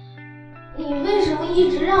你为什么一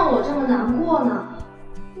直让我这么难过呢？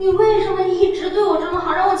你为什么一直对我这么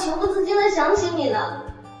好，让我情不自禁的想起你呢？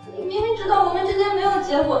你明明知道我们之间没有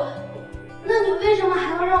结果，那你为什么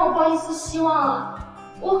还要让我抱一丝希望啊？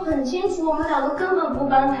我很清楚我们两个根本不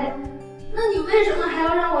般配，那你为什么还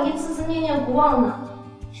要让我一次次念念不忘呢？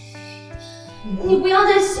你不要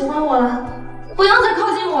再喜欢我了，不要再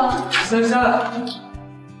靠近我了。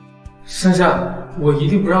珊珊，我一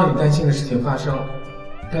定不让你担心的事情发生，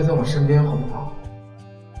待在我身边好不好？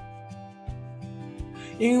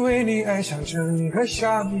因为你爱像整个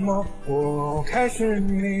夏末，我开始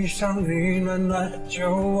迷上你暖暖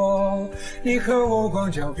酒窝，你和我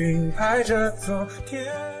光脚并排着昨天。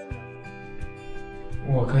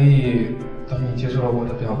我可以当你接受了我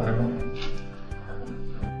的表白吗？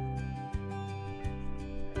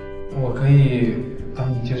我可以当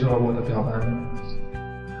你接受了我的表白吗？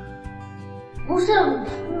不是，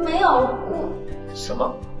没有，我什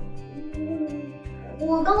么？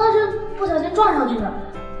我刚刚是不小心撞上去的。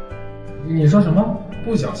你说什么？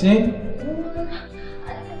不小心？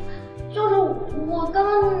就是我刚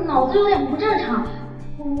刚脑子有点不正常，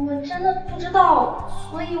我真的不知道，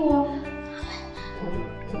所以你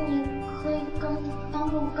可以当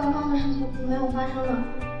做刚刚的事情没有发生了。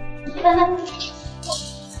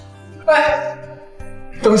哎，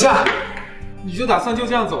等一下，你就打算就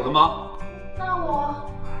这样走了吗？那我……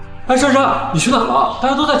哎，珊珊，你去哪了？大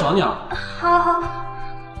家都在找你啊！好。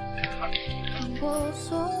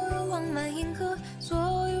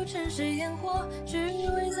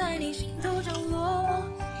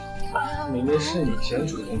明明是你先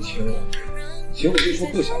主动亲我，结果就说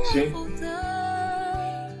不小心。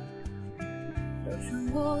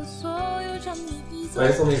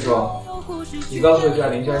喂，宋秘书，你告诉一下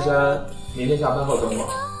林珊珊，明天下班后等我。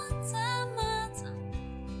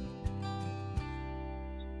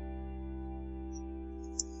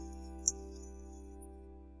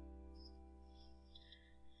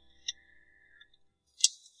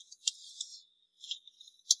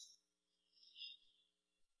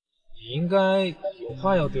你应该有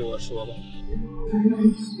话要对我说吧？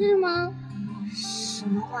是吗？什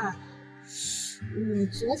么话？你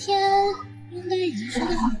昨天应该已经说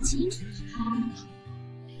得很清楚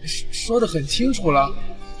了。说得很清楚了，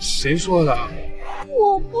谁说的？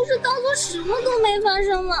我不是当做什么都没发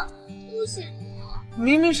生吗？不行。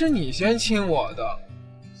明明是你先亲我的，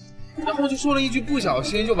然后就说了一句不小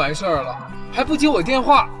心就完事儿了，还不接我电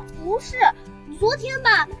话。不是，昨天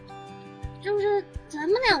吧，就是咱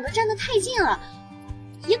们两个站得太近了，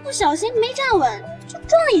一不小心没站稳就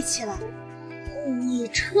撞一起了。你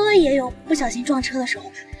车也有不小心撞车的时候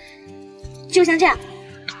吧？就像这样。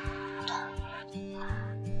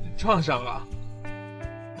撞上了？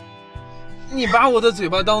你把我的嘴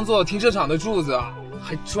巴当做停车场的柱子，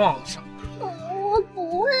还撞上？我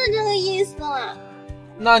不是这个意思啦。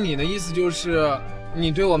那你的意思就是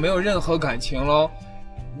你对我没有任何感情喽？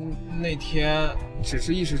那天只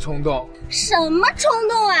是一时冲动。什么冲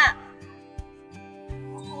动啊？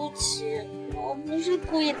对不起，我不是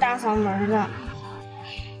故意大嗓门的。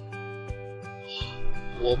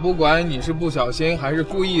我不管你是不小心还是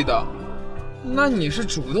故意的，那你是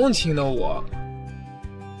主动亲的我。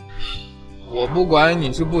我不管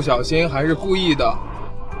你是不小心还是故意的，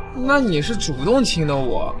那你是主动亲的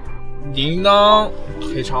我，你应当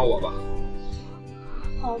赔偿我吧？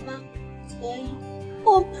好吧，可以，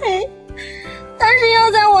我赔，但是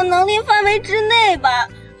要在我能力范围之内吧。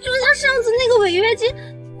就像上次那个违约金，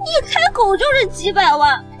一开口就是几百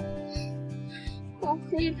万，我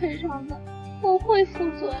可以赔偿的，我会负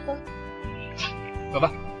责的。走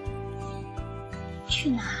吧。去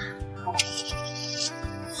哪？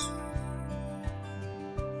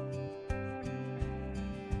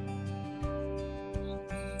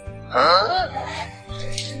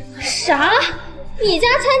啥？你家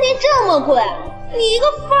餐厅这么贵？你一个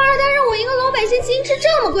富二代让我一个老百姓竟吃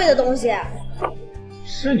这么贵的东西？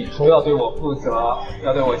是你说要对我负责，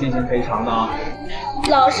要对我进行赔偿的。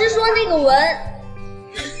老师说那个文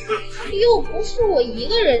又不是我一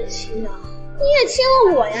个人亲的，你也亲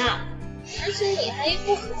了我呀，而且你还一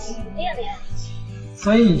副很熟练的样子。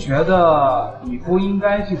所以你觉得你不应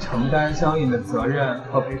该去承担相应的责任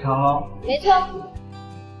和赔偿喽？没错。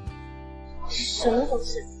什么回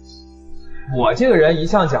事？我这个人一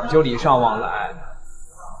向讲究礼尚往来，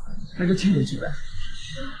那就亲你去呗。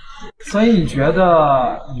所以你觉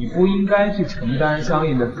得你不应该去承担相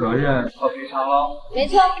应的责任和赔偿喽？没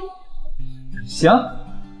错。行，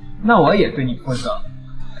那我也对你负责，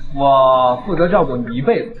我负责照顾你一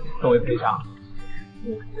辈子作为赔偿。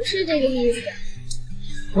我不是这个意思。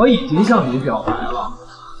我已经向你表白了，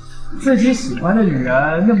自己喜欢的女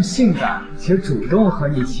人那么性感且主动和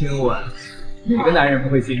你亲吻，哪个男人不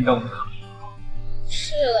会心动呢？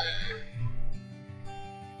是了。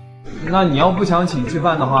那你要不想请吃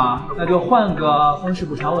饭的话，那就换个方式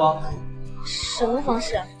补偿我。什么方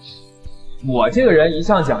式？我这个人一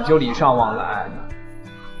向讲究礼尚往来，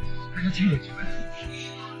那就请你吃饭。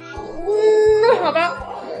那好吧，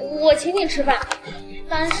我请你吃饭，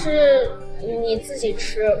但是你自己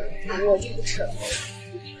吃，我就不吃了。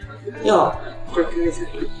你好，这是给钱。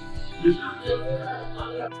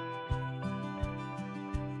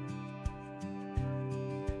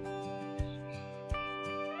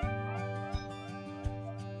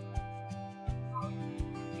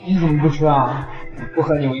你怎么不吃啊？不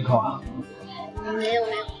合你胃口啊？没有。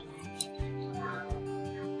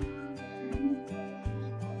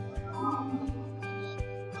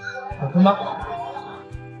好吃吗？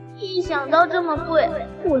一想到这么贵，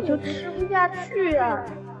我就吃不下去啊！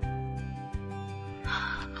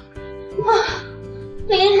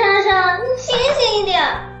林珊珊，你清醒一点，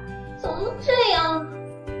怎么这样？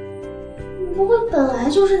你不会本来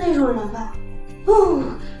就是那种人吧？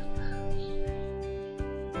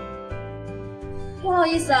不好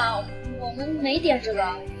意思啊，我们没点这个。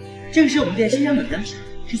这个是我们店新产品，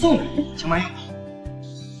是送的，请慢用。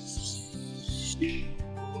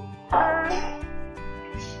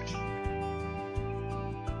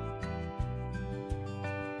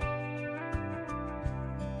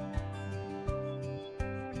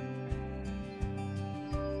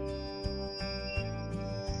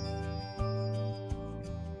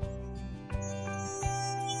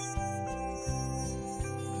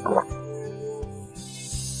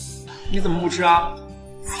你怎么不吃啊？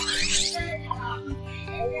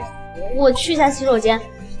我去一下洗手间。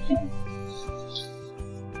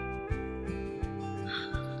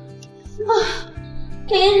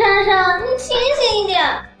林珊珊，你清醒一点，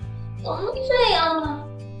怎么这样呢？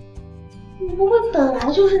你不会本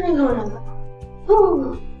来就是那种人吧？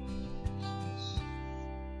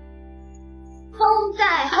风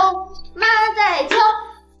在吼，马在跳，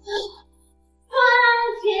团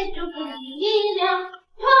结就是力量，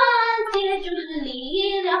团结就是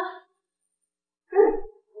力量。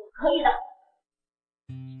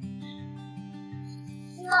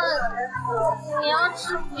你要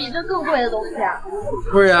吃比这更贵的东西啊？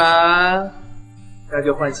不然，那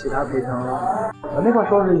就换其他陪偿了。把那块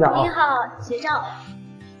收拾一下啊。你好，结账，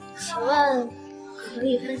请问可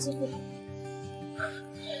以分期付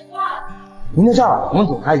款？您的账我们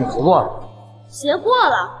总裁已经结过了。结过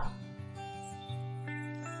了？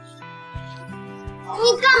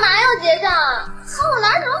你干嘛要结账啊？看我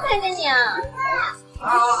拿什么赔给你啊？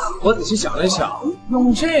我仔细想了想，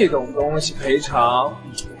用这种东西赔偿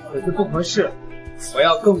可是不合适，我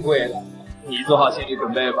要更贵的，你做好心理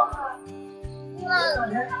准备吧。那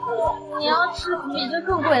你要吃比这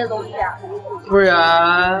更贵的东西啊？不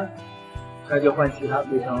然，那就换其他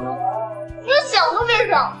赔偿了。连想都别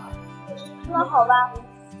想。那好吧，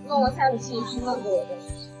那我下次请你吃饭给我的。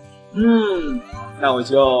那我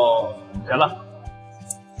就得了。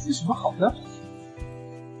吃什么好呢？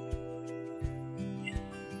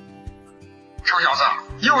臭小子，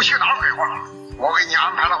又去哪儿鬼混了？我给你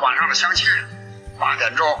安排了晚上的相亲，8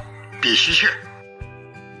点钟必须去。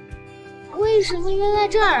为什么约在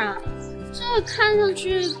这儿啊？这看上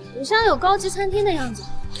去不像有高级餐厅的样子。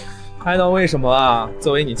还能为什么啊？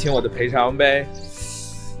作为你请我的赔偿呗。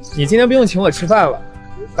你今天不用请我吃饭了，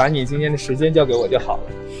把你今天的时间交给我就好了。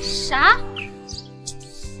啥？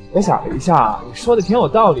我想了一下，你说的挺有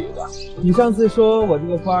道理的。你上次说我这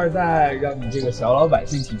个富二代让你这个小老百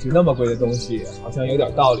姓请吃那么贵的东西，好像有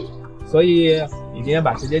点道理。所以你今天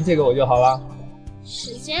把时间借给我就好了。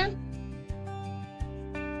时间？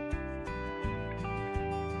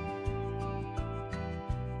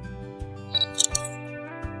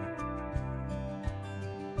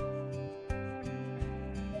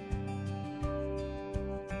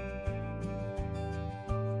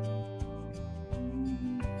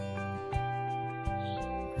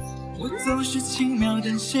我总是轻描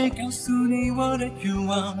淡写告诉你我的愿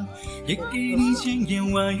望，也给你千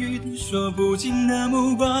言万语都说不尽的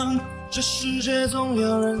目光。这世界总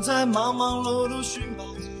有人在忙忙碌碌寻宝。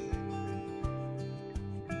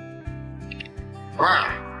喂，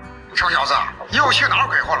臭小子，又去哪儿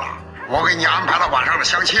鬼混了？我给你安排了晚上的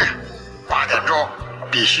相亲，8点钟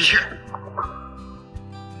必须去。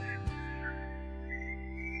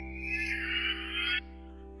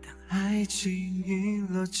爱情遗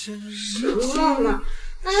落成什么呢？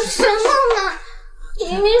什么呢？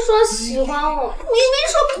明明说喜欢我，明明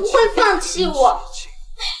说不会放弃我。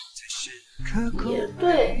也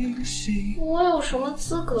对，我有什么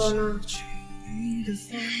资格呢？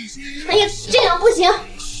哎呀，这样不行！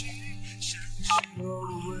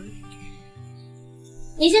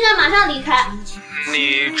你现在马上离开。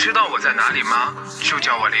你知道我在哪里吗？就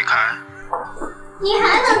叫我离开。你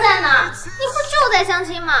还能在哪儿？你不就在相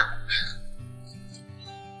亲吗？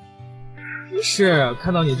是，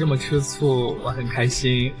看到你这么吃醋，我很开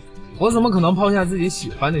心。我怎么可能抛下自己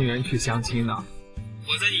喜欢的女人去相亲呢？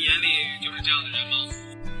我在你眼里就是这样的人吗？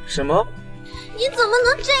什么？你怎么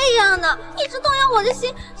能这样呢？一直动摇我的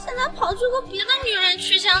心，现在跑去和别的女人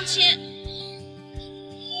去相亲。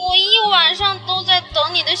我一晚上都在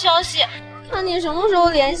等你的消息，看你什么时候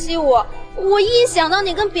联系我。我一想到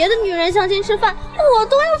你跟别的女人相亲吃饭，我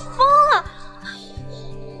都要疯了。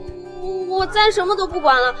我再什么都不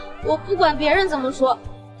管了，我不管别人怎么说，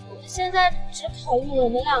我现在只考虑我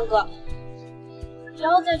们2个，不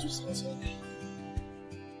要再去相亲了。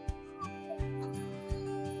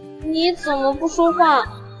你怎么不说话？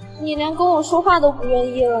你连跟我说话都不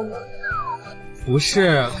愿意了吗？不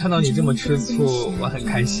是，看到你这么吃醋，我很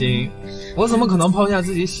开心。我怎么可能抛下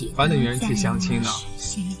自己喜欢的女人去相亲呢？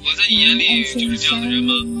我在你眼里就是这样的人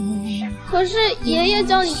吗？可是爷爷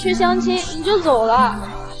叫你去相亲，你就走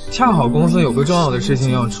了。恰好公司有个重要的事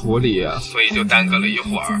情要处理，所以就耽搁了一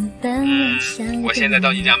会儿。我现在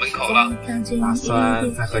到你家门口了，打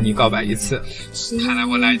算再和你告白一次。看来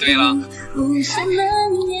我来对了。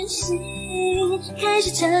开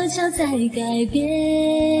始悄悄在改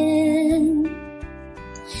变，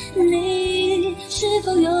你是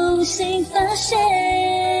否有幸发现？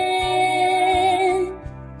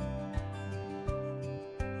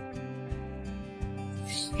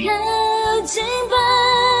靠近吧，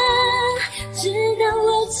直到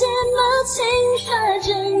我睫毛轻刷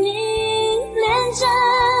着你脸颊，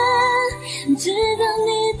直到你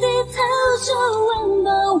低头就吻到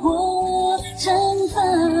我长发。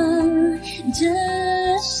这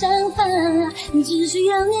想法只需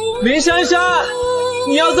要你。林珊珊，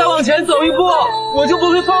你要再往前走一步，我就不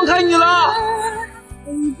会放开你了。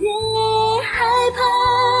别害怕，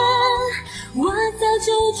我早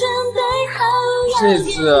就准备好。这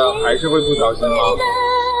次还是会不小心吗？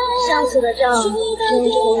上次的账真重。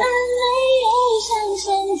没有想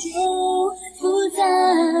象中复杂，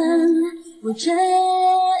我这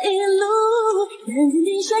一路冷静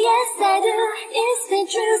地说 Yes I do, it's the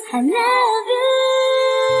truth, I love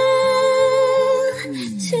you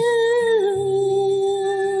too。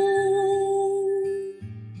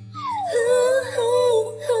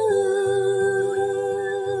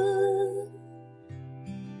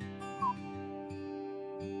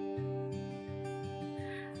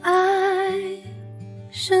爱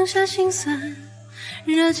剩下心酸，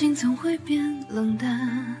热情总会变冷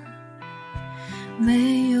淡。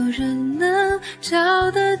没有人能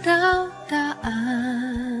找得到答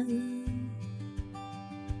案，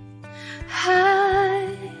海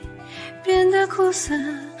变得苦涩，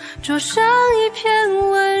灼伤一片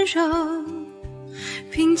温柔。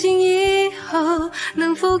平静以后，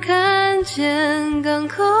能否看见港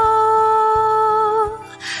口？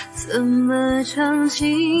怎么唱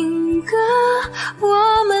情歌？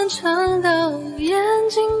我们唱到眼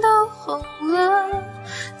睛都红了。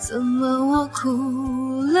怎么我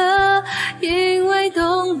哭了？因为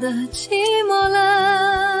懂得寂寞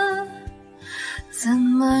了。怎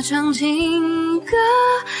么唱情歌？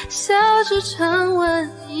笑着唱完，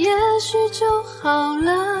也许就好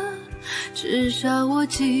了。至少我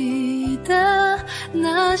记得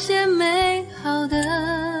那些美好的。